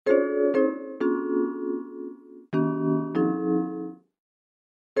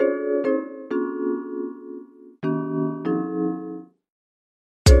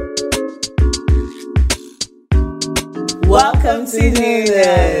Welcome to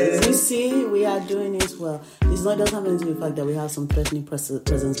Noonas. You see, we are doing it well. It's not just happening to the fact that we have some threatening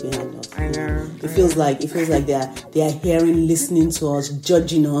presence behind us. I know. It feels like they are hearing, listening to us,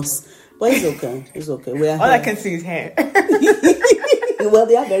 judging us. But it's okay. It's okay. We are All I can see is hair. Well,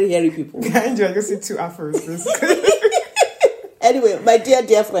 they are very hairy people. I just see two afros. Anyway, my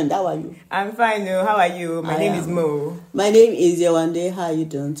dear friend, how are you? I'm fine, no. How are you? My name is Mo. My name is Yewande. How are you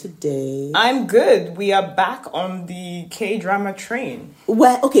doing today? I'm good. We are back on the K-drama train.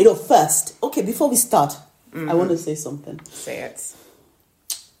 Well, before we start, I want to say something. Say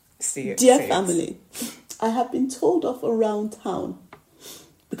it. Dear family, I have been told off around town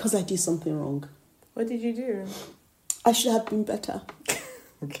because I did something wrong. What did you do? I should have been better.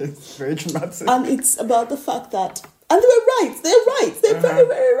 Okay, it's very dramatic. And it's about the fact that... And they were right. They're right. They're very,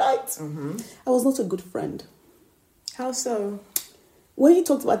 very right. Mm-hmm. I was not a good friend. How so? When you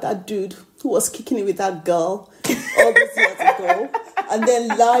talked about that dude who was kicking it with that girl all those years ago, and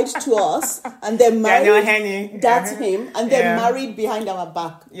then lied to us, and then married... Daniel Henny. That's him. And then married behind our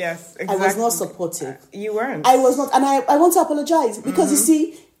back. Yes, exactly. I was not supportive. You weren't. I was not. And I want to apologize. Because you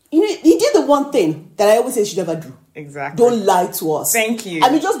see, he did the one thing that I always say you should never do. Exactly. Don't lie to us. Thank you. I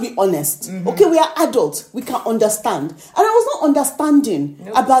mean, just be honest. Okay, we are adults. We can understand. And I was not understanding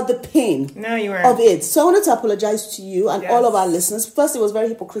about the pain of it. So I wanted to apologize to you and all of our listeners. First, it was very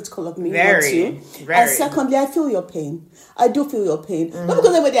hypocritical of me. Very. And secondly, I feel your pain. I do feel your pain. Not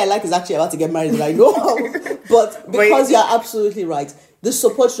because everybody I like is actually about to get married that I know of, but because you're absolutely right. The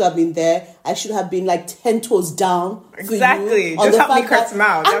support should have been there. I should have been like 10 toes down. Exactly. For you, just help me cut him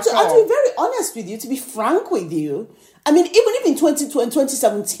out. And to be very honest with you, to be frank with you, I mean, even if in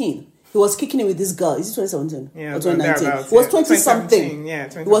 2017, he was kicking it with this girl. Is it 2017? Yeah, or 2019? He was 20-something. Yeah,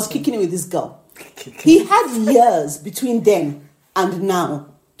 2017. He was kicking it with this girl. He had years between then and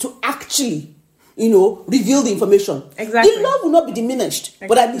now to actually... reveal the information. Exactly. The love will not be diminished,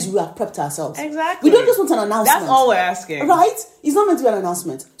 but at least we have prepped ourselves. Exactly. We don't just want an announcement. That's all we're asking. Right? It's not meant to be an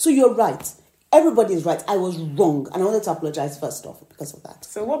announcement. So you're right. Everybody is right. I was wrong. And I wanted to apologize first off because of that.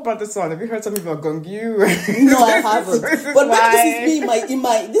 So what brought this on? Have you heard something about Gongyu? No, I haven't. But maybe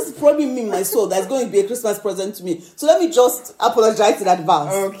this is probably me in my soul that's going to be a Christmas present to me. So let me just apologize in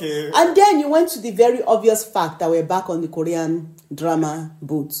advance. Okay. And then you went to the very obvious fact that we're back on the Korean drama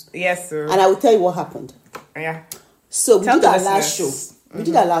boot. Yes, sir. And I will tell you what happened. Yeah. So we did our last show. We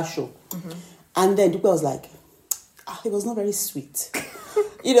did our last show. And then Dupe was like, it was not very sweet.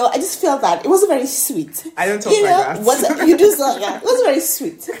 I just felt that it wasn't very sweet. I don't talk like that. You do so, yeah. It wasn't very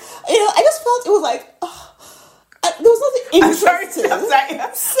sweet. I just felt it was like, there was nothing interesting. I'm sorry.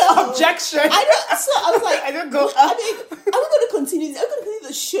 So, objection. I was like, I don't go. I mean, are we going to continue? Are we going to continue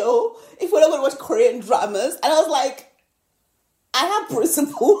the show if we're not going to watch Korean dramas? And I was like, I have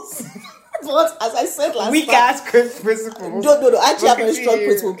principles. But as I said last time... Weak ass principles. No. I actually have a strong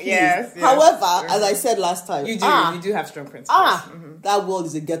principle, please. Yes. However, as I said last time... You do have strong principles. That world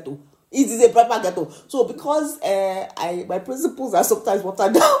is a ghetto. It is a proper ghetto. So because my principles are sometimes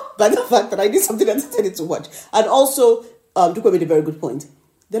watered down by the fact that I need something entertaining to watch. And also, Duke made a very good point.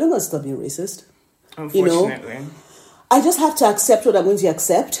 They're not going to stop being racist. Unfortunately. I just have to accept what I'm going to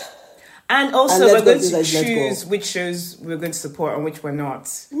accept. And also, we're going to choose which shows we're going to support and which we're not,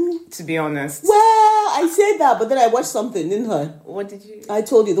 to be honest. Well, I said that, but then I watched something, didn't I? What did you... I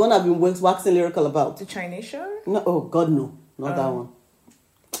told you, the one I've been waxing lyrical about. The Chinese show? No, oh, God, no. Not that one.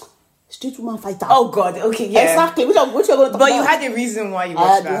 Street Woman Fighter. Oh, God, okay, yeah. Exactly, which you're going to talk about. But you had a reason why you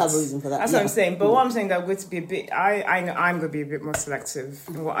watched that. I do have a reason for that. That's what I'm saying. But what I'm saying, that I'm going to be a bit... I know I'm going to be a bit more selective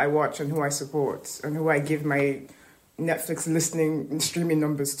in what I watch and who I support and who I give my... Netflix listening and streaming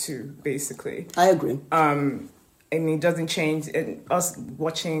numbers too, basically. I agree. I mean, it doesn't change. Us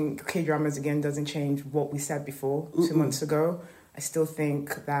watching K-dramas again doesn't change what we said before 2 months ago. I still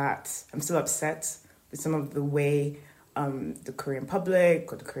think that I'm still upset with some of the way the Korean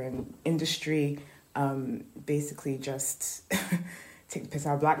public or the Korean industry basically just take the piss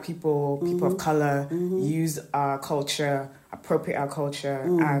out of Black people, people of color, use our culture, appropriate our culture,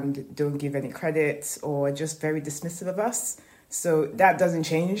 and don't give any credit or just very dismissive of us. So that doesn't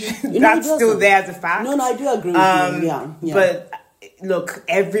change. That's still there as a fact. No, I do agree with you. Yeah. But look,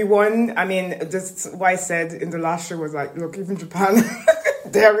 everyone, I mean, just what I said in the last show was like, look, even Japan,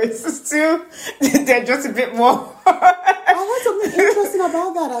 they're racist too. They're just a bit more. I heard something interesting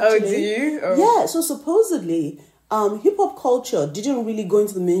about that, actually. Oh, do you? Oh. Yeah, so supposedly... hip-hop culture didn't really go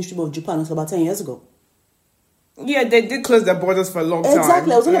into the mainstream of Japan until about 10 years ago. Yeah, they did close their borders for a long time.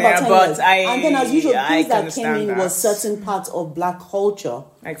 Exactly, I was only about 10 years. And then as usual, things that came in that. was certain parts of Black culture.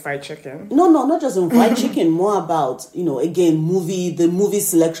 Like fried chicken? No, not just in fried chicken, more about, again, the movie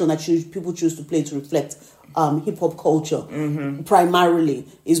selection that people choose to play to reflect hip hop culture primarily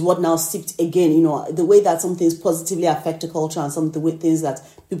is what now seeped again. You know, the way that some things positively affect the culture and some of the things that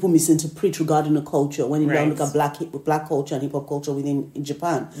people misinterpret regarding the culture when you now look at black culture and hip hop culture in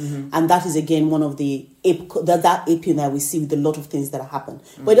Japan, and that is again one of the that aping that we see with a lot of things that happen.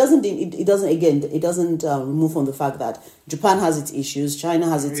 But it doesn't remove from the fact that Japan has its issues, China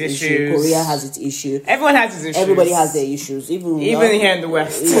has its issue, Korea has its issue. Everyone has its issues. Everybody has their issues, even here in the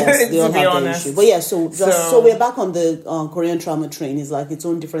West. Yes, they all to be have honest. their issue. But yeah, so we're back on the Korean trauma train. It's like its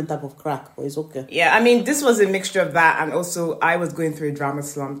own different type of crack, but it's okay. Yeah, I mean, this was a mixture of that, and also I was going through a drama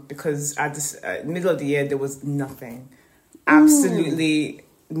slump because at this middle of the year there was nothing, absolutely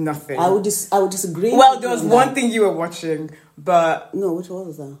nothing. I would disagree. Well, there was one thing you were watching, but no, which one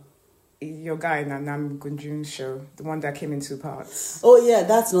was that? Your guy Nam Gunjun's show, the one that came in 2 parts. Oh yeah,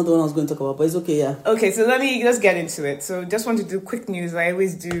 that's not the one I was going to talk about, but it's okay. Yeah. Okay, so let's get into it. So just want to do quick news. I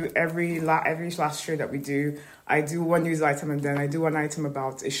always do every last show that we do. I do one news item and then I do one item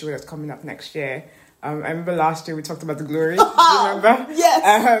about a show that's coming up next year. I remember last year we talked about The Glory. Do you remember? Yes.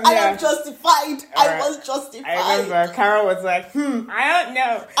 I am justified. I was justified. I remember Carol was like, I don't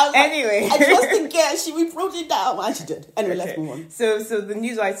know. Anyway. I just didn't care. She wrote it down. And she did. Anyway, let's move on. So the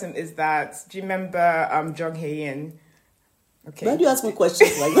news item is that, do you remember Jung Hae-in? Okay. Why do you ask me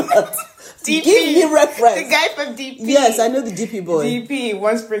questions like that? DP. Give me reference. The guy from DP. Yes, I know the DP boy. DP,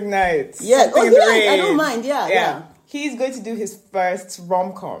 One Spring Night. Yeah. Oh, yeah. I don't mind. Yeah. He's going to do his first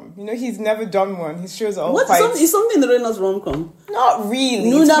rom-com. You know, he's never done one. His shows are all is something in the Rena's rom-com? Not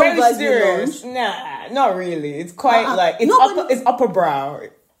really. Noonas it's very guys serious. Nah, not really. It's quite it's upper brow.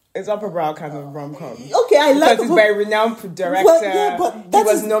 It's upper brow kind of rom-com. Okay, I like it. Because it's by a renowned director. Well, yeah, but he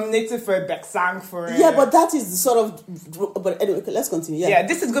was nominated for a Beksang for it. Yeah, but that is the sort of... But anyway, let's continue. Yeah,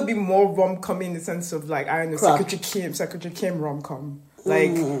 this is going to be more rom-com in the sense of like, I don't know, Secretary Kim rom-com.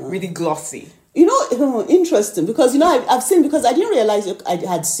 Like, really glossy. You know, interesting, because, you know, I've seen, because I didn't realize I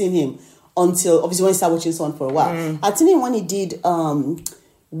had seen him until, obviously, when I started watching Son for a while. I'd seen him when he did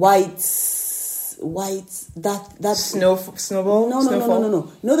White, that Snowball? No.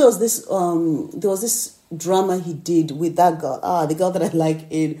 No, there was this drama he did with that girl. The girl that I like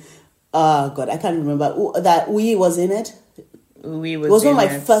in, God, I can't remember. That Uyi was in it. Uyi was one of my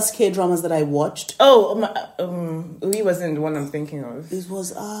first K-dramas that I watched. Uyi wasn't the one I'm thinking of. It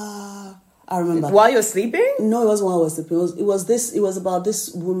was, I remember. While you're sleeping? No, it wasn't while I was sleeping. It was about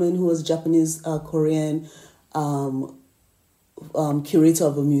this woman who was Japanese Korean curator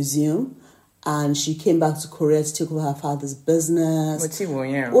of a museum, and she came back to Korea to take over her father's business. It was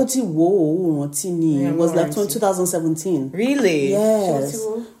like 2017. Really? Yes.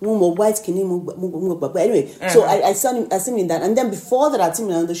 But anyway, so I saw him in that, and then before that, I seen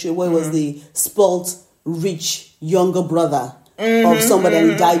him on the show where it was the spoilt, rich younger brother of somebody,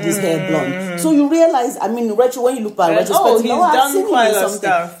 and he dyed his hair blonde. So you realize, I mean, when you look back, retrospectively, he's done quite a lot of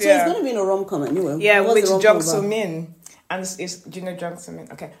stuff. So it's going to be in a rom-com anyway. Yeah, with Jung So-min. And do you know Jung So-min?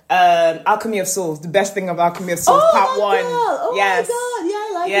 Okay. Alchemy of Souls. The best thing of Alchemy of Souls, part 1. Yes. Oh my God. Yeah,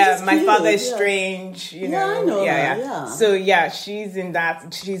 I like it. Yeah, My Father is Strange. You know. Yeah, I know. Yeah. So yeah, she's in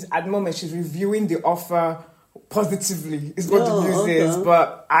that. She's at the moment she's reviewing the offer positively is what the news is,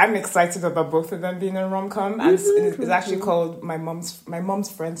 but I'm excited about both of them being in a rom-com, and it's actually called My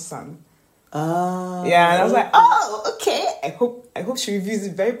Mom's Friend's Son. Yeah, and I was like, okay. I hope she reviews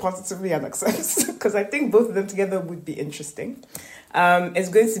it very positively and accepts, because I think both of them together would be interesting. It's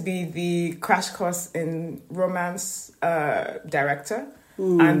going to be the crash course in romance director.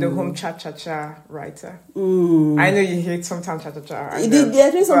 And the home cha-cha-cha writer. I know you hate sometimes cha-cha-cha.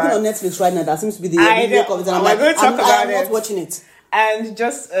 They're doing something on Netflix right now that seems to be the remake of it. And I'm not watching it. And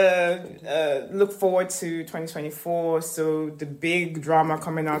just look forward to 2024. So the big drama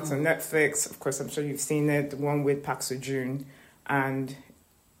coming out on Netflix. Of course, I'm sure you've seen it. The one with Park Seo-joon. And,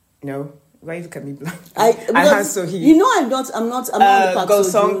 why you look at me blank? Han So-hee. You know I'm not the Park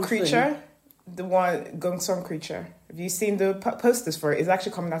Seo-joon Creature. The one, Gong Song Creature. Have you seen the posters for it? It's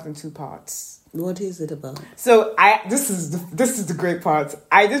actually coming out in 2 parts. What is it about? So this is the great part.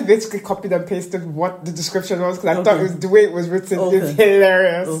 I just basically copied and pasted what the description was, because I thought it was the way it was written is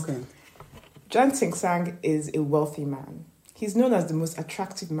hilarious. Okay. Jang Ting-sang is a wealthy man. He's known as the most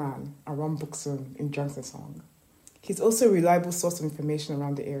attractive man around Buksun in Jang's song. He's also a reliable source of information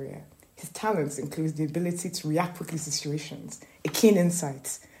around the area. His talents include the ability to react quickly to situations, a keen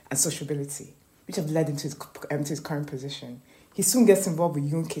insight, and sociability, which have led him to his current position. He soon gets involved with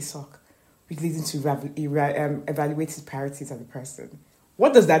Yoon Ki-sok, which leads him to evaluate his priorities as a person.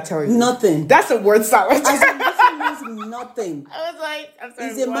 What does that tell you? Nothing. That's a word salad. This means nothing. I was like, I'm sorry,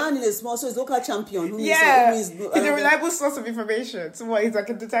 he's a man in a small, so he's local champion. He's a reliable source of information. So what, he's like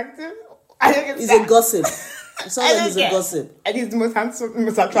a detective? I don't He's understand. a gossip. It sounds like he's a gossip. And he's the most handsome,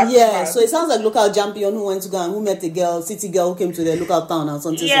 most attractive Yeah, man. so it sounds like local champion who went to go and who met a girl, city girl who came to their local town and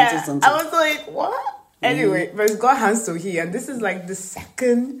something. I was like, what? Anyway, but it's got Hans Sohee, and this is like the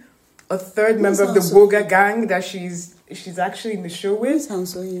second or third member of the Woga gang that she's actually in the show with.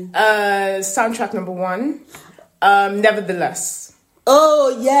 Hans Sohee? Soundtrack number 1. Nevertheless. Oh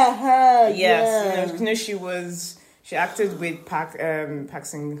yeah, her. Yes, you know she acted with Park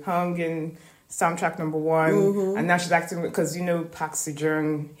Sing Hung in Soundtrack number 1, and now she's acting with, because Park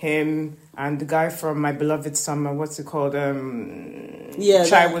Sejong, him, and the guy from My Beloved Summer, what's it called?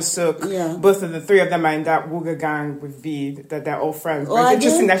 Chai Was-suk. Yeah. Both of the three of them are in that Wooga gang with V, that they're all friends. Oh, but it's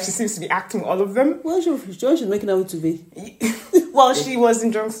interesting that she seems to be acting all of them. Well, she's making out to be. Well, she was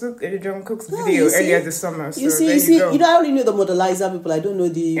in Jungkook's video earlier this summer. So you see, I only know the modelizer people. I don't know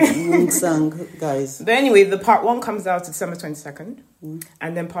the Wongsang guys. But anyway, the part 1 comes out December 22nd,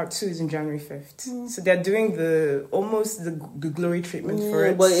 and then part 2 is in January 5th. So they're doing almost the glory treatment for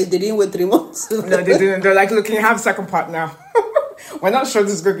it. But they didn't wait 3 months. No, they didn't. They're like, look, can you have a second part now? We're not sure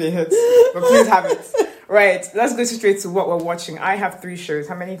this is going to be a hit, but please have it. Right, let's go straight to what we're watching. I have 3 shows.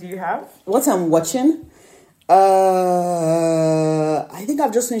 How many do you have? What I'm watching? I think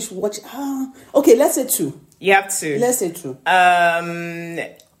I've just finished watching. Okay, let's say 2. You have 2. Let's say 2.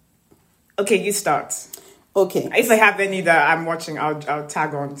 Okay, you start. Okay. If I have any that I'm watching, I'll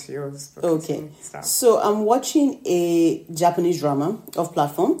tag on to yours. Okay. So I'm watching a Japanese drama off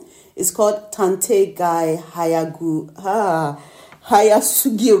platform. It's called Tante Gai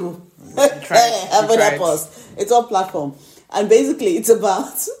Hayasugiru. It's on platform. And basically, it's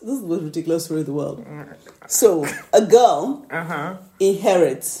about... This is the most ridiculous story in the world. So, a girl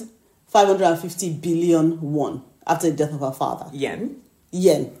inherits 550 billion won after the death of her father. Yen.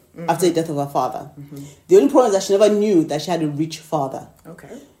 After the death of her father. The only problem is that she never knew that she had a rich father.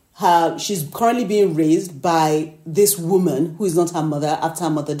 Okay. She's currently being raised by this woman who is not her mother after her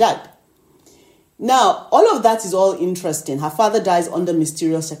mother died. Now, all of that is all interesting. Her father dies under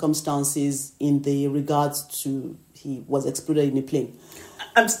mysterious circumstances in the regards to he was exploded in a plane.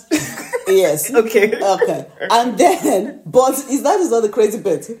 Yes. Okay. And then, but that is not the crazy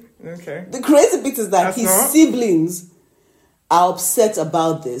bit. Okay. The crazy bit is that his siblings are upset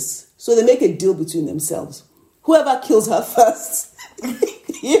about this. So they make a deal between themselves. Whoever kills her first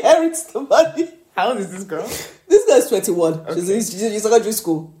inherits the money. How old is this girl? This girl is 21. Okay. She's in secondary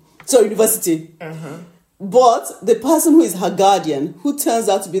school. So university. But the person who is her guardian, who turns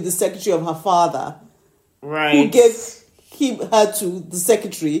out to be the secretary of her father, who gave her to the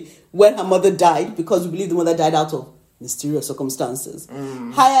secretary when her mother died, because we believe the mother died out of mysterious circumstances,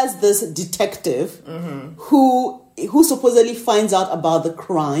 hires this detective who supposedly finds out about the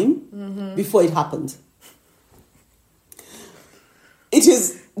crime before it happened. It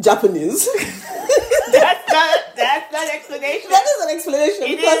is Japanese. That's not explanation. That is an explanation.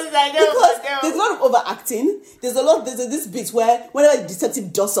 It because, is, I know. Because there's a lot of overacting. There's this bit where whenever the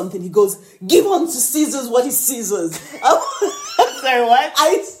detective does something, he goes, "Give unto Caesar's what is Caesar's." Sorry, what?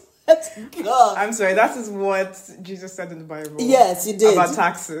 God. I'm sorry, that is what Jesus said in the Bible. Yes, he did. About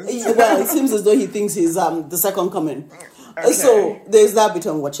taxes. Well, it seems as though he thinks he's the second coming. Okay. So there's that bit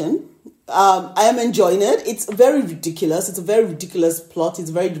I'm watching. I am enjoying it. It's very ridiculous. It's a very ridiculous plot. It's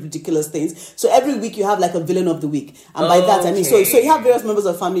very ridiculous things. So every week you have like a villain of the week. And by that I mean, so you have various members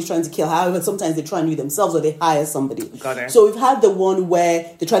of the family trying to kill her. However, sometimes they try and do it themselves or they hire somebody. Got it. So we've had the one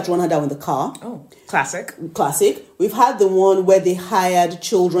where they tried to run her down with the car. Oh, classic. We've had the one where they hired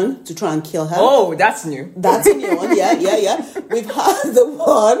children to try and kill her. Oh, that's new. That's a new one. Yeah. We've had the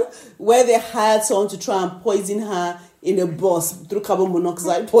one where they hired someone to try and poison her in a bus through carbon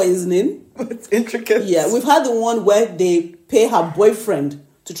monoxide poisoning. It's intricate. Yeah, we've had the one where they pay her boyfriend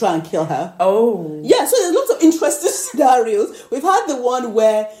to try and kill her. Oh. Yeah, so there's lots of interesting scenarios. We've had the one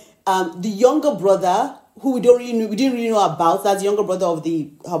where the younger brother, who we didn't really know about, that's the younger brother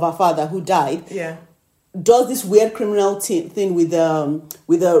of our father who died. Yeah. Does this weird criminal thing with a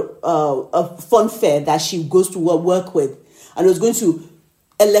fun fair that she goes to work with, and was going to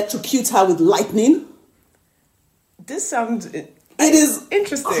electrocute her with lightning. This sounds... It is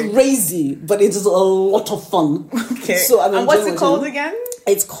interesting, crazy, but it is a lot of fun. Okay. So and what's it called again?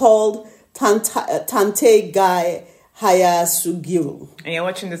 It's called Tante Gai Hayasugiru. And you're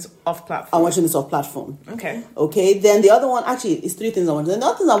watching this off platform? I'm watching this off platform. Okay. Then the other one, actually, is 3 things I'm watching. The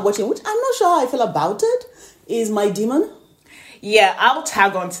other things I'm watching, which I'm not sure how I feel about it, is My Demon. Yeah, I'll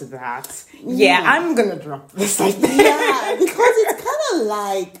tag on to that. Yeah, I'm gonna drop this. Yeah, because it's kind of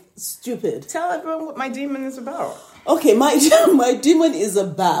like stupid. Tell everyone what My Demon is about. Okay, my Demon is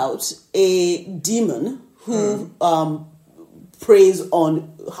about a demon who preys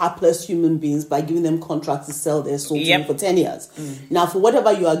on hapless human beings by giving them contracts to sell their soul to you for 10 years. Now, for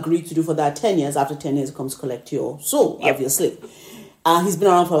whatever you agree to do for that 10 years, after 10 years, it comes to collect your soul, obviously. He's been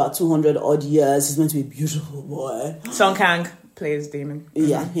around for about 200 odd years. He's meant to be a beautiful boy. Song Kang plays Damon.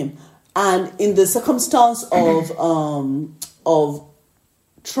 Yeah, him. And in the circumstance of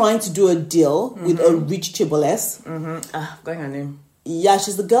trying to do a deal with a rich Chiboless. Going her name. Yeah,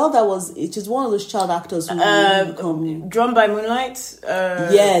 she's the girl she's one of those child actors who Drawn by Moonlight.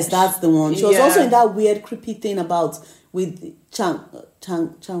 Yes, that's the one. She was also in that weird, creepy thing with Chang Suk.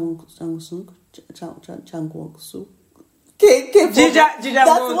 That's one.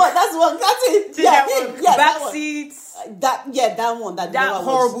 That's it. Backseats. That one. That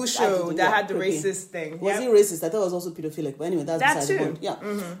horrible show that had the racist thing. Was he racist? I thought it was also pedophilic. But anyway, that's that beside the too. point. Yeah.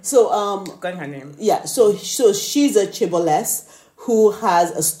 So Got her name. Yeah. So she's a Chiboless who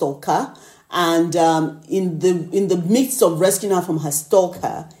has a stalker, and in the midst of rescuing her from her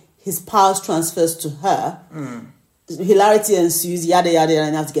stalker, his powers transfers to her. Hilarity ensues. Yada yada yada,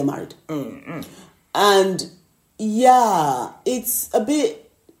 and they have to get married. And yeah, it's a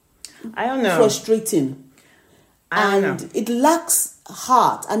bit. I don't know. Frustrating. And it lacks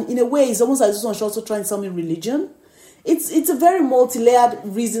heart, and in a way, it's almost like this one should also try and sell me religion. It's a very multi-layered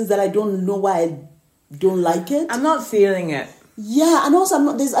reasons that I don't know why I don't like it. I'm not feeling it. Yeah, and also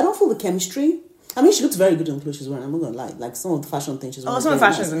I don't feel the chemistry. I mean, she looks very good in the clothes she's wearing. I'm not gonna lie, like some of the fashion things she's wearing. Some of the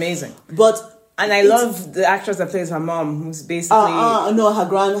fashion is amazing, and I love the actress that plays her mom, who's basically her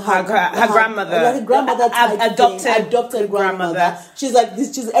grandmother, like a grandmother type adopted grandmother. She's like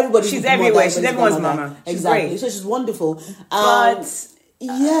this. She's everybody. She's everywhere. She's everyone's mama. Exactly. Great. So she's wonderful. But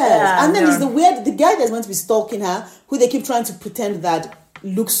yes, and then there's the guy that's meant to be stalking her, who they keep trying to pretend that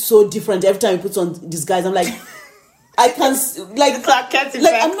looks so different every time he puts on disguise. I'm like. I can like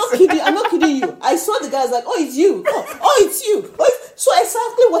I'm not kidding you. I saw the guy, I was like, oh, it's you. Oh, it's you. So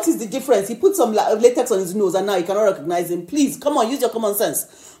exactly what is the difference? He put some latex on his nose and now you cannot recognize him. Please, come on, use your common sense.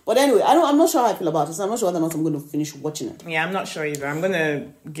 But anyway, I'm not sure how I feel about it. So I'm not sure whether or not I'm going to finish watching it. Yeah, I'm not sure either. I'm going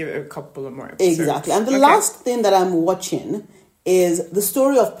to give it a couple of more episodes. Exactly. And the last thing that I'm watching is the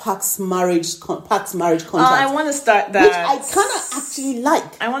story of Park's marriage contract. I want to start that. Which I kind of actually like.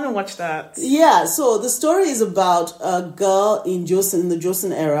 I want to watch that. Yeah, so the story is about a girl in the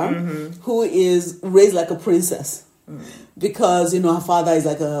Joseon era who is raised like a princess because, her father is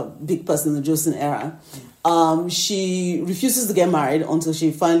like a big person in the Joseon era. She refuses to get married until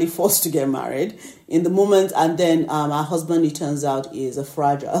she finally forced to get married in the moment, and then her husband, it turns out, is a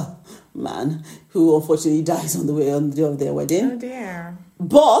fragile man who unfortunately dies on the day of their wedding. Oh dear.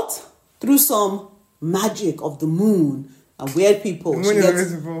 But through some magic of the moon and weird people,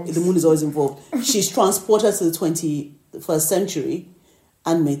 the moon is always involved. She's transported to the 21st century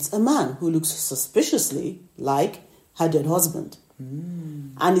and meets a man who looks suspiciously like her dead husband.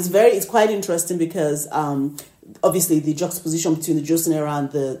 And it's quite interesting because obviously the juxtaposition between the Joseon era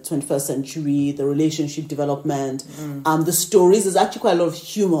and the 21st century, the relationship development, the stories. There's actually quite a lot of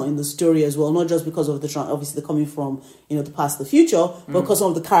humor in the story as well, not just because of obviously they're coming from the past, the future, but because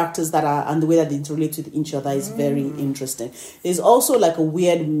of the characters that are and the way that they interrelate with each other is very interesting. There's also like a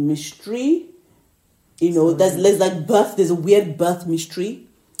weird mystery. There's a weird birth mystery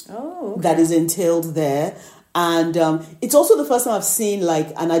that is entailed there. And it's also the first time I've seen like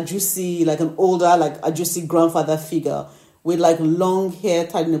an Ajusi, like an older, like Ajusi grandfather figure with like long hair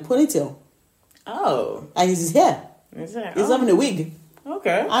tied in a ponytail. Oh. And it's his hair. Is it? He's having a wig.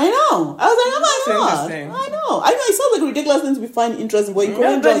 Okay. I know. I was like, oh my God. Interesting. I know. It sounds like a ridiculous thing to be finding interesting, but in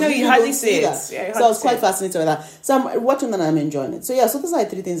Korean dramas, you hardly see that. Yeah, so I was quite fascinated with that. So I'm watching that and I'm enjoying it. So yeah, so those are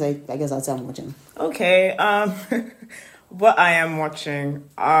 3 things I guess I'd say I'm watching. Okay. What I am watching,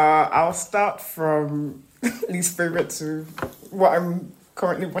 I'll start from least favorite to what I'm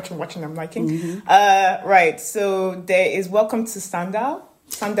currently watching I'm liking. Right, so there is Welcome to Samdari.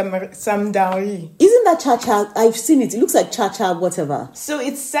 Isn't that Cha-Cha? I've seen it. It looks like Cha-Cha whatever. So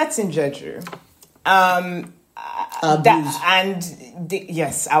it's set in Jeju.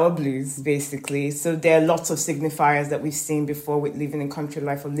 Yes, our blues, basically. So there are lots of signifiers that we've seen before with living in country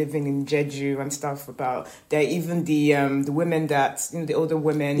life or living in Jeju and stuff about. There are even the women that, the older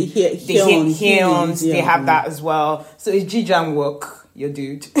women, the Hyuns, they have that as well. So it's Jijang Wook, your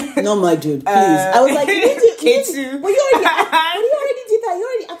dude. Not my dude, please. I was like, K2. But you already did that. You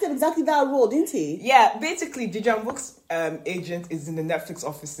already acted exactly that role, didn't he? Yeah, basically, Jijang Wook's agent is in the Netflix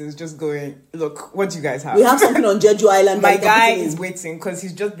offices just going, look, what do you guys have? We have something on Jeju Island. My guy is waiting because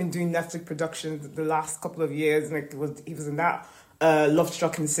he's just been doing Netflix productions the last couple of years. Like he was in that Love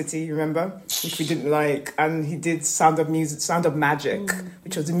Struck in the City, remember? Which we didn't like. And he did Sound of Magic,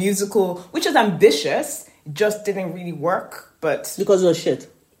 which was a musical, which was ambitious. It just didn't really work but Because of shit.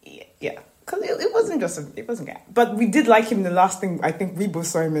 yeah. Because it wasn't just it wasn't gay. But we did like him in the last thing I think we both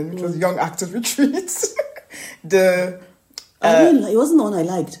saw him in, which was Young Actors Retreat. It wasn't the one I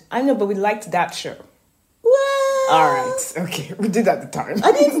liked. I know, but we liked that show. Well, All right, okay, we did at the time.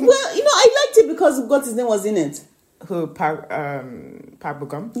 I didn't. Well, I liked it because what his name was in it. Who Park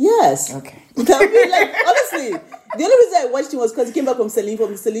Bugum? Yes. Okay. I mean, like, honestly, the only reason I watched him was because he came back from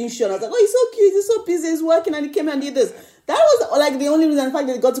the Celine show, and I was like, oh, he's so cute, he's so busy, he's working, and he came and did this. That was like the only reason. In fact,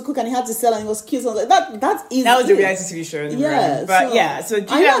 that he got to cook and he had to sell, and he was cute. So I was like, that's easy. That was a reality TV show. Yeah, but so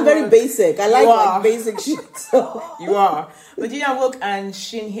I am very basic. I like basic shit. So. You are. But Gina Wook and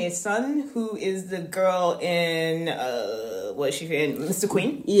Shin Hye Sun, who is the girl in what is she in? Mr.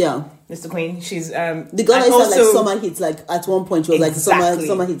 Queen. Yeah. Mr. Queen. She's the girl that used to have like summer hits. Like at one point, she was exactly, like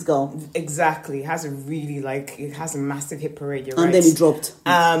summer hits girl. Exactly. It has a massive hit parade. You're and right. Then it dropped.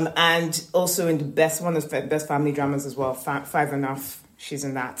 And also in one of the best family dramas as well. Five Enough. She's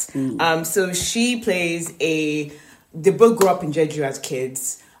in that. So she plays they both grew up in Jeju as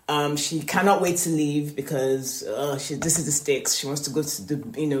kids. She cannot wait to leave because this is the stakes. She wants to go to the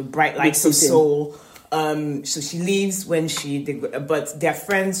bright lights of Seoul. So she leaves but they're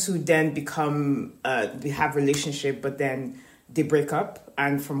friends who then become they have relationship, but then they break up.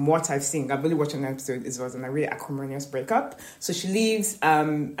 And from what I've seen, I've only watched an episode. It was a really acrimonious breakup. So she leaves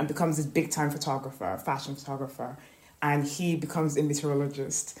and becomes this big time fashion photographer, and he becomes a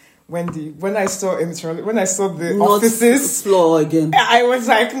meteorologist. When I saw the offices floor again, I was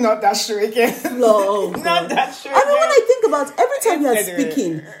like, not that show again. Floor, not that show. I mean, when I think about every time you are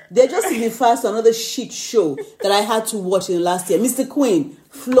speaking, they're just signifying another shit show that I had to watch in the last year. Mr. Queen,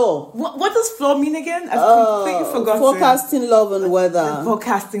 Floor. What does Floor mean again? I've completely forgotten. Forecasting Love and Weather.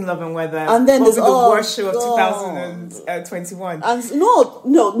 Forecasting Love and Weather. And then there's the worst show of 2021. And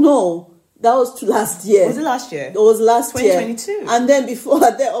no. That was last year. Was it last year? It was last 2022. Year. And then before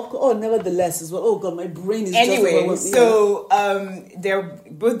that, nevertheless, as well. Oh God, my brain is anyway. They're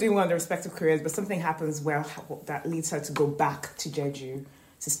both doing well in their respective careers, but something happens that leads her to go back to Jeju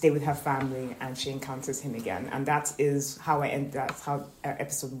to stay with her family, and she encounters him again, and that's how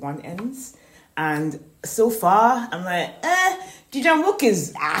episode 1 ends. And so far, I'm like, Ji Wook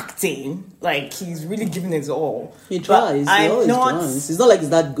is acting. Like, he's really giving his all. He tries. He always tries. It's not like he's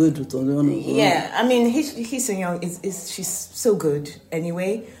that good. Yeah, I mean, he's so young. She's so good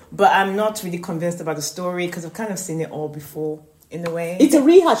anyway. But I'm not really convinced about the story because I've kind of seen it all before, in a way. It's a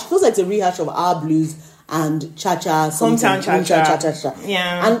rehash. It feels like it's a rehash of Our Blues and Cha-Cha. Hometown Cha-Cha.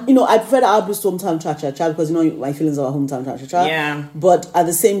 Yeah. And, I prefer Our Blues to Hometown Cha-Cha because, my feelings about Hometown Cha-Cha. Yeah. But at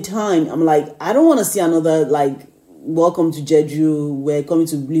the same time, I'm like, I don't want to see another, welcome to Jeju. We're coming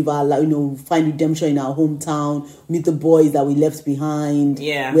to live our life, find redemption in our hometown, meet the boys that we left behind.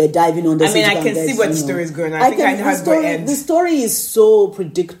 Yeah. We're diving on the I mean, I can see where the story is going. I think I know how it's going to end. The story is so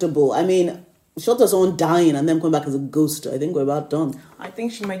predictable. I mean, short of someone dying and then coming back as a ghost, I think we're about done. I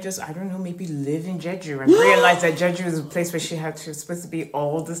think she might just, I don't know, maybe live in Jeju and realize that Jeju is a place where she was supposed to be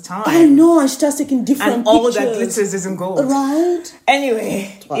all this time. I know, and she starts taking different and all pictures. that glitters isn't gold. Right.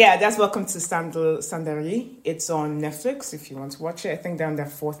 Anyway, that's Welcome to Sandari. It's on Netflix if you want to watch it. I think they're on their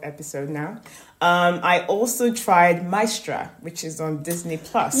 4th episode now. I also tried Maestra, which is on Disney+.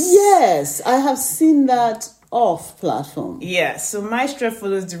 Yes, I have seen that off platform. Yeah, so Maestra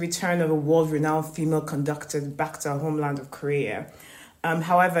follows the return of a world-renowned female conductor back to her homeland of Korea.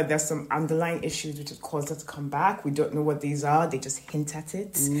 However, there's some underlying issues which have caused her to come back. We don't know what these are. They just hint at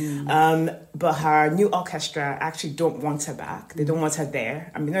it. But her new orchestra actually don't want her back. They don't want her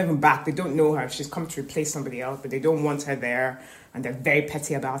there. I mean, not even back. They don't know her. She's come to replace somebody else, but they don't want her there. And they're very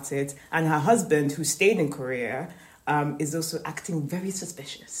petty about it. And her husband, who stayed in Korea, is also acting very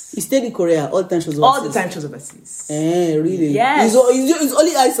suspicious. He stayed in Korea all the time she was overseas. Really? Yes. He's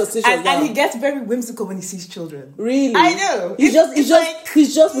only suspicious and he gets very whimsical when he sees children. Really? I know. He's just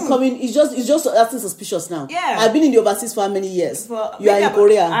acting suspicious now. Yeah. I've been in the overseas for how many years? You are in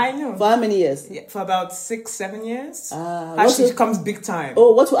Korea. I know. For how many years? Yeah, for about 6-7 years. She comes big time.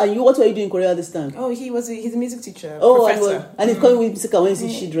 Oh, what were you doing in Korea this time? Oh, he's a music teacher. Oh, professor. And he's coming with musical when he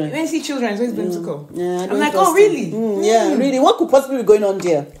sees children. When he sees children, so he's whimsical. Yeah, I'm like, oh, really? Yeah, really. What could possibly be going on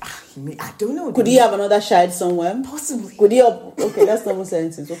there? I don't know. Could he have another child somewhere? Possibly. Could he have... Okay, that's not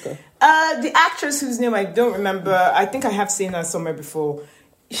sense. Okay. The actress whose name I don't remember, I think I have seen her somewhere before.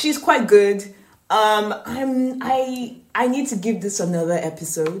 She's quite good. I need to give this another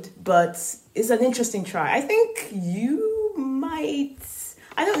episode, but it's an interesting try. I think you might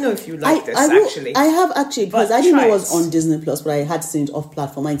I don't know if you like this, actually. I have actually, because But I didn't know try it was it. on Disney Plus, but I had seen it off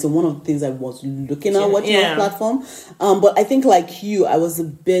platform. And it's one of the things I was looking at watching off platform. But I think, like you, I was a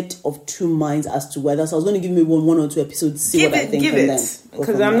bit of two minds as to whether. So I was going to give me one or two episodes, see what I think, give and it, then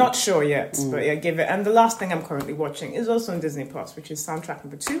because I'm not sure yet. But yeah, give it. And the last thing I'm currently watching is also on Disney Plus, which is Soundtrack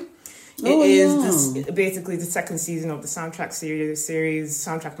Number 2. Basically the second season of the soundtrack series.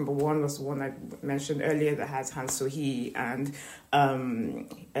 Soundtrack Number 1 was the one I mentioned earlier that has Han So-hee and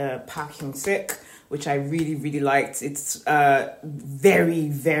Park Hyung-sik, which I really, really liked. It's very,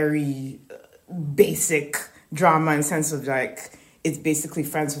 very basic drama in the sense of like it's basically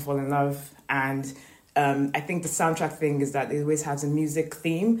friends who fall in love, and I think the soundtrack thing is that it always has a music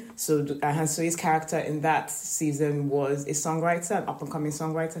theme. So Han So-hee's character in that season was a songwriter, an up-and-coming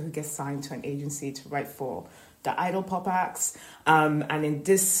songwriter who gets signed to an agency to write for the idol pop acts. And in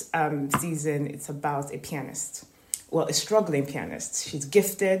this season, it's about a pianist. Well, a struggling pianist. She's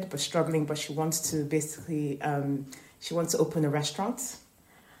gifted, but struggling, but she wants to basically, she wants to open a restaurant.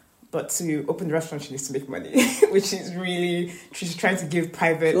 But to open the restaurant, she needs to make money, which is really, she's trying to give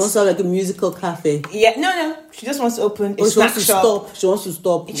private... She wants to have like a musical cafe. Yeah, no. She just wants to open a snack shop. She wants to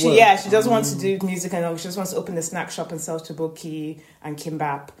stop. She doesn't want to do music and all. She just wants to open a snack shop and sell tteokbokki and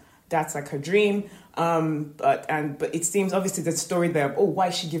kimbap. That's like her dream. But it seems obviously the story there. Oh, why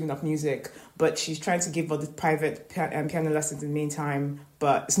is she giving up music? But she's trying to give all the private piano lessons in the meantime,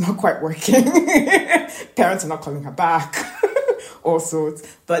 but it's not quite working. Parents are not calling her back. All sorts,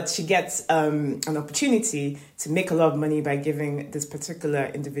 but she gets an opportunity to make a lot of money by giving this particular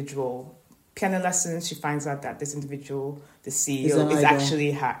individual piano lessons. She finds out that this individual, the CEO, is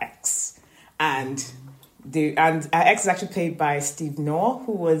actually her ex, and her ex is actually played by Steve Knorr,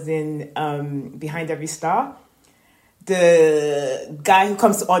 who was in Behind Every Star, the guy who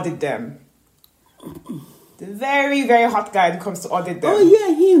comes to audit them. The very, very hot guy who comes to audit them. Oh, yeah,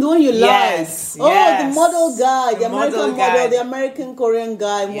 him, the one you like. Yes. The model guy, the American model, the American Korean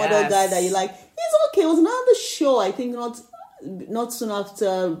guy, model guy that you like. He's okay. It was another show, I think, not soon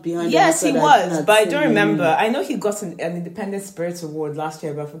after Behind. Yes, he was, but I don't remember. I know he got an Independent Spirit Award last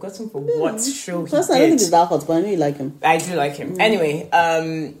year, but I've forgotten for what show he did. I don't think he's that hot, but I know you like him. I do like him. Anyway,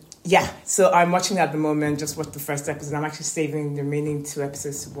 so I'm watching at the moment, just watched the first episode. I'm actually saving the remaining 2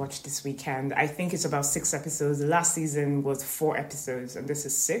 episodes to watch this weekend. I think it's about 6 episodes. The last season was 4 episodes, and this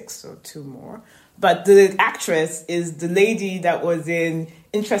is 6, so 2 more. But the actress is the lady that was in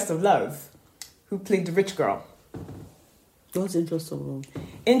Interest of Love, who played the rich girl. What's Interest of Love?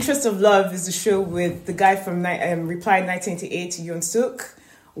 Interest of Love is the show with the guy from Reply 1988, Yoon Suk,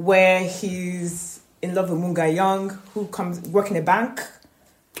 where he's in love with Moon Ga-young, who comes work in a bank.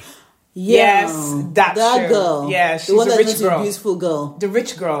 Yes, that girl. Yeah, she's the one a that's rich girl. A beautiful girl. The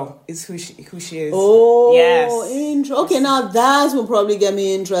rich girl is who she is. Oh, yes. Okay, now that will probably get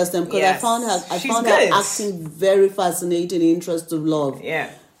me interested because Yes. I found her acting very fascinating. Interest of Love. Yeah.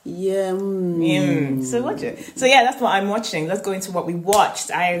 Yeah. So watch it. So yeah, that's what I'm watching. Let's go into what we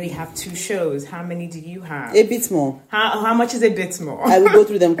watched. I only have 2 shows. How many do you have? A bit more. How much is a bit more? I will go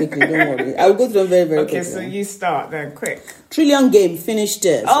through them quickly. Don't worry. I will go through them very, very quickly. Okay, so you start then, quick. Trillion Game, finished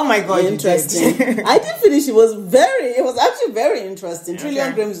it. Oh my god, interesting. You did. I did finish. It was actually very interesting. Okay.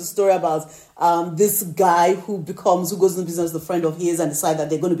 Trillion Game is a story about this guy who goes into business with a friend of his and decide that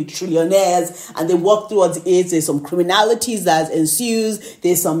they're going to be trillionaires, and they walk towards it. There's some criminalities that ensues.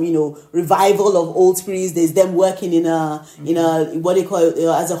 There's some, revival of old spirits. There's them working in a what they call it,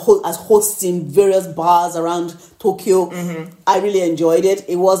 as hosts in various bars around Tokyo. Mm-hmm. I really enjoyed it.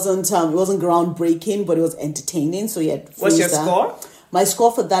 It wasn't groundbreaking, but it was entertaining. So yeah. What's your score? My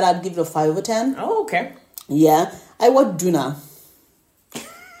score for that, I'd give it a 5 over 10. Oh, okay. Yeah, I watched Duna.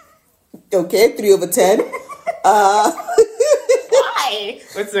 Okay, 3 over 10. Why?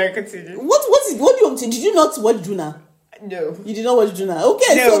 What's the continue? What do you want to? Did you not watch Duna? No. You did not watch Duna.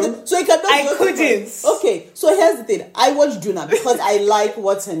 Okay, no. so you cannot. I couldn't. Okay, so here's the thing. I watched Duna because I like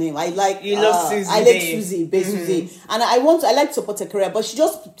what's her name. I like love Susie. I like Susie, Susie, and I like to support her career, but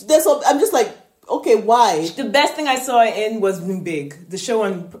I'm just like, okay, why? The best thing I saw her in was Big, the show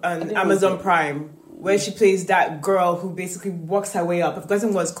on Amazon Prime, where she plays that girl who basically works her way up. I've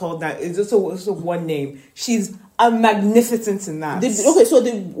forgotten what's called that. It's also one name. She's magnificent in that.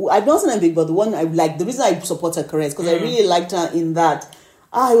 I've not seen her Big, but the one I like, the reason I support her career is because I really liked her in that.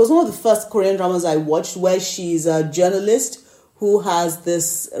 It was one of the first Korean dramas I watched where she's a journalist who has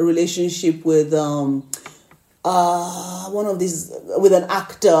this relationship with one of these with an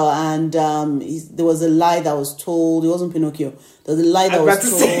actor, and there was a lie that was told. It wasn't Pinocchio. There was a lie that was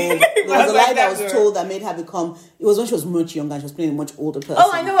told. there was a lie that was told that made her become. It was when she was much younger and she was playing a much older person. Oh,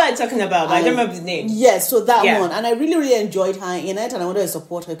 I know what you're talking about. But I don't remember the name. Yes, so that one, and I really, really enjoyed her in it, and I wanted to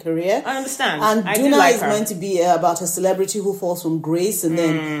support her career. I understand. And I Duna like is her. meant to be about a celebrity who falls from grace and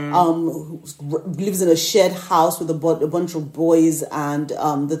then lives in a shared house with a bunch of boys, and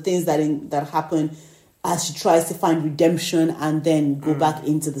the things that happen as she tries to find redemption and then go back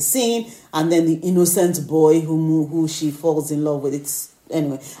into the scene, and then the innocent boy who she falls in love with.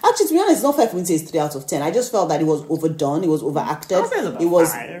 Anyway, actually, to be honest, it's not fair for me to say it's 3 out of 10. I just felt that it was overdone. It was overacted. It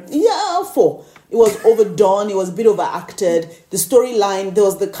was 5. 4. It was overdone. It was a bit overacted. The storyline,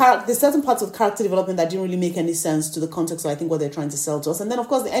 there's certain parts of character development that didn't really make any sense to the context of, I think, what they're trying to sell to us. And then, of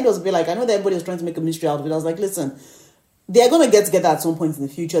course, the end was a bit like, I know that everybody was trying to make a mystery out of it. I was like, listen, they're going to get together at some point in the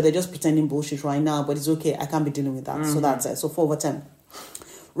future. They're just pretending bullshit right now, but it's okay. I can't be dealing with that. So that's it. So 4 over 10.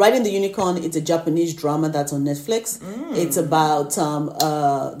 Riding the Unicorn, it's a Japanese drama that's on Netflix. It's about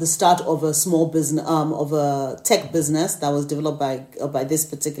the start of a small business, of a tech business that was developed by this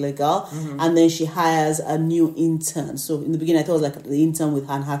particular girl. And then she hires a new intern. So in the beginning, I thought it was like the intern with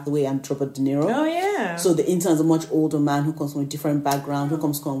Anne Hathaway and Robert De Niro. Oh, yeah. So the intern is a much older man who comes from a different background, who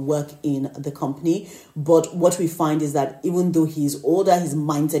comes to come work in the company. But what we find is that even though he's older, his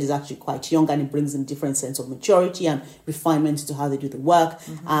mindset is actually quite young, and it brings in a different sense of maturity and refinement to how they do the work.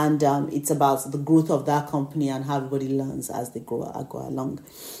 And it's about the growth of that company and how everybody learns as they go along.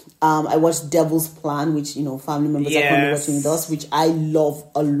 I watched Devil's Plan, which, family members are currently watching with us, which I love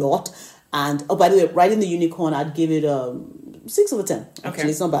a lot. And, by the way, Riding the Unicorn, I'd give it 6 over 10. Actually,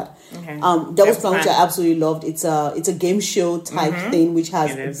 it's not bad. Okay. Devil's Plan, which I absolutely loved. It's a game show type thing, which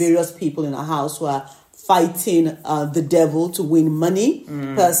has various people in a house who are fighting the devil to win money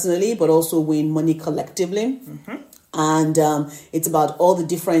personally, but also win money collectively. And it's about all the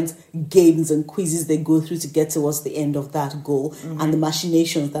different games and quizzes they go through to get towards the end of that goal, and the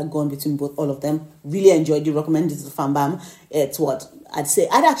machinations that go on between all of them. Really enjoyed it. Recommend it to Fam Bam. It's what I'd say.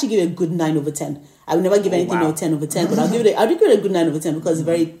 I'd actually give it a good 9 over 10. I would never give anything a 10 over 10, but I'll give it a good 9 over 10 because it's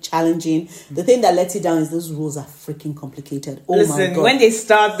very challenging. The thing that lets you down is those rules are freaking complicated. Oh my God. When they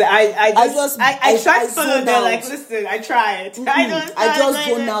start, I try to follow them. Like, listen, I tried. I just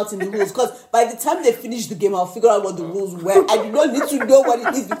zone out in the rules because by the time they finish the game, I'll figure out what the rules were. I do not need to know what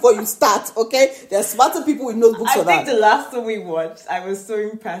it is before you start, okay? There are smarter people with notebooks for that. I think the last one we watched, I was so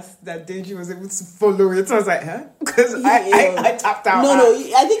impressed that Deji was able to follow it. So I was like, huh? Because I tapped out. No,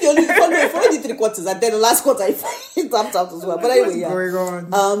 I think you only followed the 3 quarters, and then the last quarter I tapped out as well. But anyway,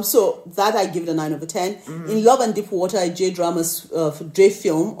 going on? So that I give it a 9 over 10. In Love and Deep Water, a J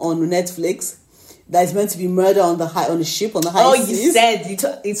film on Netflix that is meant to be murder on the ship on the high seas. You said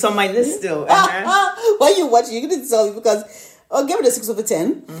it's on my list still. When you watch it, you're going to tell me because I'll give it a 6 over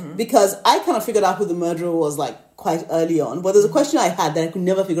 10 because I kind of figured out who the murderer was like quite early on. But there's a question I had that I could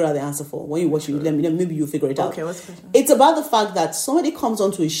never figure out the answer for. When you watch it, let me know. Maybe you'll figure it out. Okay, what's the question? It's about the fact that somebody comes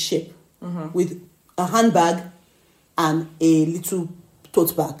onto a ship with a handbag and a little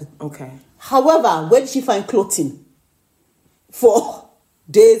tote bag. Okay. However, where did she find clothing for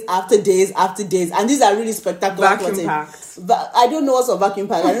days after days after days? And these are really spectacular vacuum packed. I don't know what's a vacuum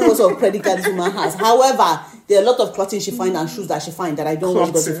pack. I don't know what sort of credit card this woman has. However, there are a lot of clothing she finds and shoes that she finds that I don't know where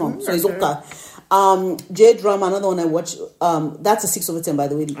she got it from. So it's okay. J-drama, another one I watched. That's a 6 over 10, by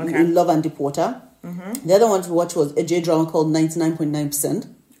the way. In Love and Deep Water. The other one to watch was a J-drama called 99.9%.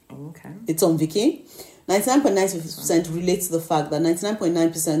 Okay. It's on Viki. 99.9% relates to the fact that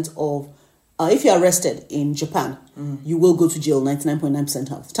 99.9% of if you're arrested in Japan, you will go to jail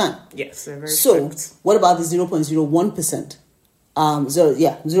 99.9% of the time. Yes, they're very strict. What about the 0.01%?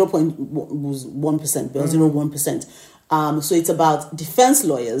 0.1%, but 0.1%. So it's about defense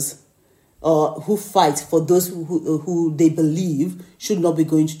lawyers who fight for those who they believe should not be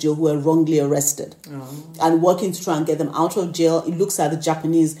going to jail, who are wrongly arrested, and working to try and get them out of jail. It looks at the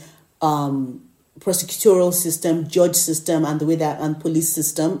Japanese prosecutorial system, judge system, and the way and police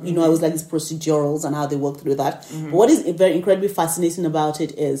system. I was like these procedurals and how they work through that. But what is very incredibly fascinating about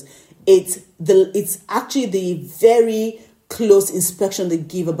it is it's actually the very close inspection they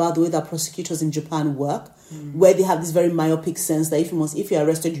give about the way that prosecutors in Japan work, where they have this very myopic sense that if you're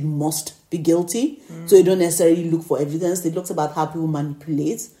arrested, you must be guilty. So you don't necessarily look for evidence. They looked about how people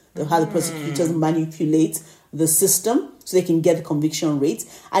manipulate, how the prosecutors manipulate the system so they can get the conviction rate.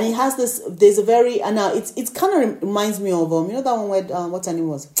 And it has this, there's a very, and now it's kind of reminds me of, that one where, what's her name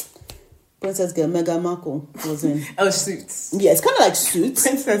was? Princess Girl, Meghan Markle was in. Suits. Yeah, it's kind of like Suits.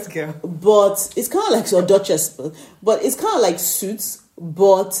 Princess Girl. But it's kind of like, or Duchess, but it's kind of like Suits,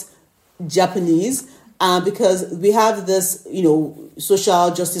 but Japanese. because we have this,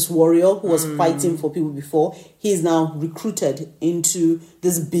 social justice warrior who was fighting for people before. He is now recruited into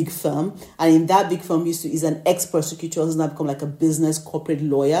this big firm, and in that big firm is an ex-prosecutor who's now become like a business corporate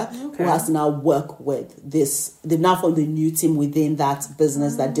lawyer who has to now work with this. They've now formed a new team within that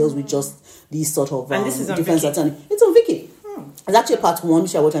business that deals with just these sort of and this is on defense Viki. attorney. It's on Viki. It's actually part 1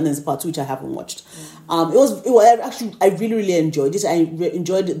 which I watched, and then there's part 2 which I haven't watched. It was actually, I really, really enjoyed it. I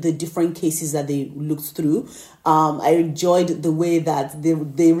enjoyed the different cases that they looked through. I enjoyed the way that the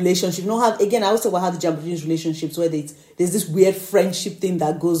relationship, how, again, I always talk about how the Japanese relationships where there's this weird friendship thing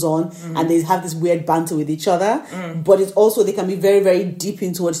that goes on, and they have this weird banter with each other, but it's also, they can be very, very deep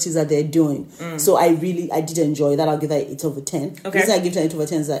into what it is that they're doing. So I did enjoy that. I'll give that 8 over 10. The reason I give that 8 over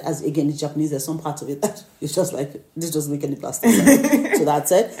 10 is that, as again, it's Japanese, there's some parts of it that it's just like, this doesn't make any plastic sense. So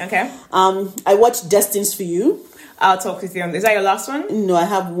that's it. Okay. I watched Destined for You. I'll talk with you on. Is that your last one? No, I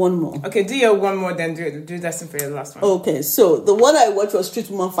have one more. Okay, do your one more, then do Destin for your last one. Okay, so the one I watched was Street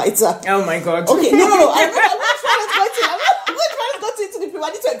Woman Fighter. Oh my god. Okay, no. I'm not trying to go into the people. I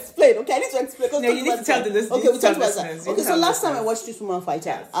need to explain. Okay, I need to explain. No, you need to tell the listeners. Okay, we'll talk about that. Okay, so last time I watched Street Woman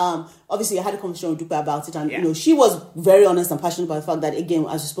Fighter, obviously I had a conversation with Dupe about it, and she was very honest and passionate about the fact that, again,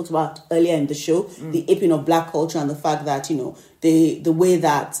 as we spoke about earlier in the show, the aping of black culture and the fact that the way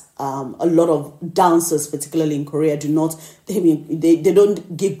that a lot of dancers, particularly in Korea, they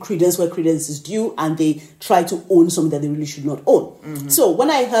don't give credence where credence is due, and they try to own something that they really should not own. So when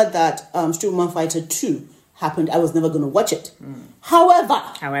I heard that Street Woman Fighter 2 happened, I was never going to watch it. However,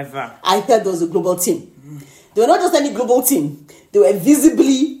 I heard there was a global team. They were not just any global team. They were a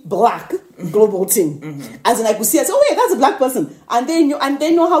visibly black global team. As in, I could see, I said, oh, yeah, that's a black person. And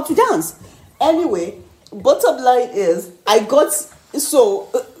they know how to dance. Anyway, bottom line is, I got, so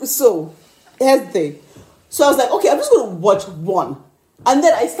here's the thing. So I was like, okay, I'm just going to watch one. And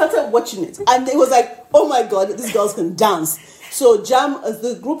then I started watching it. And it was like, oh my God, these girls can dance. So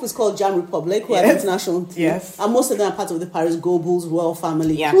the group is called Jam Republic, who are an international team. Yes. And most of them are part of the Paris Go Bulls royal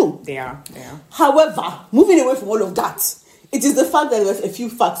family Yeah, crew. they are. However, moving away from all of that, it is the fact that there were a few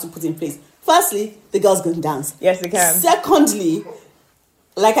facts to put in place. Firstly, the girls can dance. Yes, they can. Secondly,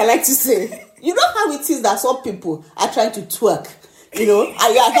 like I like to say, you know how it is that some people are trying to twerk, and you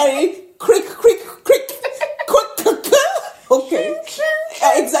are hearing crick, crick, crick, crick, okay.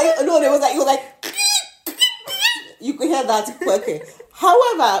 Exactly. No, it was like, you could hear that quirky.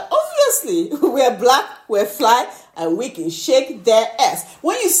 However, obviously, we're black, we're fly, and we can shake their ass.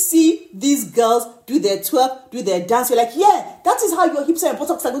 When you see these girls do their twerk, do their dance, you're like, yeah, that is how your hips and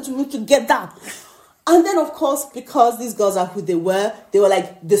buttocks are going to move together. And then, of course, because these girls are who they were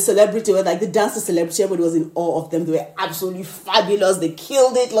like the celebrity, like the dancer celebrity. Everybody was in awe of them. They were absolutely fabulous. They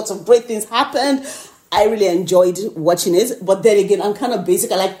killed it. Lots of great things happened. I really enjoyed watching it, but then again, I'm kind of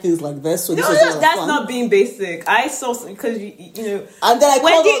basic. I like things like this, so this was a lot of that's fun. not being basic. I saw because you and then I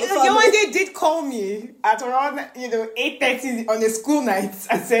called all the family. When they did call me at around 8:30 on a school night,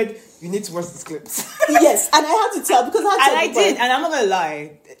 I said you need to watch this clips. Yes, and I had to tell because I did, and I'm not gonna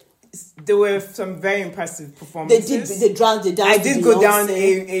lie. There were some very impressive performances. They danced. I did go down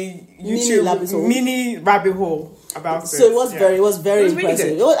a YouTube mini rabbit hole about it. So it was very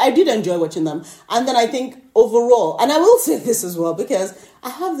impressive. Really I did enjoy watching them. And then I think overall, and I will say this as well, because I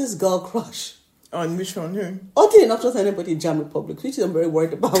have this girl crush. On which one? Who? Oddly enough, not anybody in Jam Republic, which I'm very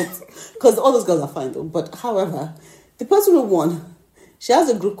worried about. Because all those girls are fine though. But however, the person who won, she has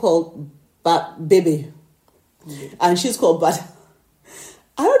a group called Baby. And she's called Bad.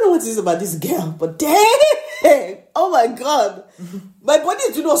 I don't know what it is about this girl, but dang, oh my God, my body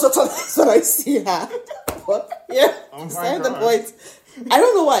is doing all sorts of things when I see her. But yeah, beside the point. I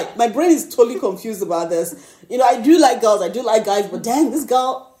don't know why. My brain is totally confused about this. I do like girls, I do like guys, but dang, this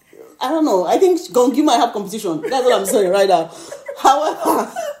girl, I don't know. I think Gongi might have competition. That's what I'm saying right now.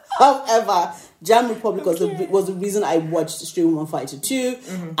 However, Jam Republic was the reason I watched Street Woman Fighter 2,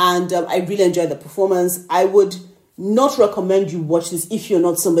 and I really enjoyed the performance. I would not recommend you watch this if you're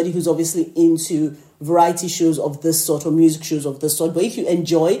not somebody who's obviously into variety shows of this sort or music shows of this sort. But if you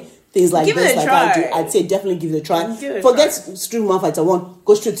enjoy things like this, like I do, I'd say definitely give it a try. Forget Street Woman Fighter 1,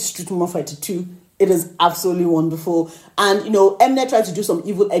 go straight to Street Woman Fighter 2. It is absolutely wonderful. And, Mnet tried to do some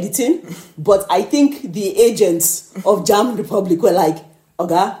evil editing, but I think the agents of Jam Republic were like,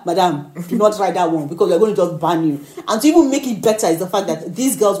 okay, madam, do not try that one because we're going to just ban you. And to even make it better is the fact that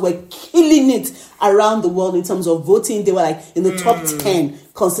these girls were killing it around the world in terms of voting. They were like in the top 10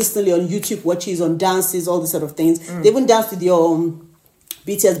 consistently on YouTube watches, on dances, all these sort of things. They even danced with your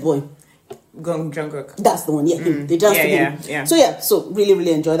BTS boy. Gong Jungkook. That's the one, yeah. They danced to him. Yeah. So really,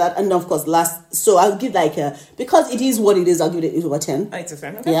 really enjoy that. And of course, so I'll give because it is what it is, I'll give it 8 over 10. 8 to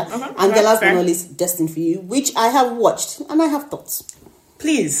 10, okay. Yeah. And the last but not least, Destined for You, which I have watched and I have thoughts.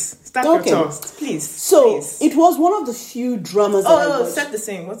 Please, start your thoughts. Please. So, it was one of the few dramas that I watched. Set the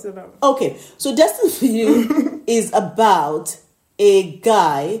scene. What's it about? Okay, so Destined for You is about a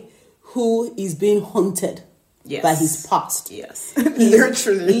guy who is being haunted. Yes. By his past. Yes.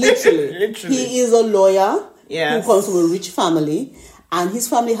 Literally. He is a lawyer who comes from a rich family, and his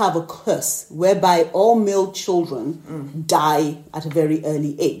family have a curse whereby all male children die at a very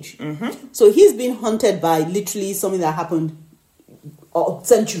early age. Mm-hmm. So he's been haunted by literally something that happened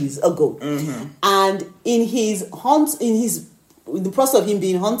centuries ago. Mm-hmm. And in the process of him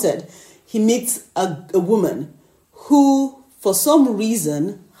being haunted, he meets a woman who, for some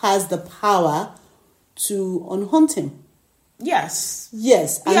reason, has the power to unhunt him. Yes.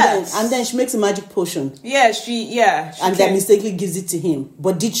 And then she makes a magic potion. She then mistakenly gives it to him.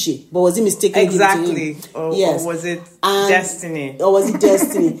 But did she? But was it mistakenly given to him? Or was it destiny? Or was it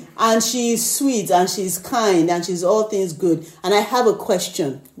destiny? And she's sweet and she's kind and she's all things good. And I have a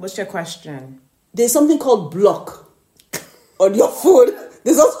question. What's your question? There's something called block on your phone.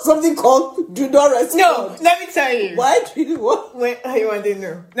 There's also something called do not respond. No, let me tell you. Why do you what? Wait, you want to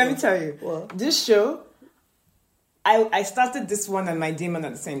know? Let me tell you. What? This show, I started this one and My Demon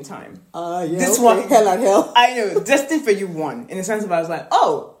at the same time. This one, hell and hell. I know, Destined for You won. In the sense of I was like,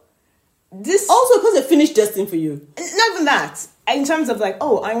 this... Also because they finished Destined for You. Not even that. In terms of I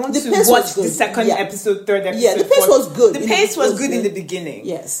want to watch the second episode, third episode. Yeah, the pace was good. The pace was good in the beginning.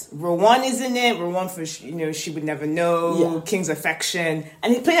 Yes. Rowan is in it. Rowan for, She Would Never Know. Yeah. King's Affection.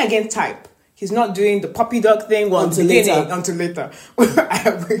 And he's playing against type. He's not doing the puppy dog thing until later.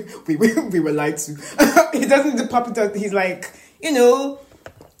 we were lied to. He doesn't do the puppy dog. He's like,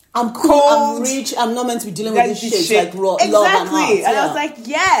 I'm cold, I'm rich, I'm not meant to be dealing with this shit like love and heart. And I was like,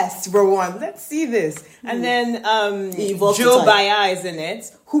 yes, Rowan, let's see this. And then Joe Baya is in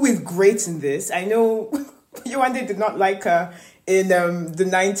it, who is great in this. I know Yewande did not like her in The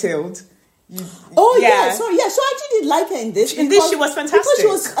Nine-Tailed. So I actually did like her in this. In this, she was fantastic. Because she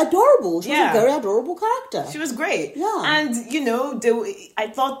was adorable. She was a very adorable character. She was great. Yeah. And, I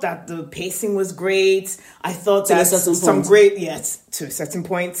thought that the pacing was great. I thought that some great, to a certain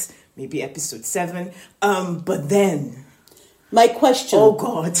point, maybe episode 7. But then... My question. Oh,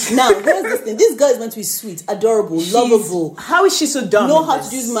 God. Now, here's this thing. This girl is meant to be sweet, adorable, lovable. How is she so dumb? Know how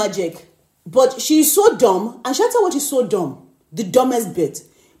to use magic. But she's so dumb. And she'll tell what is so dumb. The dumbest bit.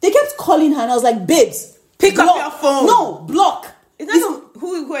 They kept calling her and I was like, babes, pick up your phone. No, block.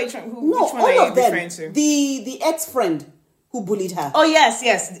 Who are you trying? Which one are you referring to? The ex-friend who bullied her. Oh, yes.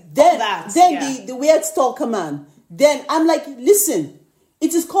 Then the weird stalker man. Then I'm like, listen,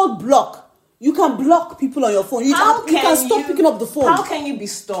 it is called block. You can block people on your phone. You can stop picking up the phone. How can you be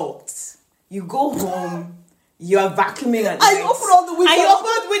stalked? You go home, you are vacuuming at night. And you open all the windows. And you open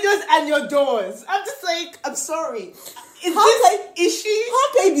all the windows and your doors. I'm just like, I'm sorry.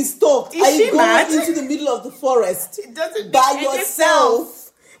 How can you be stalked? Is she mad? Into the middle of the forest by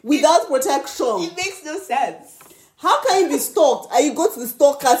yourself without protection? It makes no sense. How can you be stalked and you go to the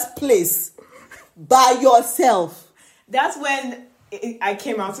stalker's place by yourself? That's when I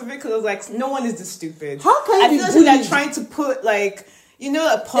came out of it because I was like, no one is this stupid. How can you be bullied? They're trying to put a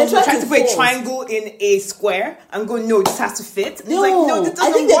puzzle, trying to put a triangle in a square and go, no, this has to fit. No, this doesn't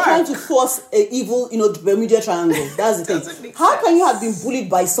I think they're trying to force an evil, Bermuda triangle. That's the thing. How can you have been bullied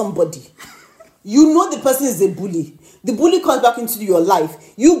by somebody? You know the person is a bully. The bully comes back into your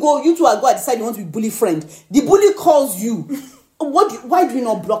life. You two are going to decide you want to be bully friend. The bully calls you. Why do you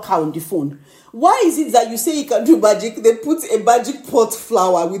not block her on the phone? Why is it that you say you can do magic, they put a magic pot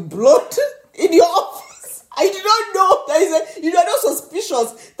flower with blood in your office? I did not know. You are not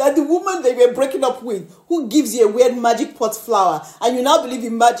suspicious that the woman they were breaking up with, who gives you a weird magic pot flower, and you now believe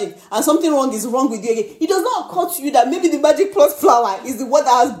in magic, and something wrong is wrong with you again. It does not occur to you that maybe the magic pot flower is the one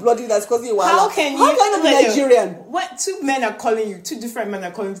that has blood in that's causing you. How can you be Nigerian? What two different men are calling you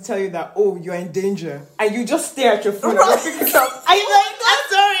to tell you that, oh, you're in danger, and you just stare at your phone and pick it up. Are you like, I'm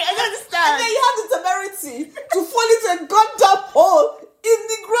sorry, I don't understand. And then you have the temerity to fall into a goddamn hole in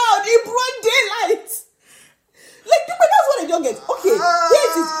the ground in broad daylight. But that's what I don't get.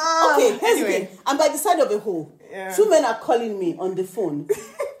 Here's the thing. I'm by the side of a hole. Yeah. 2 men are calling me on the phone.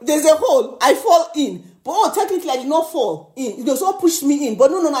 There's a hole. I fall in. But technically I did not fall in. Someone pushed me in.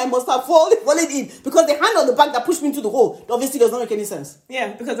 But no, I must have fallen in. Because the hand on the back that pushed me into the hole obviously does not make any sense.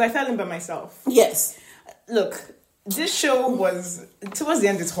 Yeah, because I fell in by myself. Yes. Look, This show was, towards the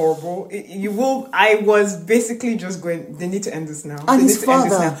end, it's horrible. I was basically just going, they need to end this now. And they his need to end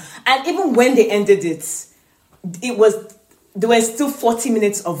this father. now. And even when they ended it, there were still 40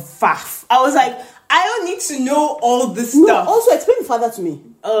 minutes of faff. I was like, I don't need to know all this No, stuff. also explain the father to me.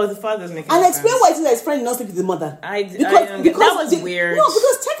 Oh, the father's making And sense. explain why it is that his friend did not sleep with the mother. That was weird. No,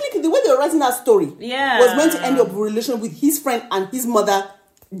 because technically the way they were writing that story was meant to end up a relation with his friend and his mother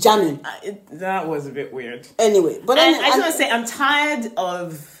jamming. That was a bit weird. Anyway, but I just want to say I'm tired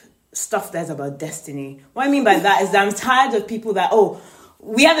of stuff that's about destiny. What I mean by that is that I'm tired of people that,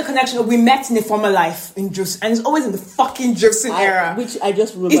 we have a connection, or we met in a former life in Jus, and it's always in the fucking Joseon era. Which I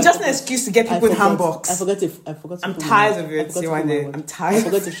just remember. It's just an excuse to get people in handbox. I forgot. I'm tired of it, Siwane. I'm tired. I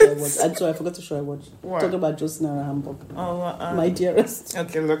forgot to show I watched. I'm sorry, I forgot to show I watched. What? Talking about Joseon era Hamburg. Oh, my dearest.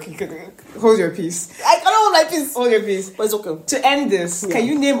 Okay, look, you could hold your peace. I cannot hold my peace. Hold your peace. But it's okay. To end this, can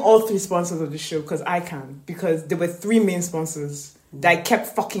you name all 3 sponsors of the show? Because I can. Because there were 3 main sponsors that I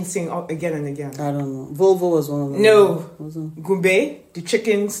kept fucking saying again and again. I don't know. Volvo was one of them. No. Gumbe, the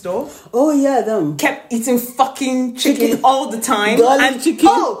chicken store. Oh yeah, them. Kept eating fucking chicken all the time. Garlic chicken.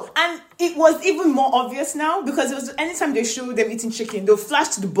 And it was even more obvious now because it was anytime they show them eating chicken, they'll flash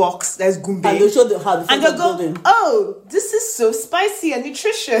to the box that's Gumbe. And they'll show how the and they'll go, this is so spicy and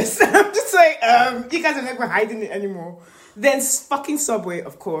nutritious. I'm just like, you guys are never hiding it anymore. Then fucking Subway,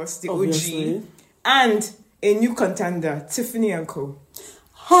 of course, the Obviously. OG. And a new contender, Tiffany & Co.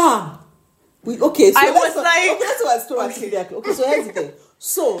 So I was like... that's what I told her. Okay, so here's the thing.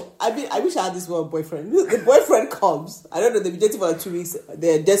 So, I wish I had this one boyfriend. The boyfriend comes. I don't know, they've been dating for 2 weeks.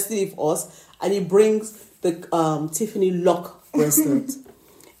 They're destiny for us. And he brings the Tiffany lock bracelet.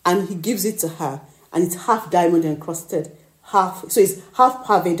 And he gives it to her. And it's half diamond encrusted. So it's half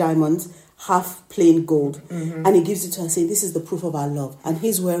pave diamonds, half plain gold. Mm-hmm. And he gives it to her saying, this is the proof of our love. And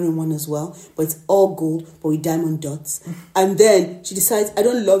he's wearing one as well, but it's all gold, but with diamond dots. And then she decides, I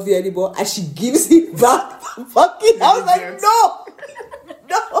don't love you anymore. And she gives it back. I was like, no,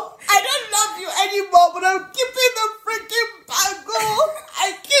 I don't love you anymore, but I'm keeping the freaking bangle.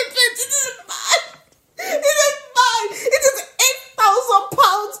 I keep it. It is mine. It is mine. It is 8,000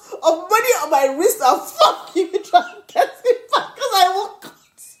 pounds of money on my wrist. And fuck you try to get it back because I won't cut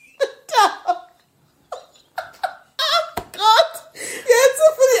you down. God. Yeah,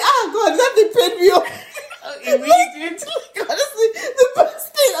 Tiffany. God, that they paid me off. It really did. Honestly, the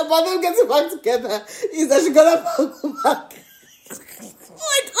best thing about them getting back together is that she got her back.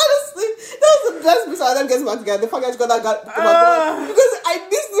 Like, honestly, that was the best piece of them getting back together. The fact that she got that back because I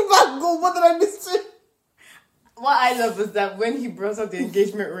missed the back goal more than I missed it. What I love is that when he brought up the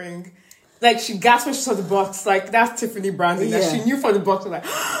engagement ring, like she gasped when she saw the box, like that's Tiffany branding. That she knew for the box, like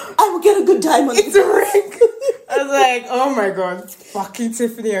I will get a good diamond. It's a ring. I was like, oh my god, fucking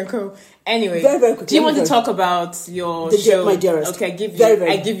Tiffany & Co. Anyway, very, very quickly, do you want to talk about your show? My Dearest. Okay,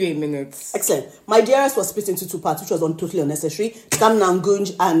 I give you a minute. Excellent. My Dearest was split into 2 parts, which was totally unnecessary. Kam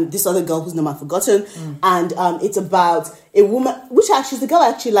Nangunj and this other girl whose name I've forgotten. And it's about a woman, which she's the girl I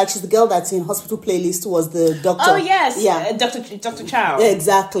actually like. She's the girl that's in Hospital Playlist, was the doctor. Oh, yes. Yeah. Dr. Chow. Yeah,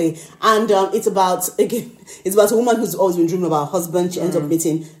 exactly. And it's about a woman who's always been dreaming about her husband. She ends up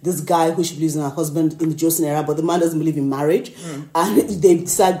meeting this guy who she believes in her husband in the Joseon era, but the man doesn't believe in marriage. And they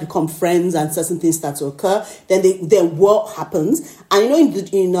decide to become friends and certain things start to occur. Then war happens. And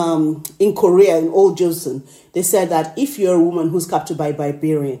you know, in Korea, in old Joseon, they said that if you're a woman who's captured by a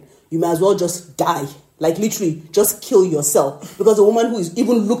barbarian, you might as well just die. Like literally, just kill yourself. Because a woman who is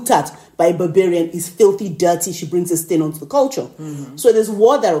even looked at by a barbarian is filthy, dirty. She brings a stain onto the culture. So there's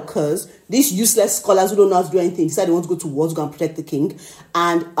war that occurs. These useless scholars who don't know how to do anything decide they want to go to war to go and protect the king.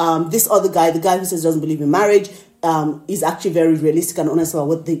 And this other guy, the guy who says he doesn't believe in marriage, is actually very realistic and honest about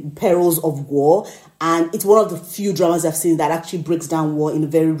what the perils of war. And it's one of the few dramas I've seen that actually breaks down war in a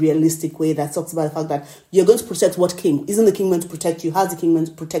very realistic way, that talks about the fact that you're going to protect what king? Isn't the king meant to protect you? How's the king meant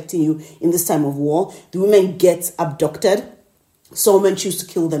to protecting you in this time of war? The women get abducted. Some men choose to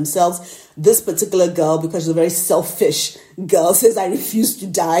kill themselves. This particular girl, because she's a very selfish girl, says, I refuse to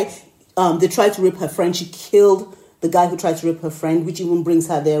die. They tried to rape her friend. She killed the guy who tried to rape her friend, which even brings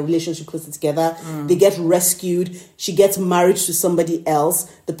their relationship closer together. They get rescued. She gets married to somebody else.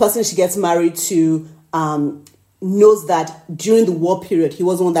 The person she gets married to knows that during the war period, he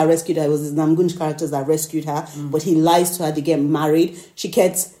wasn't one that rescued her. It was his Namgunj characters that rescued her. But he lies to her. They get married. She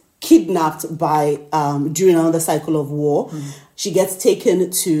gets kidnapped by during another cycle of war. She gets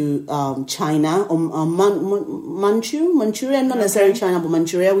taken to China, Manchuria, not necessarily China, but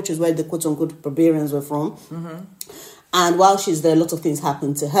Manchuria, which is where the quote-unquote barbarians were from. And while she's there, a lot of things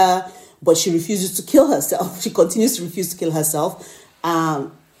happen to her, but she refuses to kill herself. She continues to refuse to kill herself.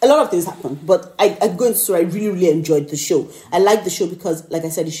 a lot of things happen, but I'm going to say I really, really enjoyed the show. I like the show because, like I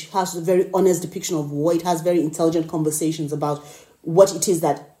said, it has a very honest depiction of war. It has very intelligent conversations about what it is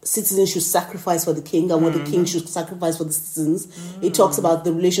that citizens should sacrifice for the king and what the king should sacrifice for the citizens. It talks about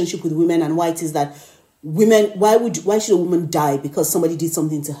the relationship with women and why it is that women, why should a woman die because somebody did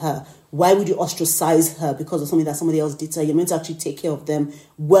something to her? Why would you ostracize her because of something that somebody else did to her? You're meant to actually take care of them,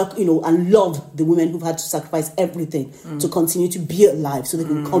 work, and love the women who've had to sacrifice everything to continue to be alive so they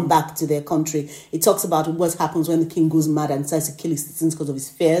can come back to their country. It talks about what happens when the king goes mad and decides to kill his citizens because of his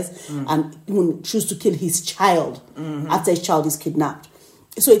fears and even choose to kill his child after his child is kidnapped.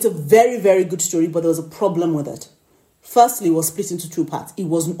 So it's a very, very good story, but there was a problem with it. Firstly, it was split into two parts. It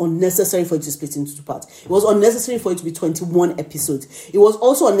was unnecessary for it to split into two parts. It was unnecessary for it to be 21 episodes. It was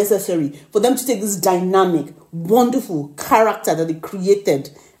also unnecessary for them to take this dynamic, wonderful character that they created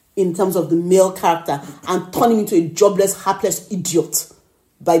in terms of the male character and turn him into a jobless, hapless idiot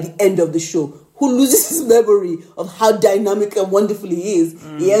by the end of the show, who loses his memory of how dynamic and wonderful he is.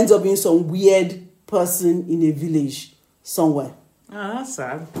 He ends up being some weird person in a village somewhere. Oh, that's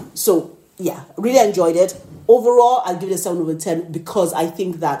sad. So, yeah, really enjoyed it. Overall, I'll give it a 7 over 10 because I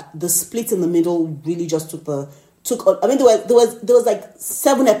think that the split in the middle really just there was like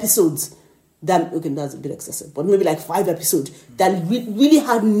 7 episodes that, okay, that's a bit excessive, but maybe like 5 episodes that really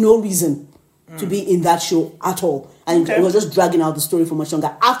had no reason to be in that show at all. And it was just dragging out the story for much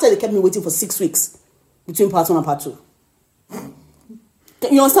longer. After they kept me waiting for 6 weeks between part 1 and part 2.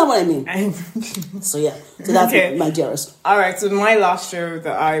 You understand what I mean? So yeah, so that's my dearest. All right, so my last show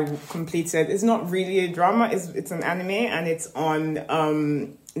that I completed is not really a drama. It's an anime and it's on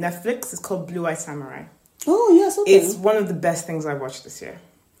Netflix. It's called Blue Eye Samurai. Oh yes, okay. It's one of the best things I watched this year.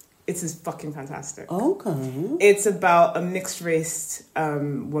 It is fucking fantastic. Okay. It's about a mixed race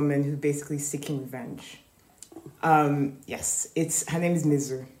woman who's basically seeking revenge. Yes, her name is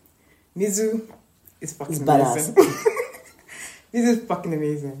Mizu. Mizu is fucking amazing. This is fucking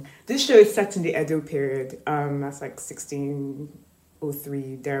amazing. This show is set in the Edo period. That's like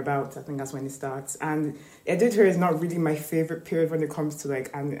 1603, thereabouts. I think that's when it starts. And Edo period is not really my favorite period when it comes to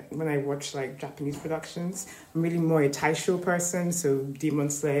when I watch like Japanese productions. I'm really more a Taisho person, so Demon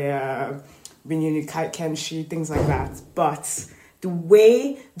Slayer, Rin Kenshi, things like that. But the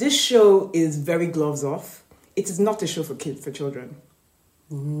way this show is very gloves off, it is not a show for children.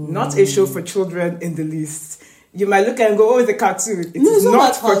 Not a show for children in the least. You might look and go, oh, it's a cartoon. It's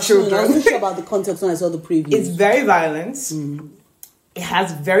not for children. I wasn't sure about the context when I saw the preview. It's very violent. It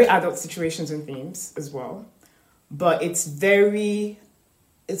has very adult situations and themes as well. But it's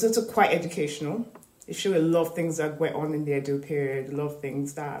also quite educational. It shows a lot of things that went on in the Edo period, a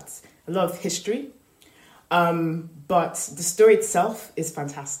lot of history. But the story itself is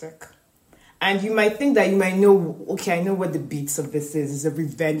fantastic. And you might think that you might know, okay, I know what the beats of this is. It's a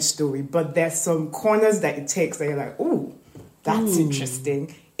revenge story. But there's some corners that it takes that you're like, oh, that's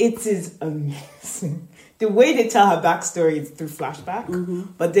interesting. It is amazing. The way they tell her backstory is through flashback.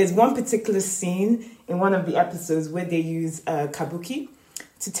 But there's one particular scene in one of the episodes where they use kabuki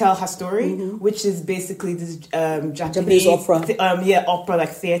to tell her story, which is basically this Japanese opera. Opera like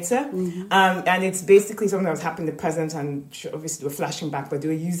theater. And it's basically something that was happening in the present, and obviously we're flashing back, but they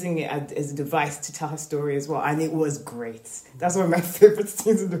were using it as a device to tell her story as well. And it was great. That's one of my favorite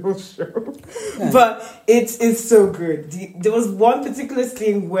scenes in the whole show. But it's so good. There was one particular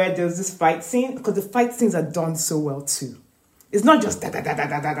scene where there was this fight scene, because the fight scenes are done so well too. It's not just oh,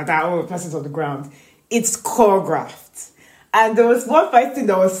 the person's on the ground. It's choreographed. And there was one fight scene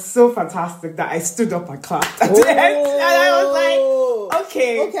that was so fantastic that I stood up and clapped at the end. And I was like,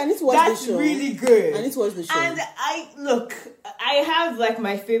 okay, I need to watch this show. That's really good. I need to watch the show. And I have like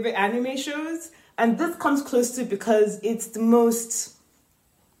my favorite anime shows, and this comes close to it because it's the most...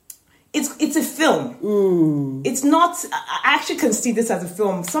 It's a film. It's not... I actually can see this as a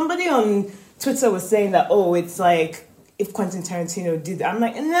film. Somebody on Twitter was saying that, oh, it's like... if Quentin Tarantino did that. I'm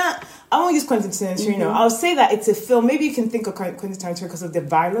like, nah, I won't use Quentin Tarantino. I'll say that it's a film. Maybe you can think of Quentin Tarantino because of the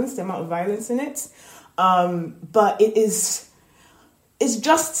violence, the amount of violence in it. But it's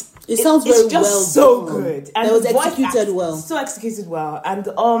just... It sounds very just well so done. Good. And it was executed well. So executed well. And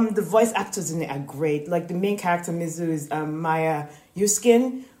the voice actors in it are great. Like the main character, Mizu, is Maya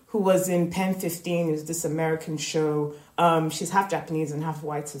Yuskin, who was in Pen 15. It was this American show. She's half Japanese and half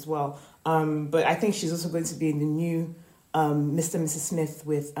white as well. But I think she's also going to be in the new Mr. and Mrs. Smith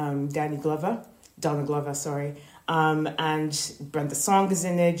with Donald Glover, sorry. And Brenda Song is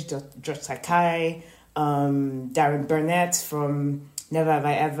in it, George Sakai, Darren Burnett from Never Have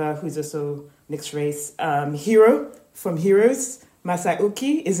I Ever, who's also mixed race, Hero from Heroes,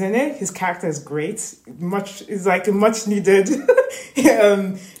 Masayuki is in it. His character is great. It's like a much needed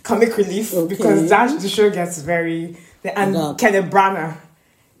comic relief because the show gets very... And Kenneth Branagh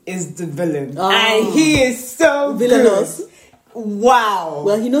is the villain. And he is so villainous. Good. Wow.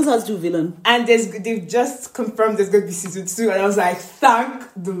 Well, he knows how to do villain. And they've just confirmed there's going to be season 2. And I was like, thank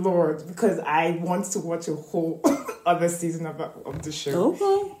the Lord. Because I want to watch a whole other season of the show.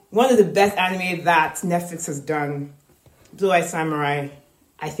 Okay. One of the best anime that Netflix has done, Blue Eye Samurai.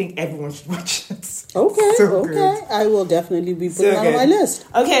 I think everyone should watch it. Okay, good. I will definitely be putting that on my list.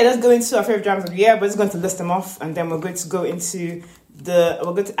 Okay, let's go into our favorite dramas of the year. We're just going to list them off, and then we're going to go into we're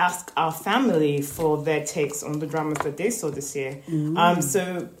going to ask our family for their takes on the dramas that they saw this year.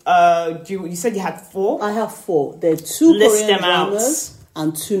 So you said you had 4? I have 4. There are 2 Korean dramas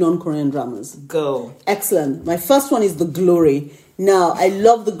and 2 non-Korean dramas. Go. Excellent. My first one is The Glory. Now, I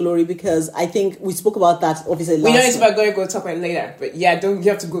love The Glory because I think we spoke about that obviously last We know it's about Glory, go talk about it later. But yeah, you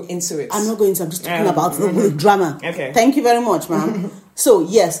have to go into it. I'm not going to. I'm just talking about the drama. Okay. Thank you very much, ma'am. So,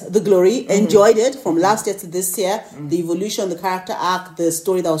 yes, The Glory. Enjoyed it from last year to this year. The evolution, the character arc, the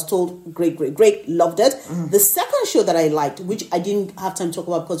story that was told. Great. Loved it. The second show that I liked, which I didn't have time to talk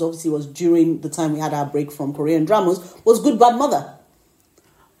about because obviously it was during the time we had our break from Korean dramas, was Good Bad Mother.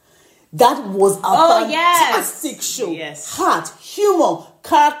 That was a fantastic show. Yes. Heart, humor,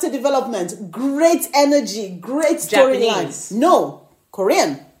 character development, great energy, great storyline. No,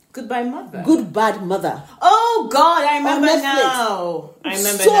 Korean. Goodbye Mother. Good Bad Mother. Oh God, I remember now. I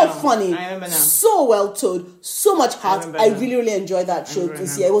remember so now. Funny. I remember now. So well told. So much heart. I really enjoyed that show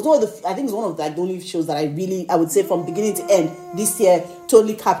this year. It was one of the. I think it's one of the only shows that I would say from beginning to end this year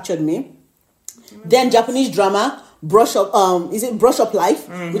totally captured me. Then Japanese drama. Brush Up Life,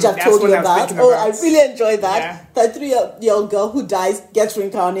 which I've told you about. I really enjoyed that. Yeah. 33-year-old girl who dies, gets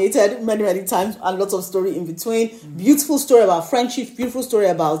reincarnated many times, and lots of story in between. Beautiful story about friendship, beautiful story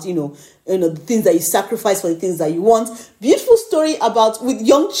about, the things that you sacrifice for the things that you want. Beautiful story about with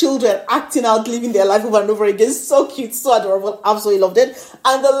young children acting out, living their life over and over again. So cute, so adorable. Absolutely loved it.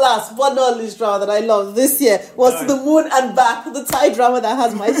 And the last but not least drama that I loved this year was To the Moon and Back, the Thai drama that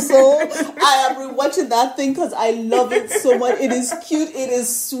has my soul. I am rewatching that thing because I love it so much. It is cute, it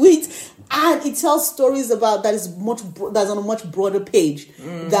is sweet, and it tells stories about that's on a much broader page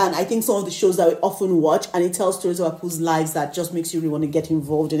than I think some of the shows that we often watch, and it tells stories about people's lives that just makes you really want to get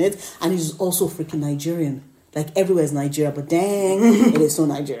involved in it. And it's also freaking Nigerian. Like everywhere is Nigeria, but dang, it is so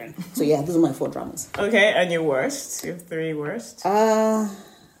Nigerian. So yeah, those are my 4 dramas. Okay, and your worst? Your 3 worst?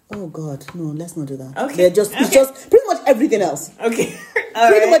 Oh God, no, let's not do that. Okay. It's just pretty much everything else. Okay.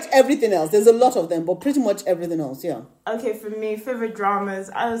 Pretty much everything else. There's a lot of them, but pretty much everything else, yeah. Okay, for me, favorite dramas,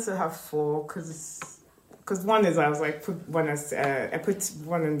 I also have 4 because one is I put one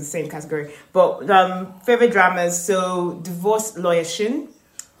in the same category. But favorite dramas, so Divorce Lawyer Shin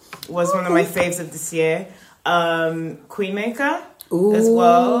was one of my faves of this year. Queenmaker as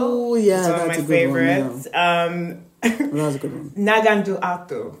well. Oh yeah, that's one of my favorites. That was a good one. Nagandu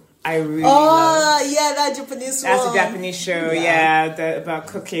Ato. I really loved. Yeah, that Japanese That's one. a Japanese show, about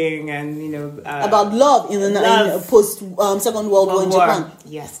cooking and, about love in the post Second World War in Japan.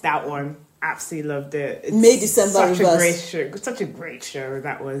 Yes, that one. Absolutely loved it. It's May December such a great show.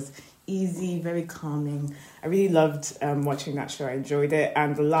 That was easy, very calming. I really loved watching that show. I enjoyed it.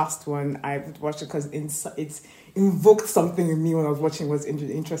 And the last one, I would watch it because it's invoked something in me when I was watching was In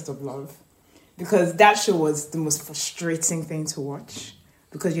the Interest of Love. Because that show was the most frustrating thing to watch.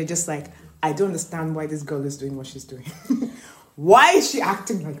 Because you're just like, I don't understand why this girl is doing what she's doing. Why is she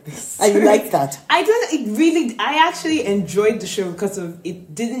acting like this? And you like that? I actually enjoyed the show because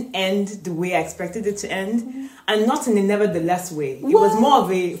it didn't end the way I expected it to end. And not in a nevertheless way. It was more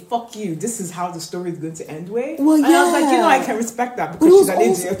of a, fuck you, this is how the story is going to end way. Well, and I was like, I can respect that because she's an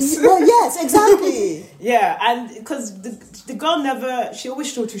idiot. Well, yes, exactly. Yeah, and because the girl she always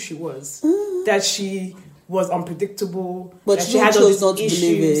showed who she was. That she was unpredictable, but she had all these not issues. To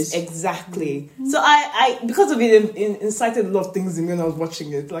believe it. Exactly. So I because of it, incited a lot of things in me when I was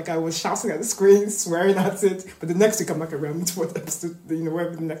watching it. Like I was shouting at the screen, swearing at it. But the next week I'm back around to what episode,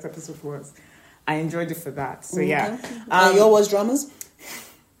 whatever the next episode was. I enjoyed it for that. So yeah. And your worst dramas?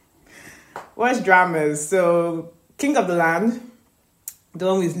 Worst dramas. So King of the Land, the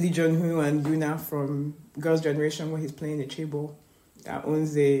one with Lee Jun-Hoo and Yuna from Girls' Generation, where he's playing a chaebol that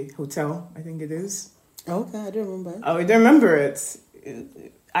owns a hotel. I think it is. Okay, I don't remember it. Oh, you don't remember it?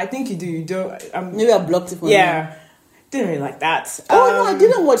 I think you do. You don't. Maybe I blocked it for you. Didn't really like that. No, I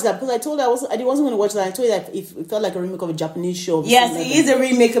didn't watch that because I told her I wasn't going to watch that. I told you that it felt like a remake of a Japanese show. Yes, it is a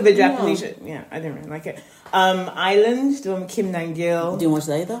remake of a Japanese show. Yeah, I didn't really like it. Island, the one with Kim Nangil. Didn't watch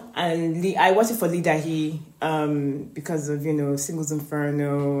that either. And I watched it for Lee Dahi because of Singles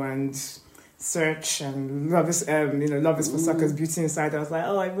Inferno and Search and Love is Love is for Suckers, Beauty Inside. I was like,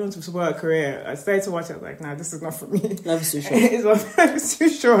 I want to support a career. I started to watch it. I was like, nah, this is not for me. Love is too short. It's too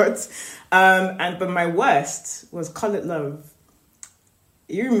short. But my worst was Call It Love.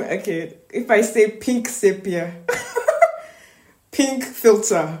 You remember? Okay, if I say pink sepia, pink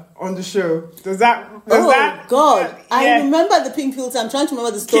filter on the show, does that? God, I remember the pink filter. I'm trying to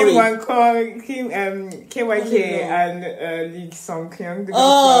remember the story. KYK and Lee Song Kyung.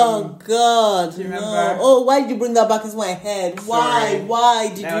 Oh God! Do you remember? No. Oh, why did you bring that back into my head? Why? Why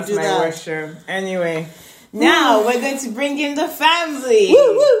did you do that? Worst show. Anyway, now we're going to bring in the family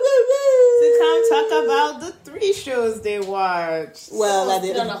to come talk about the 3 shows they watched. Well, I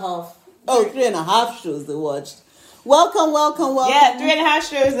did 3.5. Oh, 3.5 shows they watched. Welcome. Yeah, 3.5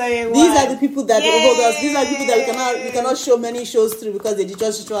 shows they watched. These are the people that hold us. These are the people that we cannot show many shows through because they just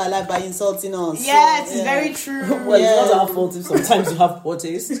destroy our life by insulting us. Yeah, it's very true. Well, it's not our fault if sometimes you have poor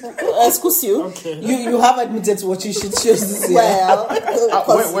taste. Excuse you. Okay. You have admitted to watching shit shows this year. Well,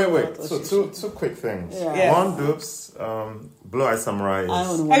 wait. So two quick things. Yeah. One, Dupes, Blue Eye Samurai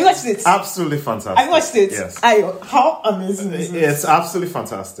Have you watched it? absolutely fantastic. Have you watched it? Yes. How amazing is it? It's absolutely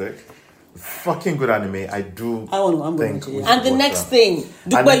fantastic. Fucking good anime. I'm going to watch and the next thing,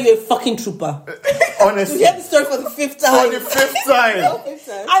 Dubai, you're a fucking trooper. Honestly. You hear the story for the 5th time. For the 5th time. And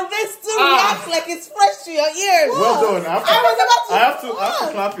they still react like it's fresh to your ears. Well done. I have to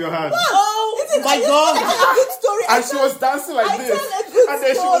clap your hands. Oh my God. I tell a good story. And she was dancing like this. And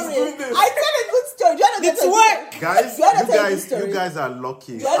then she was doing this. I tell a good story. Do you want to It's work. Guys, you guys are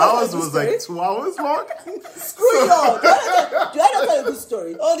lucky. Ours was like 2 hours long. Screw you all. Do I not tell a good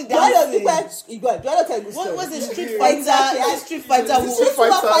story? Oh, the Do I not dancing. tell a good story? What was it? Street Fighter? Exactly. Is it Street Fighter? Street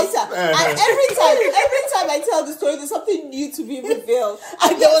Fighter. And every time I tell the story, there's something new to be revealed.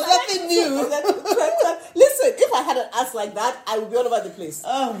 And there was nothing new. Listen, if I had an ass like that, I would be all over the place.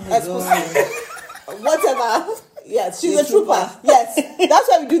 Oh my God. Whatever. Yes, she's a trooper. Yes, that's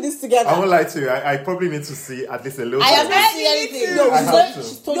why we do this together. I won't lie to you. I probably need to see at least a little. I have bit. not seen anything. No, I have to.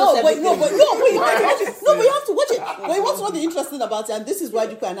 She's told No, us but you everything. have to watch it. No, but you have to watch it. But you want to know the interesting about it, and this is why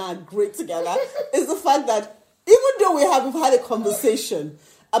Duka and I are great together, is the fact that even though we've had a conversation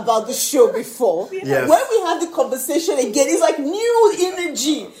about the show before, Yes. when we have the conversation again, it's like new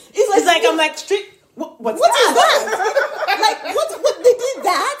energy. It's like I'm like, street. What is that? Like what they did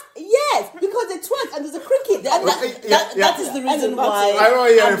that? Yes, because they twerk and there's a cricket. And That is the reason why I don't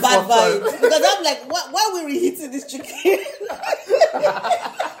hear I'm it bad for fun. vibes. Because I'm like, why are we reheating this chicken?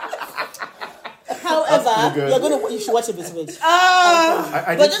 However, you should watch a bit of it.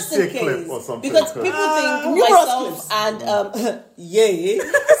 I But need to just see in a clip case, or something. because people think numerous myself clips. and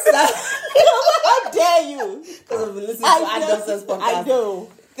How dare you? because of listening to I know. Anderson's podcast, I know.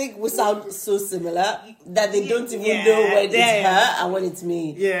 think we sound so similar that they don't even Yeah, know when it's yeah. her and when it's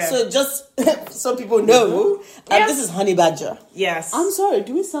me. Yeah. So just so people know, Yeah. this is Honey Badger. Yes. I'm sorry. We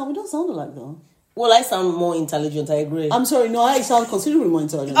don't sound alike though. Well, I sound more intelligent. I agree. I'm sorry. No, I sound considerably more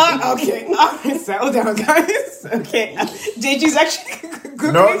intelligent. Okay. Settle down, guys. Okay. JG's actually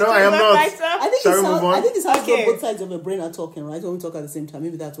good. No, I am not. I think Shall we it sounds. move on? I think it sounds Okay. like both sides of a brain are talking, right? When we talk at the same time,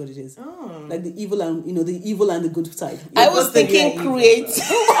 maybe that's what it is. Like the evil and the evil and the good side. I was thinking create.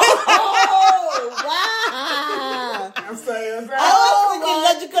 Oh wow! I'm sorry. I was thinking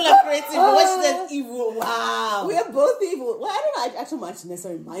logical and creative, but when she said evil, wow. We are both evil. Well, I don't know. I actually might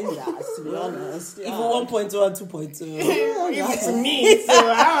necessarily mind that, to be honest. Yeah. Evil 1.2 and 2.2. Even to me, so I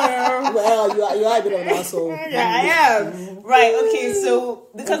don't know. Well, you are a bit of an asshole. Yeah, I am. Right, okay, so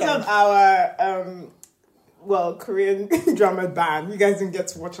because of our Korean drama ban, you guys didn't get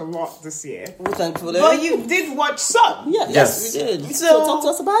to watch a lot this year. Thankfully. But you did watch some. Yeah, Yes. we did. So talk to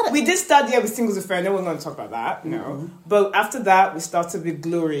us about it. We did start the year with Singles Affair. No, we're going to talk about that. No. But after that, we started with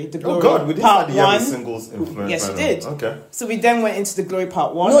Glory. The Glory Oh God, we did part start the year with 1. singles influence. Yes, you right did. now. Okay. So we then went into the Glory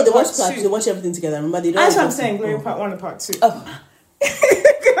part 1. No, they part watch class. 2. They watch everything together. Remember, they don't. That's what I'm just- saying. Glory part 1 and part 2. Oh.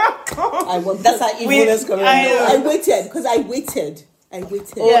 I want. That's how evilness comes I waited because I waited. Oh,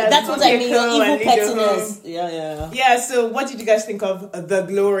 Yeah, that's what I mean. Your cool evil and pettiness. Yeah. Yeah, so what did you guys think of The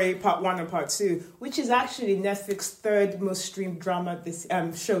Glory Part 1 and Part 2, which is actually Netflix's 3rd most streamed drama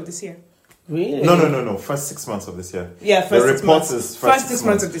show this year? Really? No. First 6 months of this year. Yeah, the report is first 6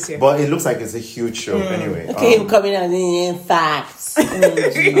 months of this year. But it looks like it's a huge show anyway. Okay, him coming out in facts. Who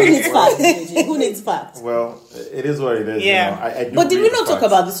needs facts? Who needs facts? Well, it is what it is. Yeah. I do But did we read not the talk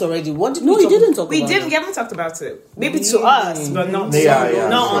facts. about this already? What did We didn't talk We about didn't. it. We haven't talked about it. Maybe to us, but not to Yeah.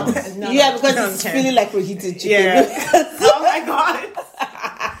 not on. Yeah, because it's feeling like reheated chicken. Yeah. Oh my god.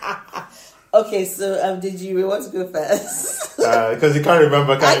 Okay, so did you want to go first? Because you can't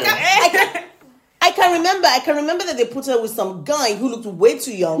remember, can you? I can remember that they put her with some guy who looked way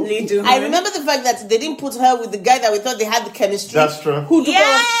too young. I remember the fact that they didn't put her with the guy that we thought they had the chemistry. That's true. Who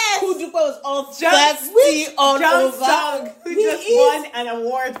Dupa was all thirsty all over. Song, who just won an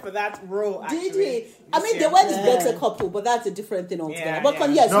award for that role. Actually, Did he? I mean, they were this better couple, but that's a different thing altogether. Yeah, But yeah.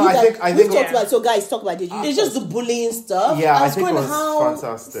 yes, No, I think talked about. So guys, talk about it. It's just the bullying stuff. Yeah, I was think it going was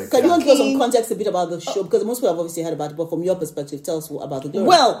fantastic. Can you want to give some context a bit about the show? Because most people have obviously heard about it, but from your perspective, tell us about the girl.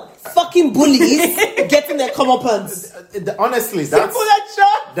 Well, fucking bullies getting their comeuppance. Honestly,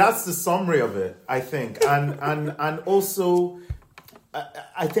 that's the summary of it, I think. And also,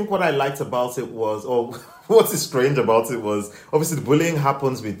 I think what I liked about it was, or what is strange about it was, obviously the bullying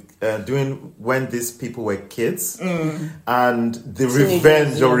happens with when these people were kids, and the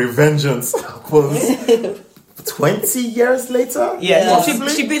revenge or revengeance happens 20 years later. Yeah,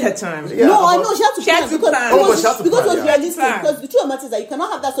 she beat her time. Yeah, no, I know she had to plan because it was realistic. Plan. Because the truth of the matter is that you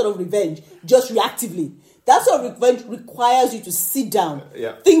cannot have that sort of revenge just reactively. That sort of revenge requires you to sit down,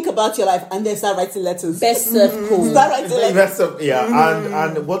 think about your life, and then start writing letters. Best served cold. Start writing letters.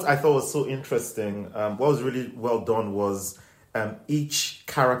 And what I thought was so interesting, what was really well done was each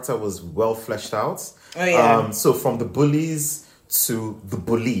character was well fleshed out. Oh yeah. So from the bullies to the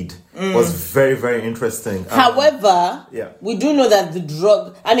bullied was very, very interesting. However, we do know that the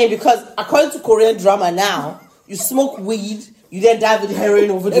drug. I mean, because according to Korean drama now, you smoke weed. You then die with heroin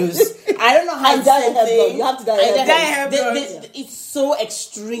overdose. I don't know how you die in her blood. You have to die in her blood. It's so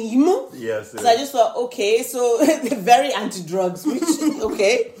extreme. Yes. So I just thought, okay, so they're very anti-drugs, which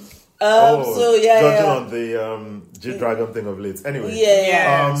okay. Judging on the G-Dragon thing of late. Anyway.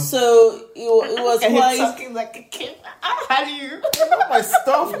 Yeah. So it was and quite. talking like a kid. How do you? I know my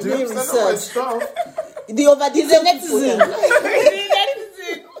stuff, dude. I know my stuff. The netizen.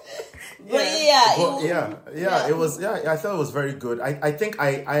 But it was. Yeah, I thought it was very good. I think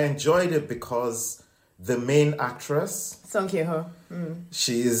I enjoyed it because the main actress, Song Kye-ho,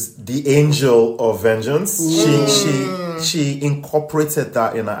 she is the angel of vengeance. She incorporated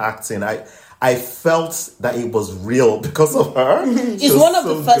that in her acting. I felt that it was real because of her. It's one of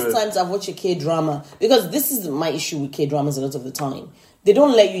the first times I've watched a K-drama, because this is my issue with K-dramas a lot of the time. They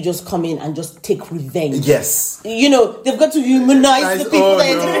don't let you just come in and just take revenge. Yes. You know, they've got to humanize the people that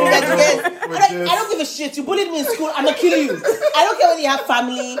you're taking revenge against. I don't give a shit. You bullied me in school, I'm going to kill you. I don't care whether you have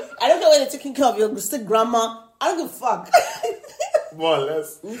family. I don't care whether they're taking care of your sick grandma. I don't give a fuck. More or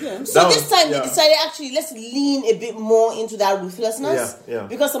less. Okay. So this time they decided, actually, let's lean a bit more into that ruthlessness. Yeah.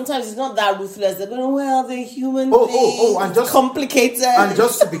 Because sometimes it's not that ruthless. They're going, well, they're human beings. And just complicated. And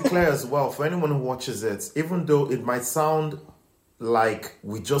just to be clear as well, for anyone who watches it, even though it might sound like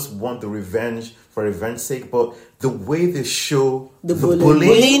we just want the revenge for revenge's sake, but the way they show the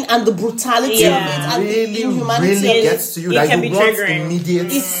bullying and the brutality of it and really, the inhumanity really gets to you. Like you want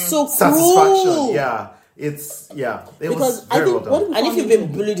immediate satisfaction. Cruel. Yeah. It because was very well done. And if you've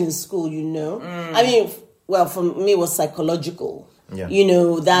been bullied in school, you know. I mean, well, for me, it was psychological. Yeah. You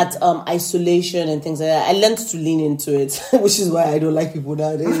know, that isolation and things like that. I learned to lean into it, which is why I don't like people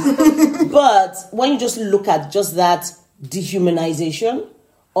nowadays. But when you just look at just that dehumanization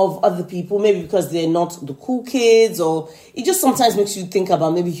of other people, maybe because they're not the cool kids, or it just sometimes makes you think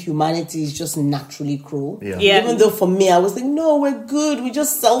about maybe humanity is just naturally cruel. Yeah. Even though for me, I was thinking, no, we're good, we're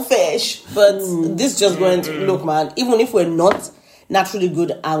just selfish. But this just went, look, man, even if we're not naturally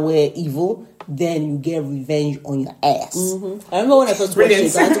good and we're evil, then you get revenge on your ass. I remember when I first watched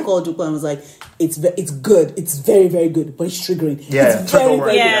it, I had to call Dupa and was like, it's good. It's very, very good, but it's triggering. Yeah, it's very,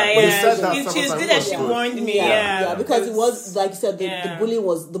 very good. She was good that she warned me. Yeah, because it was, like you said, the bullying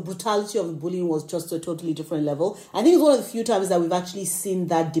was, the brutality of the bullying was just a totally different level. I think it's one of the few times that we've actually seen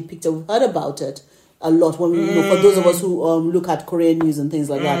that depicted. We've heard about it a lot when we, for those of us who look at Korean news and things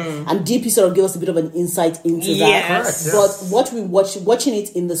like that. And DP sort of gave us a bit of an insight into that. Correct, but what we watching it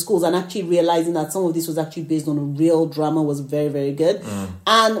in the schools and actually realizing that some of this was actually based on a real drama was very, very good.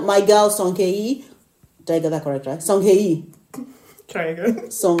 And my girl Song Kye-hee, did I get that correct, right? Song Kye-hee. Try again.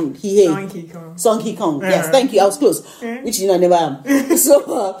 Song Hee Song Hee Kong. Yes, thank you. I was close, which I never am. So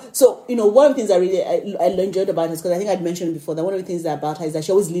one of the things I enjoyed about her is because I think I'd mentioned before that one of the things about her is that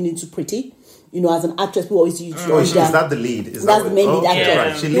she always leaned into pretty. As an actress, people always use. Is that the lead? That's the main lead actress.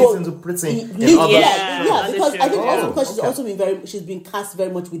 Right. She leads into pretty. Because I think also because she's also been she's been cast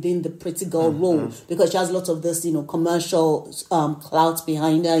very much within the pretty girl role because she has lots of this, commercial clout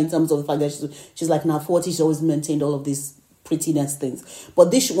behind her in terms of the fact that she's like now 40. She's always maintained all of these prettiness things. But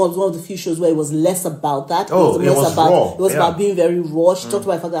this was one of the few shows where it was less about that. It was about being very raw. She talked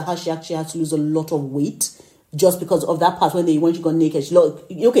about the fact that how she actually had to lose a lot of weight just because of that part when she got naked.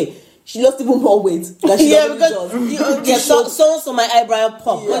 She lost even more weight than she so my eyebrow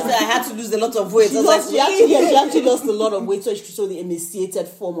popped. Because I had to lose a lot of weight. She actually lost a lot of weight, so she showed the emaciated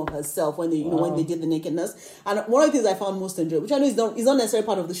form of herself when they when they did the nakedness. And one of the things I found most enjoyable, which I know is not necessarily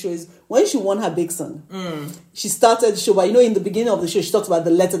part of the show, is when she won her big son. She started the show by in the beginning of the show she talked about the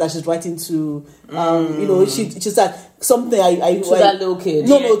letter that she's writing to she said something to that little kid.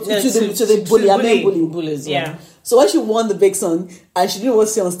 To the bully. I mean bullies. Yeah. So when she won the big song and she didn't want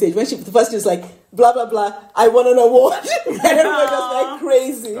to stay on stage, the first she was like, blah blah blah, I won an award. And everybody just went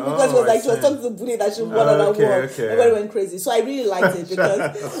crazy because she was talking to the bully that she won an award. Okay. Everybody went crazy. So I really liked it because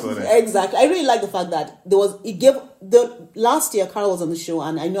exactly. I really like the fact that last year Carol was on the show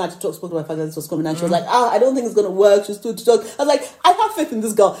and I know I spoke to my father this was coming and she was like, I don't think it's gonna work. She's too I was like, I have faith in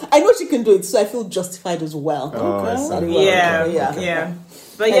this girl. I know she can do it, so I feel justified as well. Yeah.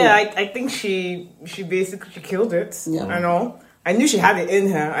 But I think she basically killed it. Yeah. I know. I knew she had it in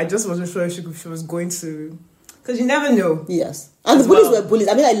her. I just wasn't sure if she was going to, because you never know. Yes. And the bullies were bullies.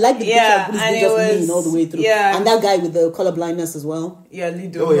 I mean, I like the picture of bullies being just mean all the way through. Yeah. And that guy with the color blindness as well. Yeah,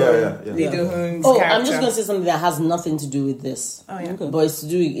 Lido. Oh, yeah. Lido Hoon's character. I'm just going to say something that has nothing to do with this. Oh, yeah. Okay. But it's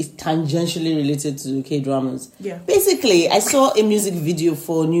tangentially related to K-dramas. Yeah. Basically, I saw a music video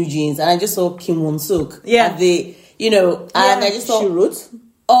for New Jeans and I just saw Kim Won-sook. Yeah. And and I just thought... She wrote?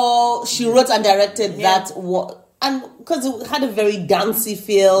 Oh, she wrote and directed that. And because it had a very dancey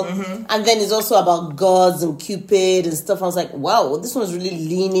feel, and then it's also about gods and Cupid and stuff. I was like, wow, this one's really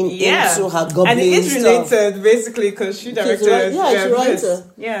leaning into her goblin and it is stuff. related basically because she directed. She wrote it.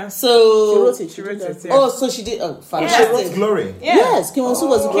 Yeah, so she wrote it. Yeah. Oh, so she did. Oh, fantastic! She wrote Glory. Yeah. Yes, Kim Won-sook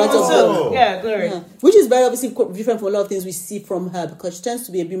was the writer of Glory. Yeah, Glory. Yeah. Which is very obviously different from a lot of things we see from her because she tends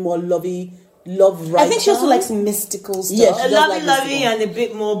to be a bit more love writer. I think she also likes mystical stuff. Yes, lovey and a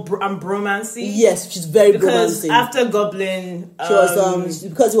bit more bromancy. Yes, she's very because bromancy. After Goblin, she was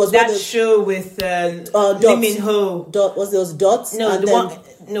because it was that show with Lee Min Ho. Was there Dots? No, and the one.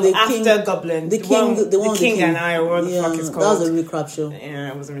 No, after Goblin, the King and I, what the fuck is called? That was a really crap show. Yeah,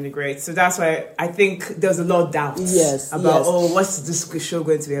 it wasn't really great. So that's why I think there's a lot of doubts about what's this show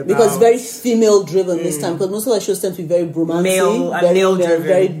going to be about? Because it's very female driven this time. Because most of the shows tend to be very bromancy, male driven,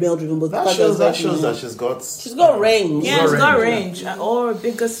 very male driven. But that shows that she's got range. Yeah, she's got range, or a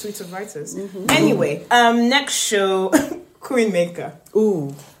bigger suite of writers. Anyway, next show, Queen Maker.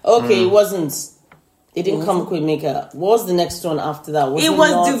 Ooh, okay, it wasn't. It didn't come Queen Maker. What was the next one after that? It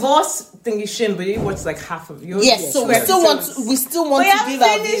was Divorce Thingy Shin, but you watched like half of yours. Yes, so we still want to give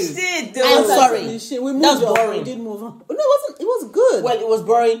our views. I'm sorry. We moved on. We did move on. No, it wasn't. It was good. Well, it was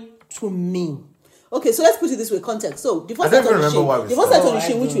boring to me. Okay, so let's put it this way, context. So, I don't remember why we Divorce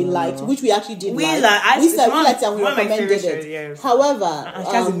which we liked, which we actually did we like. We liked it and we recommended it. Yes. However,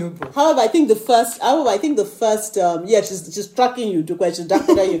 I think the first, she's tracking you to question,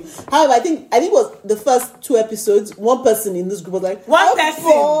 tracking you. However, I think it was the first 2 episodes. One person in this group was like, I'm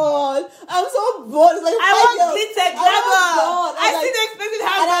bored. I'm so bored. It's like I want glitter glamour. I still expected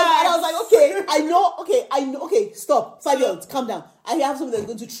her. And I was like, I know. Okay, stop. 5 years old, calm down. I have something that's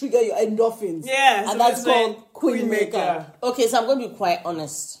going to trigger your endorphins. Yeah, and that's called Queen Maker. Okay, so I'm going to be quite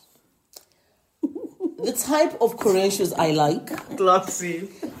honest. The type of Korean shows I like,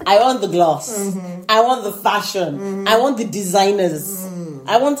 glossy. I want the gloss. I want the fashion. I want the designers.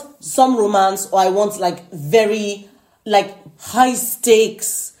 I want some romance, or I want very high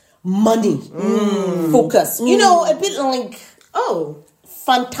stakes money focus. A bit like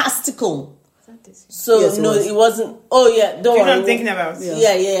fantastical. So yes, it wasn't. Oh yeah, don't worry. What I'm thinking about.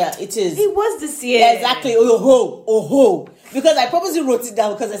 Yeah, it is. It was this year. Yeah, exactly. Oh ho. Because I purposely wrote it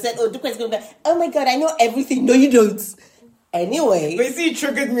down because I said, Duke is going to be like, oh my god, I know everything. No, you don't. Anyway. But you see, it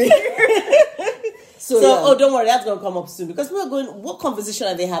triggered me. So don't worry, that's going to come up soon. Because we're going, what conversation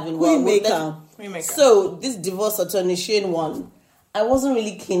are they having? Queen Maker. So this divorce attorney, Shane one, I wasn't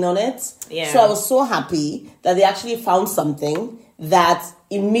really keen on it. Yeah. So I was so happy that they actually found something that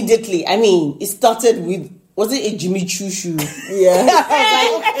immediately, it started with, was it a Jimmy Choo shoe? Yeah. I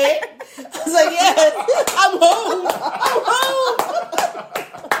was like, okay. I was like, yes, I'm home.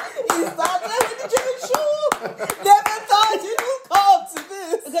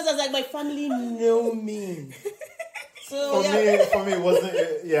 it wasn't.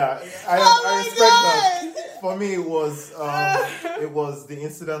 I respect that. For me, it was the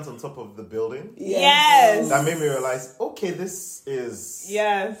incident on top of the building. Yes. That made me realize, okay, this is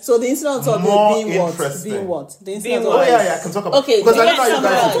So the incident on top of more being what? interesting. Being what? The incident Being on what? top. Oh yeah, I can talk about. Okay, because I you don't know how you can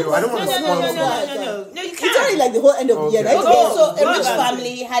guys talk will do. I don't want to spoil it. No, you It's can't. already like the whole end of the year. Okay. Right? Okay, Oh, so a well rich done.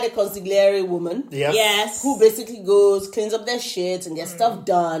 family had a consigliere woman Yes. who basically goes, cleans up their shit and gets stuff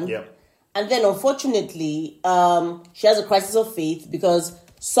done. Yep. And then unfortunately, she has a crisis of faith because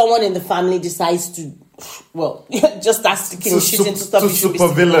someone in the family decides to, well, just start sticking shit into stuff. To you should be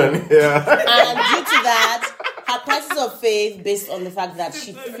super villain. Yeah. And due to that, her crisis of faith, based on the fact that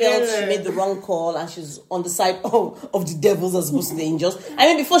she felt she made the wrong call and she's on the side of the devils as opposed to the angels. I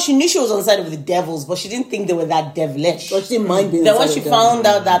mean, before she knew she was on the side of the devils, but she didn't think they were that devilish. But she didn't mind being Then on when the she side of the found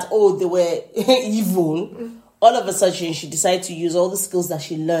out that, they were evil, all of a sudden she decided to use all the skills that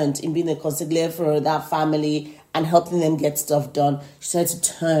she learned in being a consigliere for that family and helping them get stuff done. She decided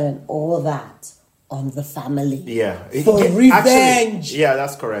to turn all that on the family. Yeah. For revenge. Actually, yeah,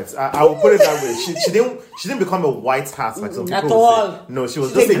 that's correct. I will put it that way. She didn't become a white hat like some people At would all. say. No, she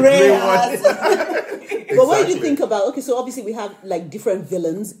was She's just a a grey grey one. But what do you think about? Okay, so obviously we have like different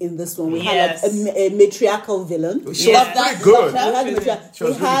villains in this one. We Yes. had like a matriarchal villain. She Love was that pretty good. We had, the She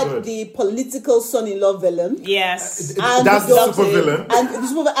was we had really good. the political son-in-law villain. Yes. And That's the the daughter- super villain.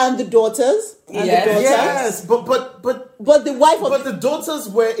 and the daughters. And Yes. the daughters. Yes, But the wife of but the daughters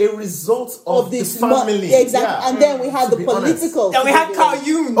were a result of the this family. Yeah, exactly. Yeah. And then we had To the be honest. political. Then we had supervillain. Carl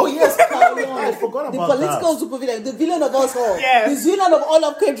Jung. Oh yes, Carl Jung. I forgot The about political that. supervillain, the villain of us all. Yes. The villain of all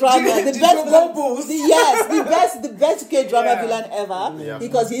of K-drama. The The best Jobos. the best K-drama Yeah. villain ever. Yeah.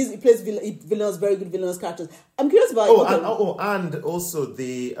 Because he plays villains, very good villainous characters. I'm curious about And also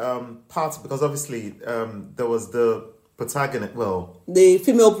the part, because obviously there was the protagonist. Well, the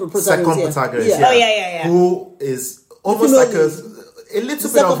female protagonist. second yeah. protagonist. Yeah. Yeah. Oh, yeah. Who is almost female like lead. a little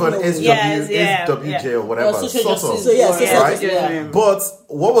The bit of second an female SW, lead. Yes, SWJ yeah. or whatever. social sort justice. of. So yeah, Yeah. social Right? justice, yeah. But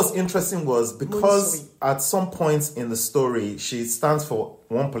what was interesting was because at some point in the story, she stands for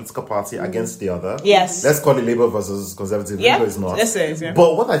one political party against the other. Yes. Let's call it Labour versus Conservative. Yeah, Labour is not. this is, yeah.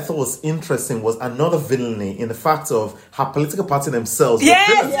 But what I thought was interesting was another villainy in the fact of her political party themselves. were Yes,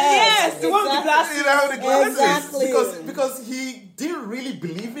 villains. yes. The one with the Exactly. glasses. You know, the glasses. Exactly. Because he didn't really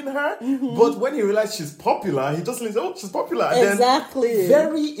believe in her, but when he realized she's popular, he just says, "Oh, she's popular." And Exactly. Then,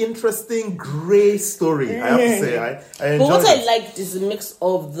 very interesting grey story. I have to say, I But enjoyed what I it. liked is the mix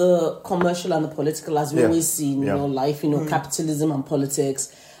of the commercial and the political, as we Yeah. always see in Yeah. life, capitalism and politics.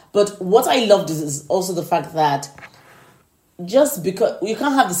 But what I loved is also the fact that just because you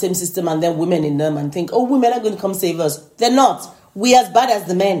can't have the same system and then women in them and think, oh, women are going to come save us. They're not. We as bad as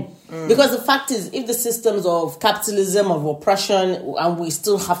the men. Because the fact is, if the systems of capitalism, of oppression, and we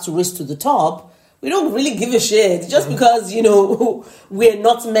still have to race to the top, we don't really give a shit. Just because, we're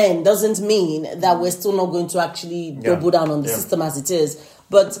not men doesn't mean that we're still not going to actually double down on the system as it is.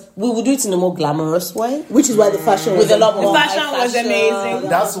 But we will do it in a more glamorous way. Which is why the fashion With was a lot more The fashion high was amazing.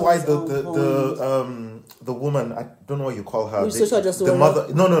 That's why the woman, I don't know what you call her. Which social justice the woman?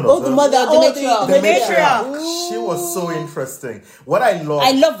 mother. No. Oh, the mother, the matriarch. the The matriarch. She was so interesting. What I love.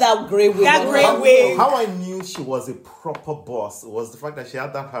 I love that grey wig. That grey how, wig. how I knew she was a proper boss was the fact that she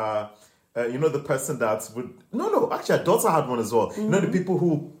had that her. The person that would actually her daughter had one as well. You know the people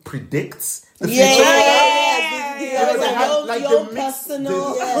who predict the future. Yeah. They had like they mixed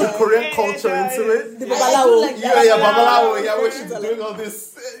the Korean culture into it. The Babalawo. Babalawo, where she's doing all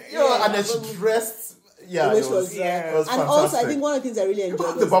this, and then she dressed. Yeah, Which it was, it was and fantastic. also I think one of the things I really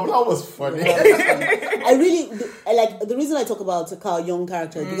enjoyed The was Babalawo was funny. I like the reason I talk about Carl Jung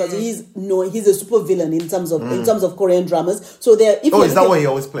character is because he's a super villain in terms of Korean dramas. So there, Is that what he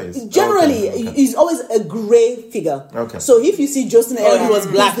always plays? Generally, Okay. he's always a grey figure. Okay. So if you see Justin Era, he was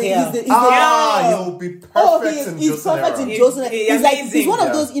black, he's the he'll be perfect in he's Joseph perfect Era. in Joseph. He's like he's amazing. one of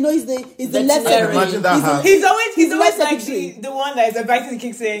Yeah. those. He's the Veterinary. left. Imagine that hand. He's always He's like secretary. the one that is about to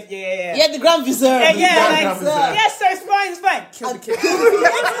kick saying, yeah. Yeah, the Grand Vizier. Yeah, Grand like, Vizier. yes, sir, it's fine. Kill the kid.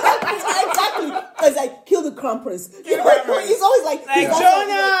 Exactly. It's like kill the crown prince. Kill the crown prince. He's always like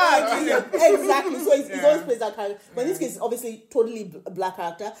Jonah. Exactly. So he always plays that character. But in this case, it's obviously totally a black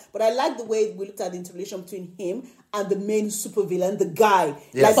character. But I like the way we looked at the interrelation between him and the main supervillain, the guy.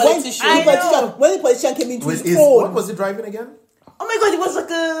 Yes. Like Politician. when the politician came into his What phone. was he driving again? Oh my god, it was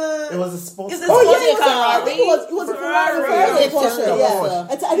like a... It was a sports It's a car. Oh yeah, sports car. I think it was a Ferrari, Ferrari. Porsche, yeah.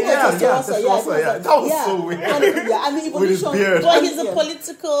 I think it was Toyota, yeah. That was so weird. And the With his evolution. beard. But he's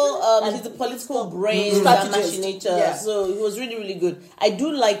a political brain and Strategist. machinator. Yeah. So he was really, really good. I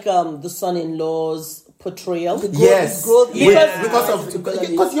do like the son-in-law's portrayal. Yes, growth- because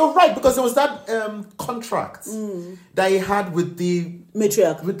Yeah. you're right, because there was that contract that he had with the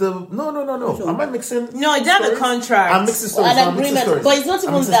matriarch. With the no. Am I mixing? No, he didn't have a contract. I'm mixing stories. An agreement, but it's not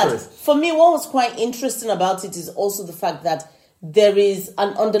even that. Stories. For me, what was quite interesting about it is also the fact that there is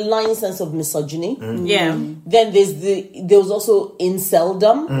an underlying sense of misogyny. Yeah. Then there was also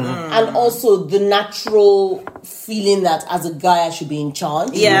inceldom, and also the natural feeling that as a guy I should be in charge.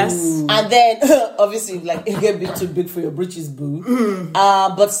 Yes. And then obviously like it get a bit too big for your britches, boo.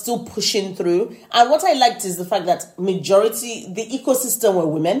 But still pushing through. And what I liked is the fact that majority the ecosystem were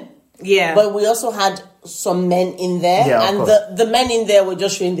women. Yeah. But we also had some men in there. Yeah, and the men in there were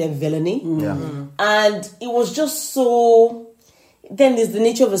just showing their villainy. Yeah. And it was just so. Then there's the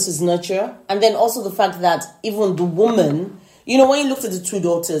nature versus nurture, and then also the fact that even the woman, you know, when you looked at the two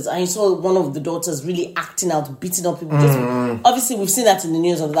daughters and you saw one of the daughters really acting out, beating up people. Obviously, we've seen that in the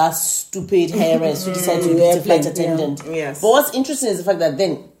news of that stupid heiress who decided to be a flight attendant. Yes. But what's interesting is the fact that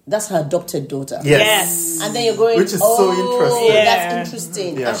then that's her adopted daughter. Yes. And then you're going, which is so interesting. Yeah. That's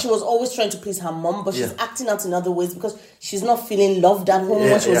interesting. Yeah. And she was always trying to please her mom, but she's acting out in other ways because she's not feeling loved at home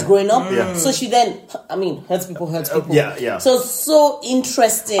when she was growing up. Yeah. So she then, hurts people. Yeah. So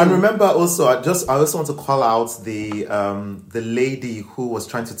interesting. And remember also, I also want to call out the lady who was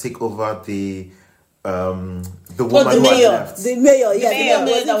trying to take over the woman the who mayor. had left. The mayor, yeah. The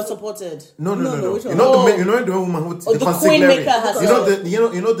mayor that was supported. No. which You one? know the woman who Oh, the queen maker herself.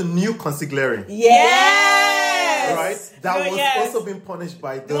 you know the new consigliere. Yes. Right? That was also being punished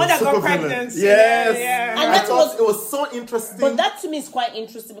by the one that got supervillain. pregnant. Yes. Yeah. And I that thought it was so interesting. But that to me is quite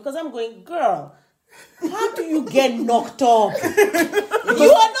interesting because I'm going, girl, how do you get knocked up? You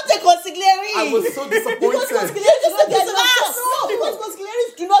are not a consigliere. I was so disappointed. Because consiglieres do not get knocked up. No, because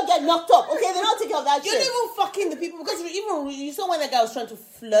consiglieres do not get knocked up. Okay, they're not taking of that You're shit. not even fucking the people because you saw when that guy was trying to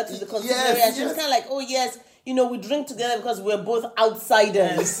flirt with the consigliere and she was kind of like, oh yes, you know, we drink together because we're both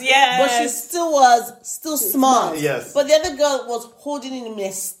outsiders. Yes. But she still was smart. Yes. But the other girl was holding him in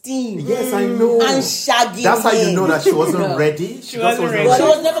esteem. Yes, I know. And shagging That's how you him. know that she wasn't ready. She wasn't ready. But she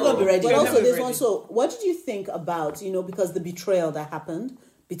was never going to be ready. But also, never there's ready. one. So, what did you think about, because the betrayal that happened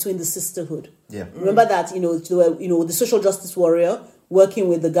between the sisterhood? Yeah. Remember that, they were, the social justice warrior working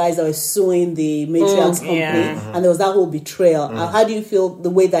with the guys that were suing the matriarch's company, and there was that whole betrayal. How do you feel the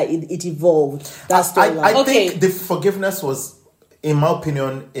way that it evolved? That storyline. I think the forgiveness was, in my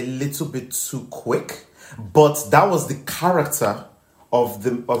opinion, a little bit too quick, but that was the character of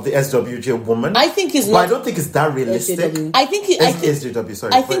the SWJ woman. I think it's but not. I don't think it's that realistic. SJW. I think SJW.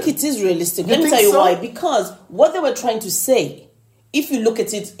 Sorry. I think it is realistic. Let me think tell you so? why. Because what they were trying to say, if you look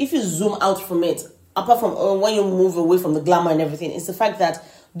at it, if you zoom out from it, apart from when you move away from the glamour and everything, it's the fact that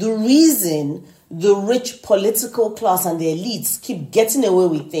the reason the rich political class and the elites keep getting away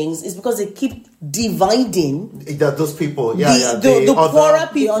with things is because they keep dividing Those people, the other- poorer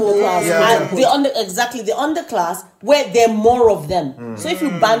people underclass. and the underclass where there are more of them. So if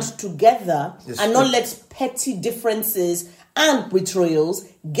you band together and not let petty differences and betrayals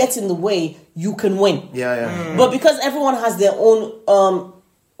get in the way, you can win. But because everyone has their own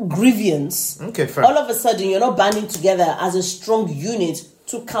grievance, Okay, fair. all of a sudden you're not banding together as a strong unit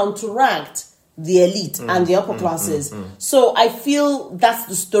to counteract the elite and the upper classes. So I feel that's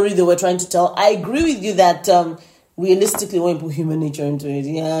the story they were trying to tell. I agree with you that realistically, when you put human nature into it,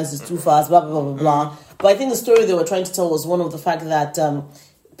 yes, it's too fast, blah, blah, blah, blah, blah. But I think the story they were trying to tell was one of the fact that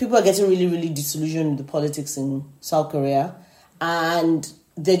people are getting really, really disillusioned with the politics in South Korea. And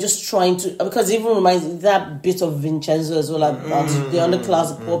they're just trying to, because it even reminds me that bit of Vincenzo as well about the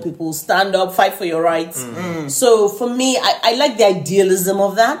underclass, the poor people, stand up, fight for your rights. So for me, I like the idealism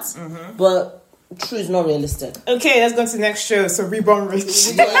of that, but true is not realistic. Okay, let's go to the next show. So Reborn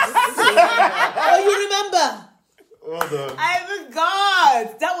Rich. Oh, you remember? Well done. I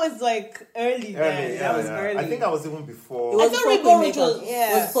forgot. That was like early then. Yeah, That was yeah. early. I think I was even before. It was I thought before Reborn Queen Rich was... Maker. Yeah.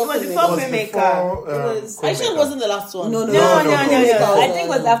 It was before It was Queen before Maker. Queen Maker. Actually, it wasn't the last one. No. No. No. I think it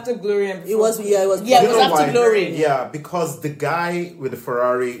was after Glory and It was, Yeah, it was You know after why? Glory. Yeah, because the guy with the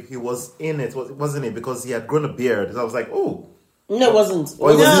Ferrari, he was in it, wasn't he? Because he had grown a beard. So I was like, oh. No, it wasn't.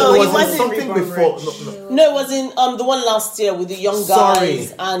 Or No, it it was wasn't something Reborn before. Rich. No, it was in the one last year with the young Sorry.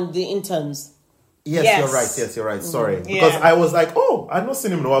 guys and the interns. Yes, Yes. you're right. Yes, you're right. Sorry. Yeah. Because I was like, oh, I've not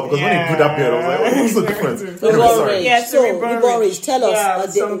seen him in a while. Because when he grew that beard, I was like, oh, he's so different. Anyway, Reborn sorry. Rich. Yeah, So, Reborn Reborn Rich. Rich, tell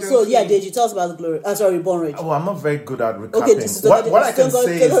us. Yeah, Deji, tell us about the glory. Sorry, Reborn Rich. Oh, I'm not very good at recapping. Okay, this is what I can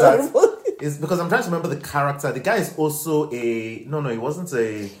say is that is because I'm trying to remember the character. The guy is also he wasn't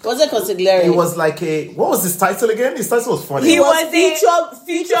a. Was it consigliere? He was like what was his title again? His title was funny. He was future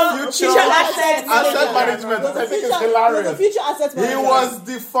asset management. I think it's hilarious. He was a future asset manager. He was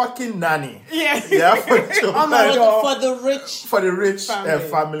the fucking nanny. Yeah. Yeah, for children. Oh my God. for the rich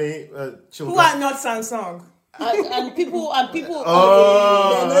family children. Who are not Samsung. and people Okay,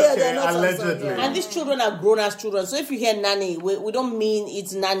 allegedly. and these children are grown as children. So if you hear nanny, we don't mean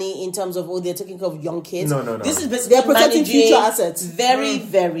it's nanny in terms of they're taking care of young kids. No. This is basically they're protecting managing future assets. very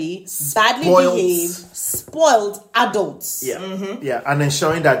badly Spoiled. behaved, spoiled adults. Yeah, yeah, and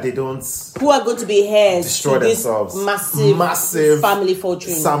ensuring that they don't who are going to be heirs destroy to this themselves. massive family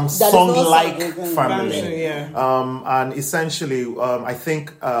fortune. Samsung-like family. Family, yeah. And essentially, I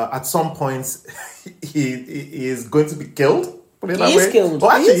think at some points he is going to be killed. Put it that He is way. killed. Oh,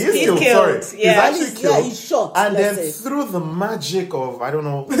 actually, He's he is killed. killed. Sorry, Yeah. he's actually killed. Yeah, he's shot. And let's then say. through the magic of I don't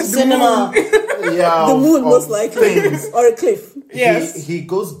know, Cinema. yeah, The moon, of most likely, things, or a cliff. Yes. he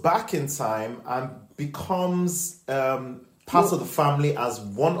goes back in time and becomes part of the family as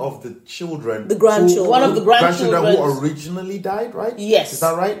one of the children, The grandchildren. One of the grandchildren who originally died, right? Yes. Is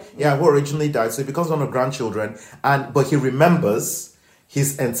that right? Yeah, who originally died. So he becomes one of the grandchildren, but he remembers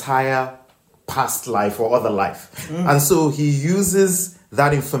his entire past life or other life, and so he uses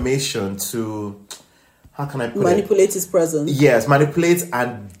that information to, how can I put it? Manipulate his presence. Yes, manipulate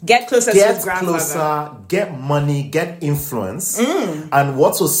and Get closer to his grandfather. closer, get money, get influence. And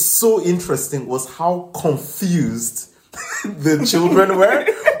what was so interesting was how confused the children were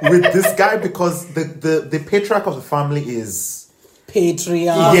with this guy, because the patriarch of the family is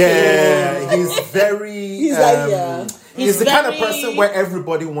patriarch. yeah, he's very He's like, yeah. he's the kind of very- person where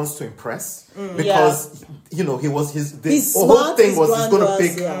everybody wants to impress, because he was his He's whole smart, thing his was he's going to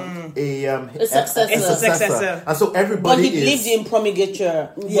grand pick was, a successor. and so But everybody he believed in promulgature.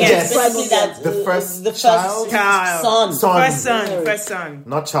 Yes. Basically that The first the first child? son. First son.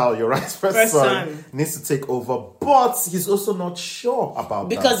 not child, you're right. First First son son. needs to take over, but he's also not sure about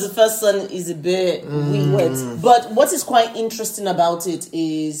Because that. the first son is a bit weird. But what is quite interesting about it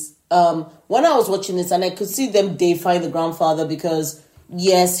is when I was watching it, and I could see them deifying the grandfather, because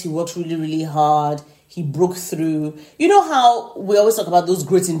yes, he worked really, really hard. He broke through. You know how we always talk about those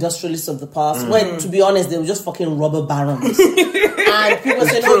great industrialists of the past, when, to be honest, they were just fucking robber barons. And people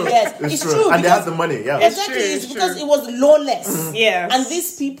say, true. no, yes, it's true. And they because- had the money, yeah. Exactly, true, it's it's because true. it was lawless. Yes. And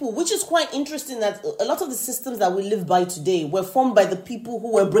these people, which is quite interesting, that a lot of the systems that we live by today were formed by the people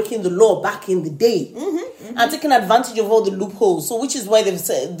who were breaking the law back in the day and taking advantage of all the loopholes. So, which is why they've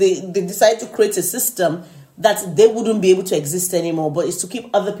said they decided to create a system that they wouldn't be able to exist anymore, but it's to keep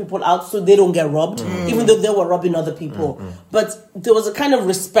other people out so they don't get robbed, even though they were robbing other people. But there was a kind of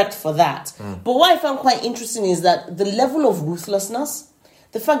respect for that. But what I found quite interesting is that the level of ruthlessness,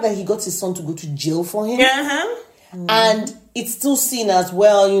 the fact that he got his son to go to jail for him, and it's still seen as,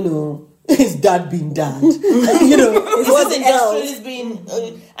 well, his dad being dad. It was industrialist being,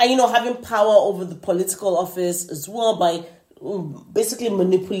 and having power over the political office as well, by basically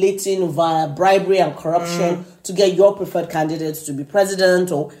manipulating via bribery and corruption to get your preferred candidate to be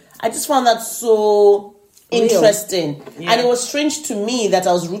president. Or I just found that so interesting. Yeah. And it was strange to me that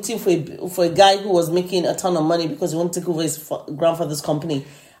I was rooting for a guy who was making a ton of money because he wanted to take over his grandfather's company.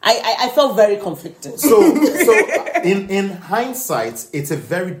 I felt very conflicted. So in hindsight, it's a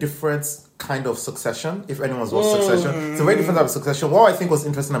very different kind of Succession. If anyone's watched Succession, it's a very different type of Succession. What I think was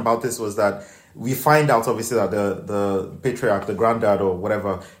interesting about this was that we find out, obviously, that the patriarch, the granddad or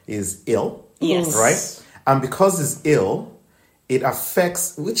whatever, is ill. Yes. Right? And because he's ill, it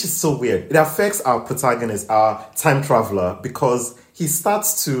affects, which is so weird, it affects our protagonist, our time traveler, because he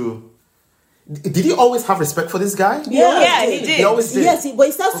starts to... Did he always have respect for this guy? Yeah, he did. He always did. Yes, but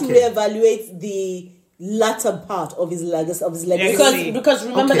he starts to Okay. reevaluate the latter part of his legacy. Because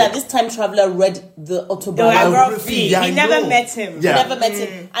remember Okay. that this time traveler read the autobiography. Biography. Yeah, I He never know. met him. Yeah. Never met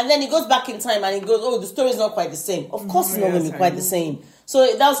him. And then he goes back in time and he goes, oh, the story is not quite the same. Of course it's not going to be quite the same. So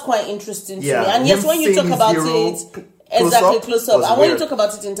that was quite interesting to me. And yes, Him when you talk seeing about his hero it, exactly, close up. was And when you weird. talk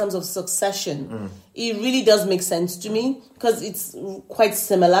about it in terms of Succession, it really does make sense to me because it's quite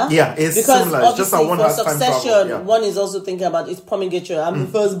similar. Yeah, it's because similar. It's just that obviously one for has time Succession, travel, yeah. one is also thinking about its promulgature. I'm the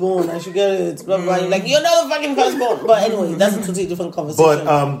firstborn. I should get it. Blah, blah. You're like, you're not the fucking firstborn. But anyway, that's a totally different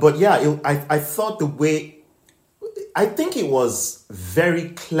conversation. But yeah, I thought the way, I think it was very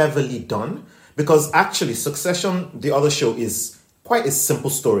cleverly done, because actually Succession, the other show, is quite a simple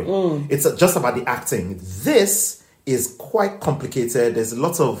story. It's just about the acting. This is quite complicated. There's a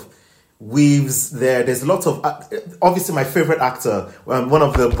lot of weaves there. There's a lot of, obviously my favorite actor, one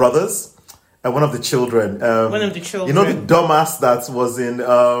of the brothers, one of the children. One of the children. You know the dumbass that was in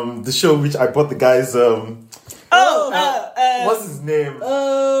the show which I bought the guys. What's his name? Wait.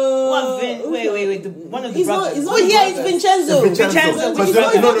 One of the brothers. It's Vincenzo. Vincenzo.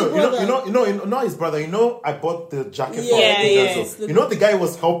 Not his brother. I bought the jacket for Vincenzo. You know the guy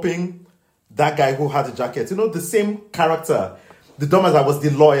was helping that guy who had the jacket. The same character. The dumbass that was the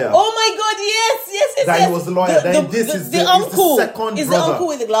lawyer. Oh my God! Yes. That he was the lawyer. Then this is the uncle. Is the second is brother. The uncle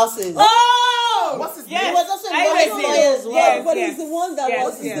with the glasses. Oh, what's his name? He was also a lawyer as well. But he's the one that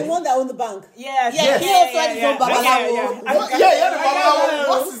he's the one that owned the bank. He also had his own babalawo.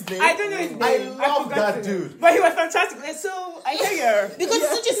 What's his name? I don't know his name. I love that dude. But he was fantastic. So I hear you. Because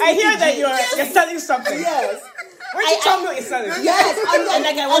I hear that you're selling something. Yes. Where did you tell me it's selling? Yes,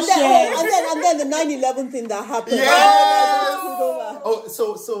 and then the 9/11 thing that happened.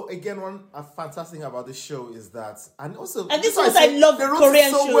 So again, one fantastic thing about this show is that, and this is what I love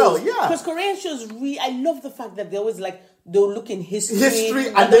Korean shows. Well, because Korean shows, I love the fact that they always they'll look in history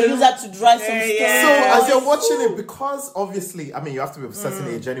and they'll use that to drive some story. So as you're watching it, because obviously, you have to be of a certain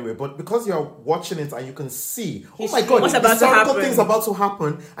age anyway, but because you're watching it and you can see, oh my God, historical things about to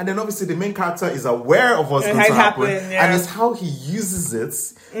happen, and then obviously the main character is aware of what's going to happen, and it's how he uses it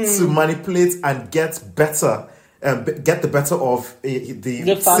to manipulate and get better. Get the better of the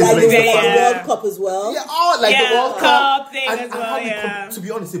siblings. The World Cup as well. Yeah, the World Cup thing as well. To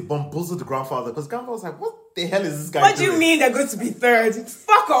be honest, it bamboozled the grandfather because grandfather was like, "What the hell is this guy What doing?" do you mean they're going to be third?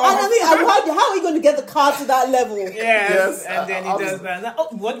 Fuck off! And how are you going to get the car to that level? Yes, and then he does that.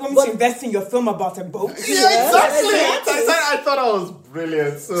 What want me to invest in your film about a boat? Yeah, exactly. I thought I was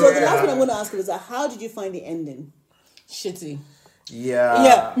brilliant. So the last one I'm going to ask you is how did you find the ending? Shitty.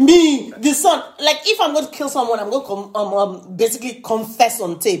 Yeah. Me, the son. If I'm going to kill someone, I'm going to basically confess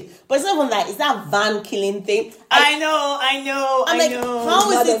on tape. But it's not even that. It's that van killing thing. I know. How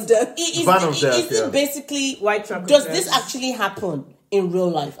is it? Van of death. Is it basically white truck? Does this actually happen in real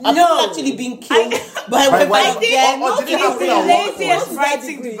life? Are No. people actually being killed by I think not the laziest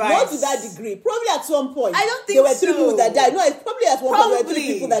writing device. Not to that degree. Probably at some point. I don't think there were 3 people that died. No, it's probably at one point there were 3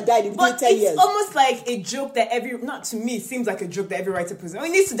 Probably. people that died in But 10 years. it's almost like a joke that not to me, it seems like a joke that every writer puts. Oh, he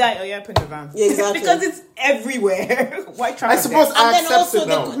needs to die. Oh yeah, put in the van. Yeah, exactly. Because it's everywhere. White trash. I suppose And I then accept also it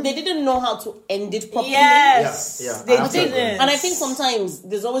now. they didn't know how to end it properly. Yes. Yeah, They absolutely. didn't. And I think sometimes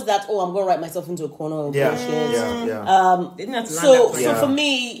there's always that, I'm going to write myself into a corner of Yeah. bullshit. They didn't have to land that So plane. for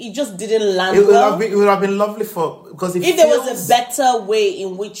me, it just didn't land It well. would have been lovely because If there was a better way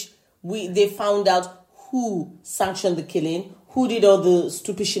in which they found out who sanctioned the killing, who did all the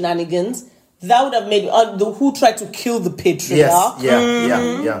stupid shenanigans, that would have made who tried to kill the patriarch.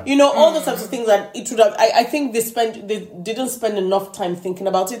 Yeah. All those types of things that it would have. I think they didn't spend enough time thinking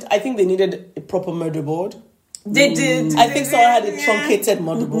about it. I think they needed a proper murder board. They did. I think someone had a truncated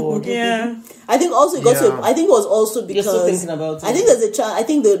motherboard. Yeah. I think also it got to. I think it was also because You're still thinking about it. I think there's a chance. I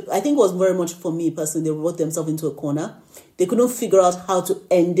think it was very much for me personally. They wrote themselves into a corner. They couldn't figure out how to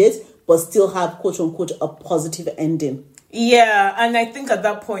end it, but still have quote unquote a positive ending. Yeah, and I think at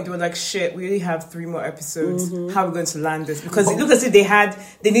that point they were like, shit, we only have 3 more episodes. How are we going to land this? Because it looked as if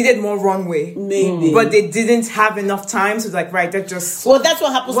they needed more runway. Maybe. But they didn't have enough time. So right, that just... Well, that's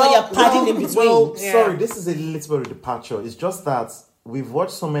what happens when you're padding in between. Sorry, this is a little bit of a departure. It's just that we've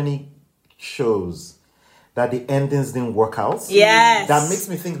watched so many shows that the endings didn't work out. Yes. That makes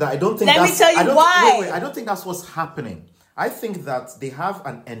me think that I don't think Let me tell you why. Wait, I don't think that's what's happening. I think that they have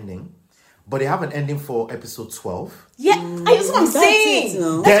an ending, but they have an ending for episode 12. Yeah, that's what I'm saying.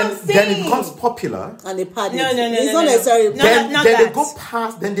 Then it becomes popular. And they pad it. No. It's not necessarily. Then not they that. go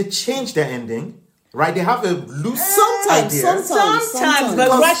past, then they change their ending. Right? They have a loose Sometimes. But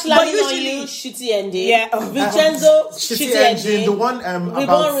Crash landing on usually- you, shitty ending. Yeah. Vincenzo, shitty ending. The one Reborn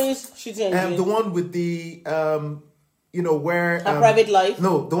about Reese, shitty ending. the one with the where A Private Life.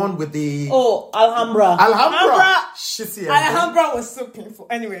 No, the one with the Alhambra. shitty ending. Alhambra was so painful.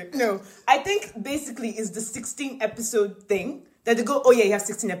 Anyway, no. I think basically it's the 16 episode thing. That they go, you have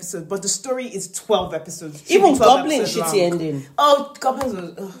 16 episodes, but the story is 12 episodes. Even 12 Goblin episodes shitty long. ending. Oh, Goblins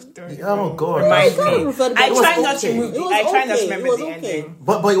was... Oh, God. Remind I me. prefer the- I It was try not to okay. move. It was I try not to okay. remember It was the okay. ending.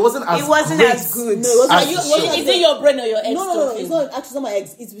 But it wasn't as It wasn't great. as good. No, it wasn't. As the show. Is it your brain or your ex No, talking? it's not actually not my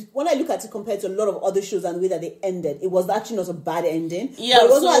ex. It's when I look at it compared to a lot of other shows and the way that they ended, it was actually not a bad ending. Yeah, but it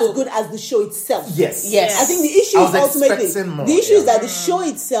wasn't so- as good as the show itself. Yes. Yes. I think the issue I is was ultimately expecting more, the issue is yeah. that the show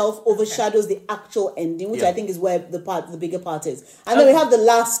itself overshadows the actual ending, which Yeah. I think is where the bigger part is. And then we have the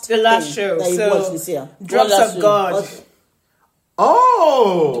last show that you so watched this year. Drops What last of show? God. But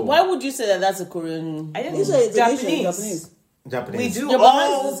Oh! Why would you say that that's a Korean? I didn't this is Japanese. Japanese. Japanese. We do Yeah, but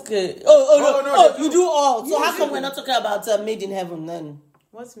how all. is this good? Oh, no, you do all. So how come we're not talking about Made in Heaven then?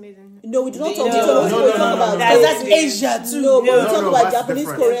 What's made in? No, we do not No, talk no, about That's Asia too. No, but we talk no, about that's Japanese,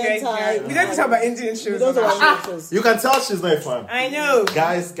 different. Korean, Okay, Thai. we don't talk about Indian shows. We don't talk about Indian shows. You can tell she's not a fan. I know.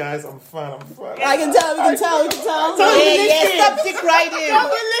 Guys, I'm fan. I can tell, we can tell. Stop dick riding.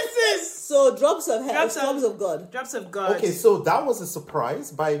 So, drops of God. Drops of God. Okay, so that was a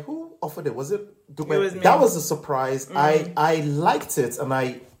surprise. By who offered it? Was it Dupe? It was me. That was a surprise. I liked it, and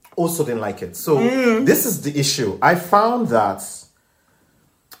I also didn't like it. So this is the issue. I found that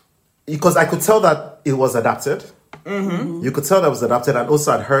because I could tell that it was adapted. Mm-hmm. You could tell that it was adapted, and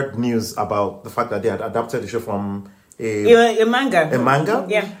also I'd heard news about the fact that they had adapted the show from a manga. A manga?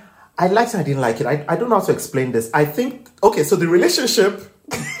 Yeah. I liked it, I didn't like it. I don't know how to explain this. I think, okay, so the relationship,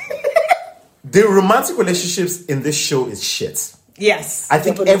 the romantic relationships in this show is shit. Yes. I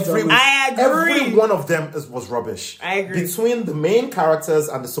think I agree. every one of them was rubbish. I agree. Between the main characters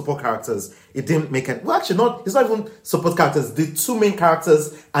and the support characters, it didn't make it. Well, actually, it's not even support characters. The two main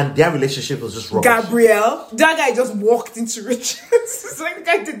characters and their relationship was just rubbish. Gabrielle, that guy just walked into riches. It's like the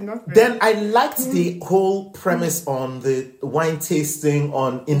guy did nothing. Then I liked the whole premise on the wine tasting,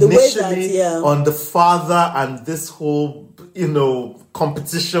 on way initially that, yeah. on the father and this whole,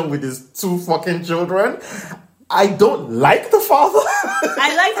 competition with his two fucking children. I don't like the father.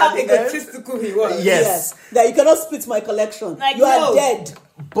 I like how egotistical he was. Yes. That you cannot split my collection. Like, you no. are dead.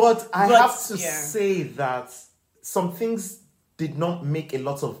 But I have to yeah. say that some things did not make a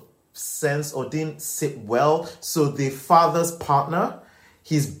lot of sense or didn't sit well. So the father's partner,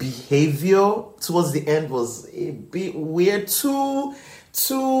 his behavior towards the end was a bit weird. Too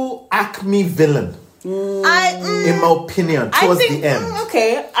Acme villain. In my opinion, towards the end.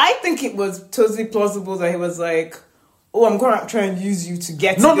 Okay, I think it was totally plausible that he was like, "Oh, I'm going to try and use you to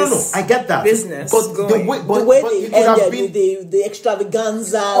get No, this I get that. business But going." The way they it could have ended been with the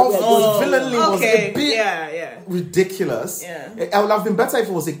extravaganza. the villainly was okay, a bit yeah. ridiculous. Yeah. I would have been better if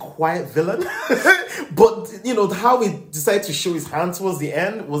it was a quiet villain. But how he decided to show his hand towards the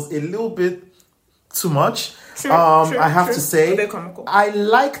end was a little bit too much. True, I have true. to say, A bit comical. I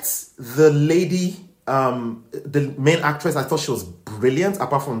liked the lady, the main actress. I thought she was brilliant.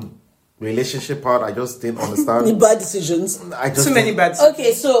 Apart from relationship part, I just didn't understand. Bad decisions. Too many bad.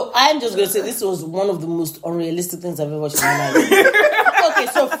 Okay, so I'm just going to say this was one of the most unrealistic things I've ever watched in my life. Okay,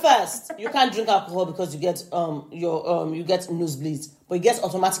 so first, you can't drink alcohol because you get you get nosebleeds, but it gets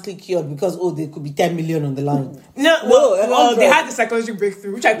automatically cured because there could be 10 million on the line. Well, they had the psychological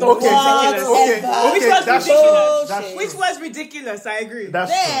breakthrough, which I thought was ridiculous. Which was ridiculous. I agree.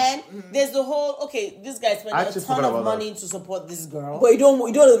 There's the whole this guy spent a ton of money to support this girl. But you don't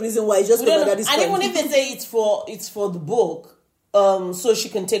know the reason why. It's just because that is. And even if they say it's for the book, so she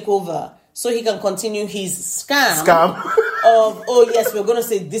can take over, so he can continue his scam. Of yes, we're gonna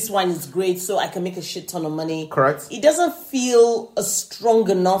say this wine is great, so I can make a shit ton of money. Correct. It doesn't feel a strong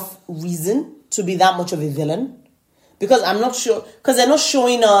enough reason to be that much of a villain, because I'm not sure, because they're not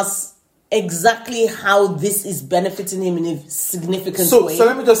showing us exactly how this is benefiting him in a significant way. So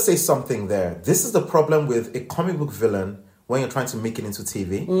let me just say something there. This is the problem with a comic book villain when you're trying to make it into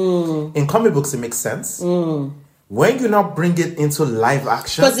TV. In comic books, it makes sense. When you now bring it into live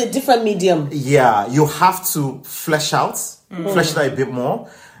action, because it's a different medium. Yeah, you have to flesh it out a bit more.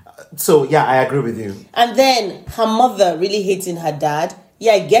 So yeah, I agree with you. And then her mother really hating her dad.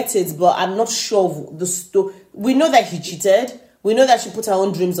 Yeah, I get it, but I'm not sure of the story. We know that he cheated. We know that she put her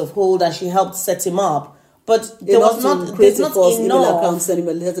own dreams on hold and she helped set him up. But there's not enough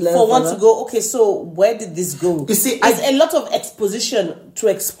for one to go, okay, so where did this go? You see, there's a lot of exposition to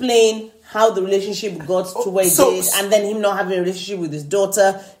explain how the relationship got to where it did, and then him not having a relationship with his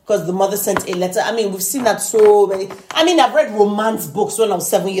daughter because the mother sent a letter. I mean, we've seen that so many. I mean, I've read romance books when I was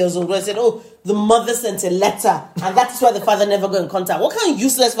 7 years old where I said, the mother sent a letter and that's why the father never got in contact. What kind of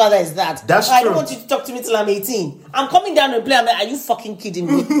useless father is that? That's I true. don't want you to talk to me till I'm 18. I'm coming down and play. I'm like, are you fucking kidding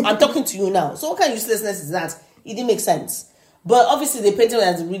me? I'm talking to you now. So what kind of uselessness is that? It didn't make sense. But obviously they painted it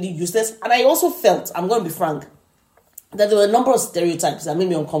as really useless. And I also felt, I'm going to be frank, that there were a number of stereotypes that made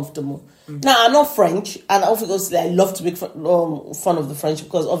me uncomfortable. Now, I'm not French, and obviously I love to make fun of the French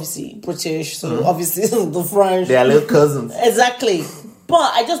because obviously British, so obviously the French. They are little cousins. Exactly.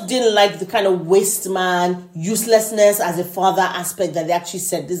 But I just didn't like the kind of waste man, uselessness as a father aspect that they actually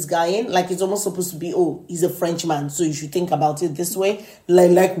set this guy in. Like, it's almost supposed to be, he's a Frenchman, so you should think about it this way.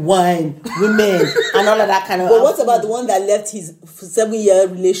 Like wine, women, and all of that kind of... But what about the one that left his 7-year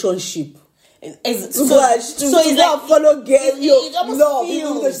relationship? So it's like follow get it almost love, feels,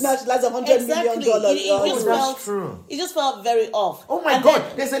 even though she has $100 million. It just felt very off. Oh my God,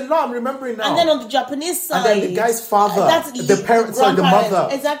 there's a law I'm remembering now. And then on the Japanese side, and then the guy's father, the parents, the mother.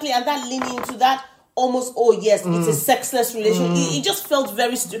 Exactly, and that leaning into that almost, oh yes, it's a sexless relationship. It just felt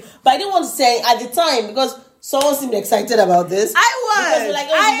very stupid. But I didn't want to say at the time because someone seemed excited about this. I was.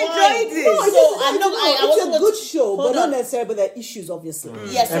 I enjoyed it. No, I it's a good show, but not necessarily. But there are issues, obviously.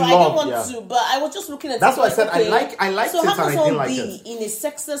 Yeah, so And I didn't love, want to, but I was just looking at. That's it why I said okay, I liked so it how and can I didn't someone like be it. in a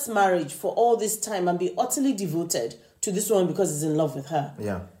sexless marriage for all this time and be utterly devoted to this woman because he's in love with her?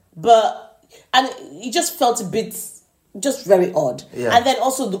 Yeah. And it just felt a bit, just very odd. Yeah. And then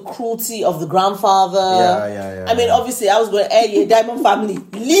also the cruelty of the grandfather. Yeah. I mean, obviously, I was going, hey, Diamond family,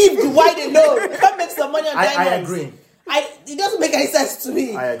 leave the white alone. You can't make some money on diamonds. I agree. It doesn't make any sense to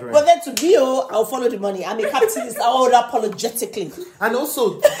me. I agree. But then to be, I'll follow the money. I'm a capitalist. I will apologetically. And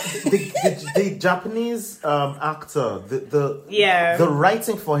also, the Japanese actor, the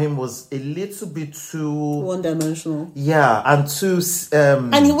writing for him was a little bit too one-dimensional. Yeah, and too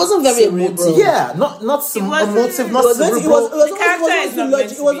and he wasn't very emotive. Yeah, not some emotive, not cerebral.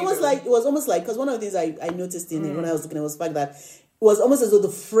 It was almost like because one of the things I noticed in it when I was looking at was the fact that it was almost as though the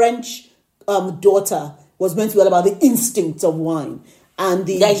French daughter was meant to be all about the instincts of wine. And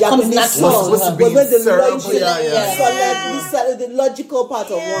the Japanese son was the logical part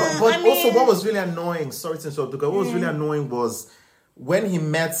of wine. But also what was really annoying, sorry to interrupt, what was really annoying was when he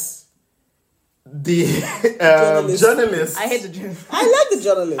met the journalist. I hate the journalist. I like the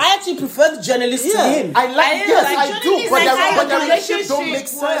journalist. I actually prefer the journalist to him. I do, but their relationship don't make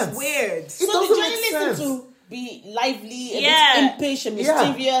sense. Was weird. So the journalist seemed to be lively, a bit impatient,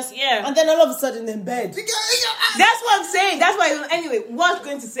 mischievous, and then all of a sudden in bed. That's what I'm saying. That's why. Anyway, what I was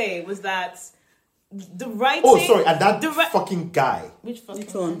going to say was that the writing. Oh, sorry, and that fucking guy. Which fucking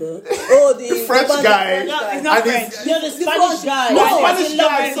one? The French guy. No, he's not French. No, the Spanish guy. No, Spanish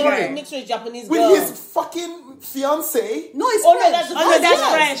guy. Sorry, mixed with Japanese with girl. his fucking fiance. No, it's French. That's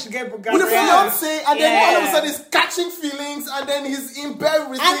French. With the fiance, and then all of a sudden he's catching feelings, and then he's in bed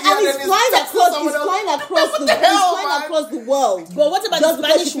with and he's flying across the world. But what about the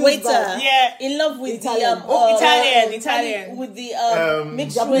Spanish waiter? Yeah, in love with Italian, with the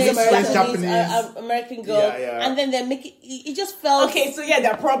mixed race Japanese American girl, and then they're making. It just felt okay. So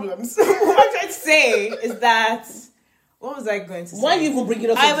there are problems. What I'm trying to say is that. What was I going to say? Why are you even bringing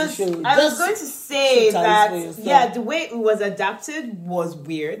it up on the show? I was going to say that, the way it was adapted was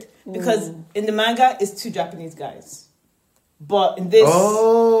weird. Because in the manga, it's two Japanese guys. But in this...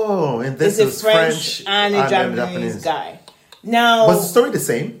 it's a French and a Japanese guy. Now... Was the story the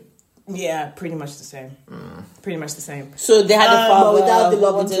same? Yeah, pretty much the same. Pretty much the same. So they had a father... without the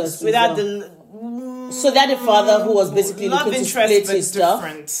love interest. So they had a father who was basically looking to split his stuff.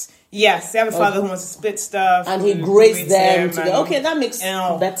 Yes, they have a father who wants to split stuff. And he grades them together. Okay, that makes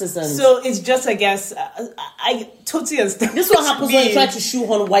better sense. So it's just, I guess, I totally understand. This is what happens when you try to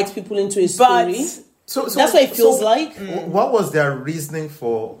shoehorn white people into a story. So that's what it feels like. What was their reasoning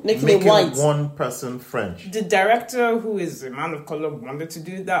for making one person French? The director, who is a man of color, wanted to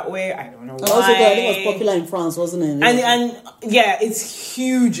do it that way. I don't know why. Also, I think it was popular in France, wasn't it? And it's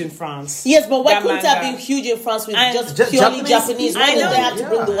huge in France. Yes, but why couldn't it have been huge in France with just purely Japanese? I know. They had to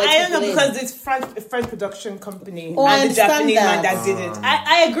bring the white I don't know people because it's a French production company. Oh, and the Japanese man that did it.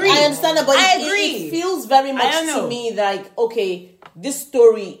 I agree. I understand that, but I agree. It feels very much to me like, okay, this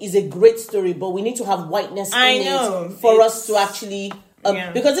story is a great story, but we need to have whiteness in it for us to actually...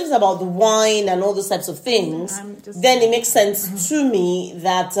 Because if it's about the wine and all those types of things, then it makes sense to me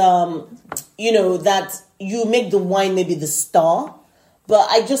that, that you make the wine maybe the star. But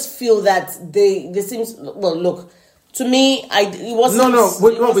I just feel that they seems... Well, look, to me, it wasn't...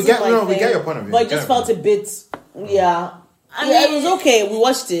 we get your point of view. But it just felt a bit... Yeah. I mean, it was okay. We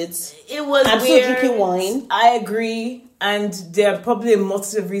watched it. It was I'm weird. still drinking wine. I agree. And there are probably a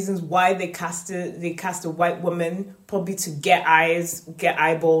multitude of reasons why they cast a white woman, probably to get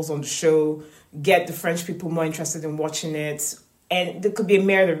eyeballs on the show, get the French people more interested in watching it. And there could be a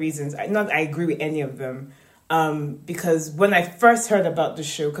myriad of reasons. I agree with any of them. Because when I first heard about the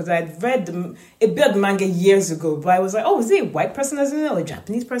show, because I had read a bit of the manga years ago, but I was like, is it a white person that's in it or a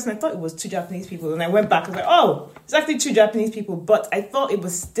Japanese person? I thought it was two Japanese people. And I went back and was like, it's actually two Japanese people. But I thought it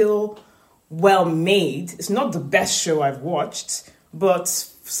was still well made. It's not the best show I've watched, but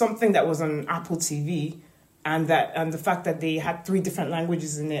something that was on Apple TV. And the fact that they had 3 different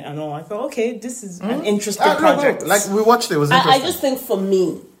languages in it and all, I thought, okay, this is an interesting project. Like we watched it was interesting. I just think for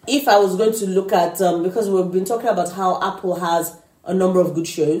me, if I was going to look at because we've been talking about how Apple has a number of good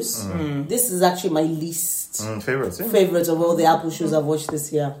shows, this is actually my least favorite of all the Apple shows I've watched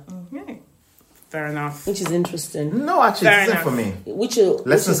this year. Okay. Fair enough. Which is interesting. No, actually, it isn't for me.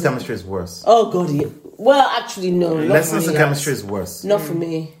 Lessons Chemistry is worse. Oh god, yeah. Well, actually, no. Lessons in Chemistry is worse. Not for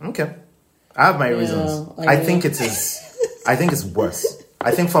me. Okay. I have my reasons. I think it is. I think it's worse.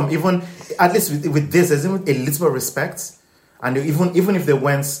 I think from even, at least with this, there's even a little bit of respect. And even if they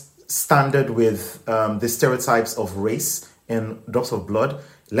went standard with the stereotypes of race in Drops of Blood,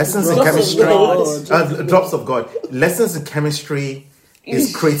 lessons in chemistry, Drops of God, lessons in chemistry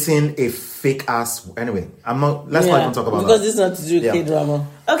is creating a fake ass. Anyway, let's not even talk about because that. this is not to do with K-drama.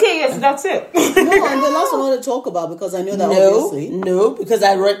 Okay, yes, that's it. No, and the last one I want to talk about, because I know that obviously. No, because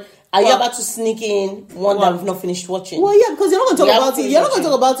I read. Are you about to sneak in one that we've not finished watching? Well, yeah, because you're not going to talk about it. You're not going to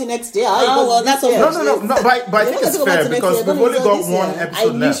talk about it next year. Well, that's all. No. But I think it's fair because we've only got one episode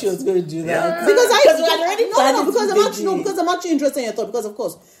I knew left. she was going to do that. Yeah. Because I'm actually interested in your thought, because of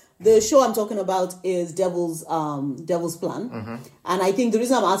course the show I'm talking about is Devil's Plan, and I think the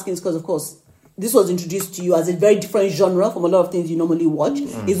reason I'm asking is because of course this was introduced to you as a very different genre from a lot of things you normally watch.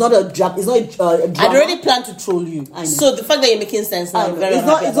 It's not a drama. I'd already planned to troll you, so the fact that you're making sense now,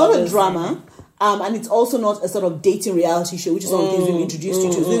 it's not a drama. And it's also not a sort of dating reality show, which is one of the things we've introduced you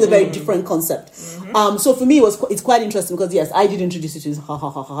to. So this is a very different concept. So for me, it's quite interesting because yes, I did introduce you to this,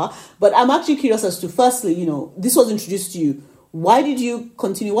 but I'm actually curious as to, firstly, this was introduced to you. Why did you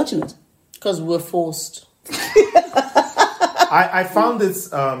continue watching it? Because we're forced. I found it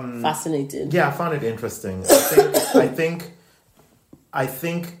fascinating. Yeah, I found it interesting. I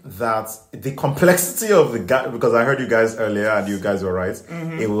think that the complexity of the guy, because I heard you guys earlier and you guys were right.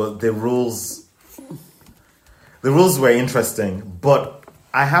 It was the rules. The rules were interesting, but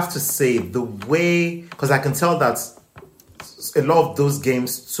I have to say the way, because I can tell that a lot of those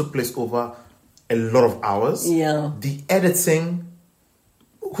games took place over a lot of hours. Yeah. The editing,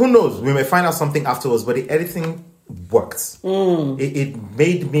 who knows? We may find out something afterwards, but the editing worked. It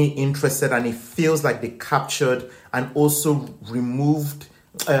made me interested, and it feels like they captured and also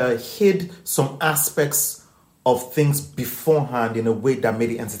hid some aspects of things beforehand in a way that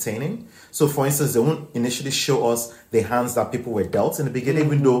made it entertaining. So, for instance, they won't initially show us the hands that people were dealt in the beginning,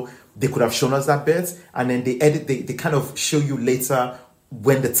 even though they could have shown us that bit, and then they kind of show you later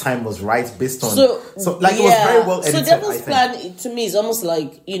when the time was right, based on it was very well edited. So Devil's Plan to me is almost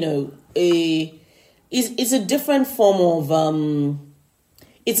like it's a different form of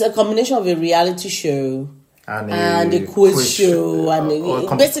it's a combination of a reality show and a quiz show and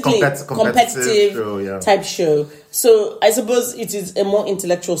basically competitive show, type show. So I suppose it is a more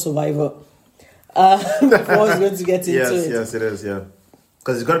intellectual Survivor. Before I was going to get into it. Yes, it is. Yeah,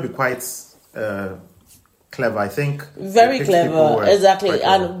 because it's got to be quite clever. I think very clever, exactly.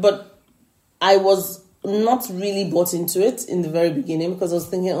 Clever. But I was not really bought into it in the very beginning because I was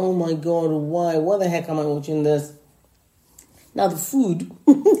thinking, oh my god, why? What the heck am I watching this? Now the food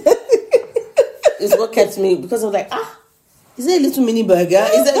is what kept me, because I was like, is there a little mini burger?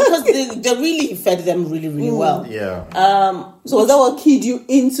 Is that because they really fed them really, really well? Yeah. So was that what keyed you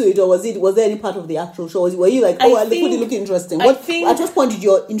into it, or was there any part of the actual show? Were you like, the food look interesting? At what point did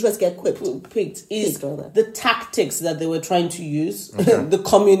your interest get piqued? Is the tactics that they were trying to use, the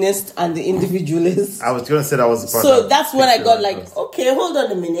communist and the individualist. I was going to say that was the part. So that's when I got like, okay, hold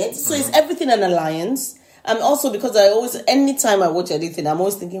on a minute. So is everything an alliance? And also because anytime I watch anything, I'm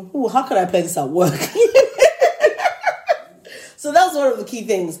always thinking, how can I play this at work? So that's one of the key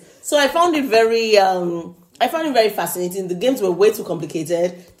things. So I found it very fascinating. The games were way too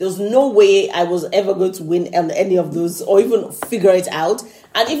complicated. There was no way I was ever going to win on any of those or even figure it out.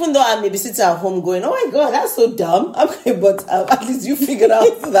 And even though I may be sitting at home going, oh my god, that's so dumb. Okay, but at least you figured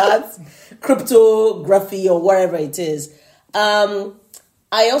out that cryptography or whatever it is.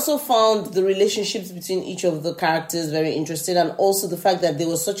 I also found the relationships between each of the characters very interesting, and also the fact that there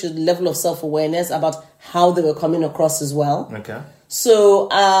was such a level of self-awareness about how they were coming across as well. Okay. So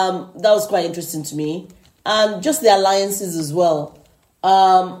that was quite interesting to me. And just the alliances as well.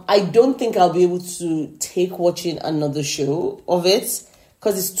 I don't think I'll be able to take watching another show of it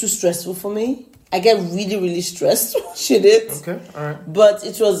because it's too stressful for me. I get really, really stressed watching it. Okay, all right. But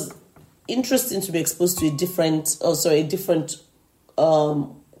it was interesting to be exposed to a different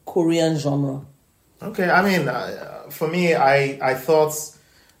Korean genre. Okay, I mean, for me, I thought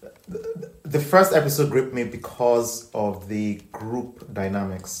the first episode gripped me because of the group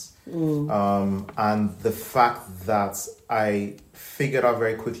dynamics and the fact that I figured out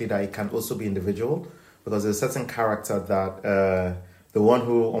very quickly that it can also be individual, because there's a certain character that the one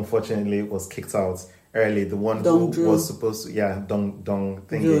who unfortunately was kicked out early, the one who was supposed to, Dong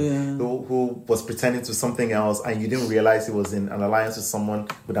thingy, who was pretending to something else, and you didn't realize he was in an alliance with someone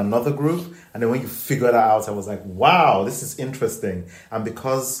with another group, and then when you figured that out, I was like, wow, this is interesting. And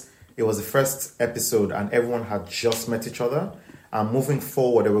because it was the first episode and everyone had just met each other, And moving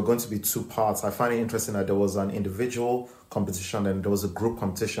forward, there were going to be 2 parts. I find it interesting that there was an individual competition and there was a group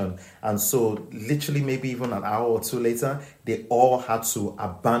competition. And so literally maybe even an hour or 2 later, they all had to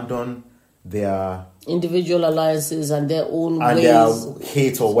abandon their individual alliances and their own and ways. their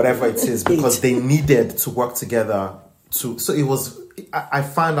hate or whatever it is, because they needed to work together. So it was, I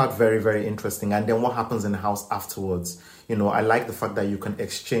find that very, very interesting. And then what happens in the house afterwards? You know, I like the fact that you can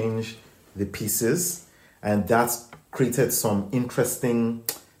exchange the pieces, and that's created some interesting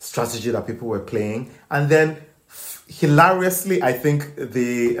strategy that people were playing. And then hilariously, I think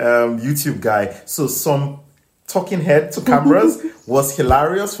the YouTube guy, so some talking head to cameras was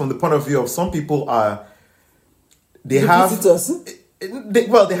hilarious from the point of view of some people they have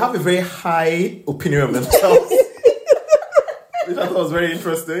a very high opinion of themselves. Which I thought was very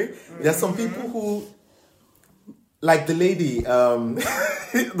interesting. There's some people who, like the lady,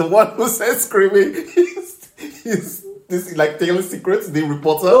 the one who says screaming, he's this like Taylor Secrets, the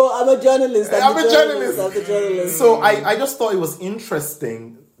reporter. Oh, I'm a journalist. I'm a journalist. I'm a journalist. So I just thought it was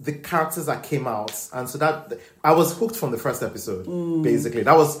interesting, the characters that came out, and so that I was hooked from the first episode. Basically,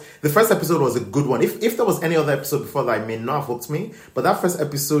 the first episode was a good one. If there was any other episode before that, it may not have hooked me, but that first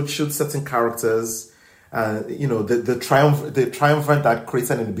episode showed certain characters. You know, the triumvirate that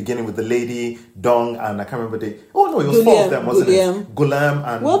created in the beginning with the lady, Dong, and I can't remember it was 4 of them, wasn't it? Gulam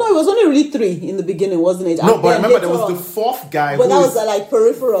and... Well, no, it was only really 3 in the beginning, wasn't it? No, but remember there was the 4th guy. But that was like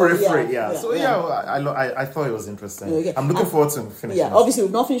peripheral. Yeah. So I thought it was interesting. Okay. I'm looking forward to finishing. Yeah, obviously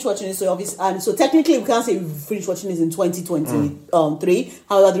we've not finished watching it, so technically we can't say we've finished watching it in 2023.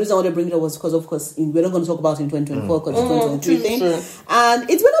 However, the reason I wanted to bring it up was because, of course, we're not going to talk about it in 2024 because it's 2023 thing. Sure. And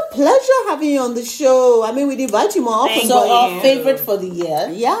it's been a pleasure having you on the show. I mean, we'd invite you more often. So our favorite for the year.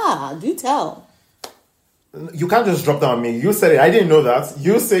 Yeah, do tell. You can't just drop down on me. You said it. I didn't know that.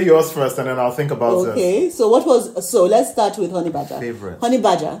 You say yours first and then I'll think about it. Okay, so let's start with Honey Badger. Favorite. Honey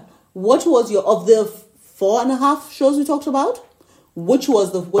Badger, what was of the 4.5 shows we talked about? Which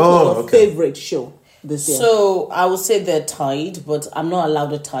was your favorite show this year? So I would say they're tied, but I'm not allowed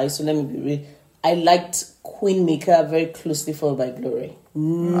to tie, so let me be real. I liked Queenmaker very closely, followed by Glory.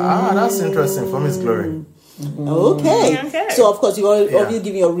 That's interesting. For me, it's Glory. Okay. So, of course, you already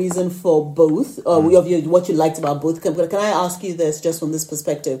give your reason for both, what you liked about both. Can I ask you this just from this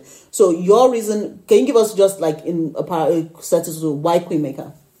perspective? So, your reason, can you give us just like in a status of why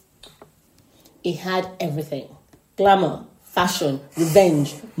Queenmaker? It had everything: glamour, fashion,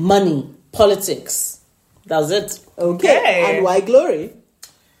 revenge, money, politics. That was it. Okay. And why Glory?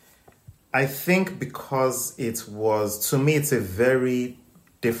 I think because it was, to me, it's a very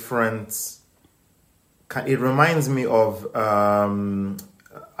different... It reminds me of, and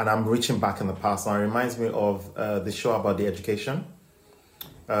I'm reaching back in the past now, it reminds me of the show about the education,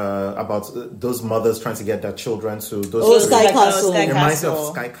 about those mothers trying to get their children to those... Sky Castle. It reminds me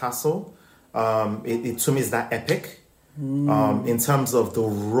of Sky Castle. It to me is that epic in terms of the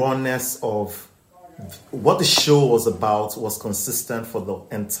rawness of what the show was about, was consistent for the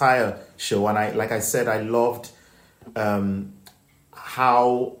entire show. And I said, I loved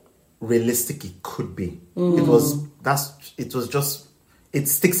how realistic it could be. It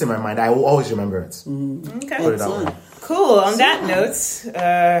sticks in my mind. I will always remember it. Okay. Put it that way. Cool. On that note,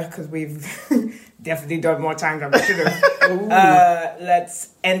 because we've definitely done more time than we should have, let's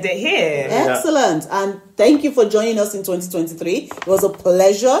end it here. Excellent. And thank you for joining us in 2023. It was a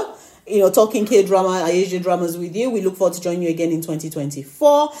pleasure, talking K-drama, Asian dramas with you. We look forward to joining you again in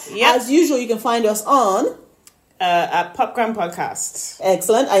 2024. Yep. As usual, you can find us on... at Popgram Podcast.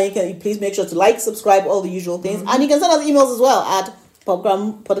 Excellent. And you can please make sure to like, subscribe, all the usual things. And you can send us emails as well at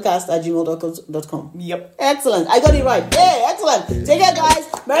popgrampodcast@gmail.com. Yep. Excellent. I got it right. Yay, excellent. Take care, guys.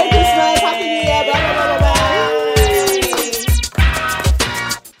 Merry Christmas. Happy New Year. Bye, bye, bye, bye, bye.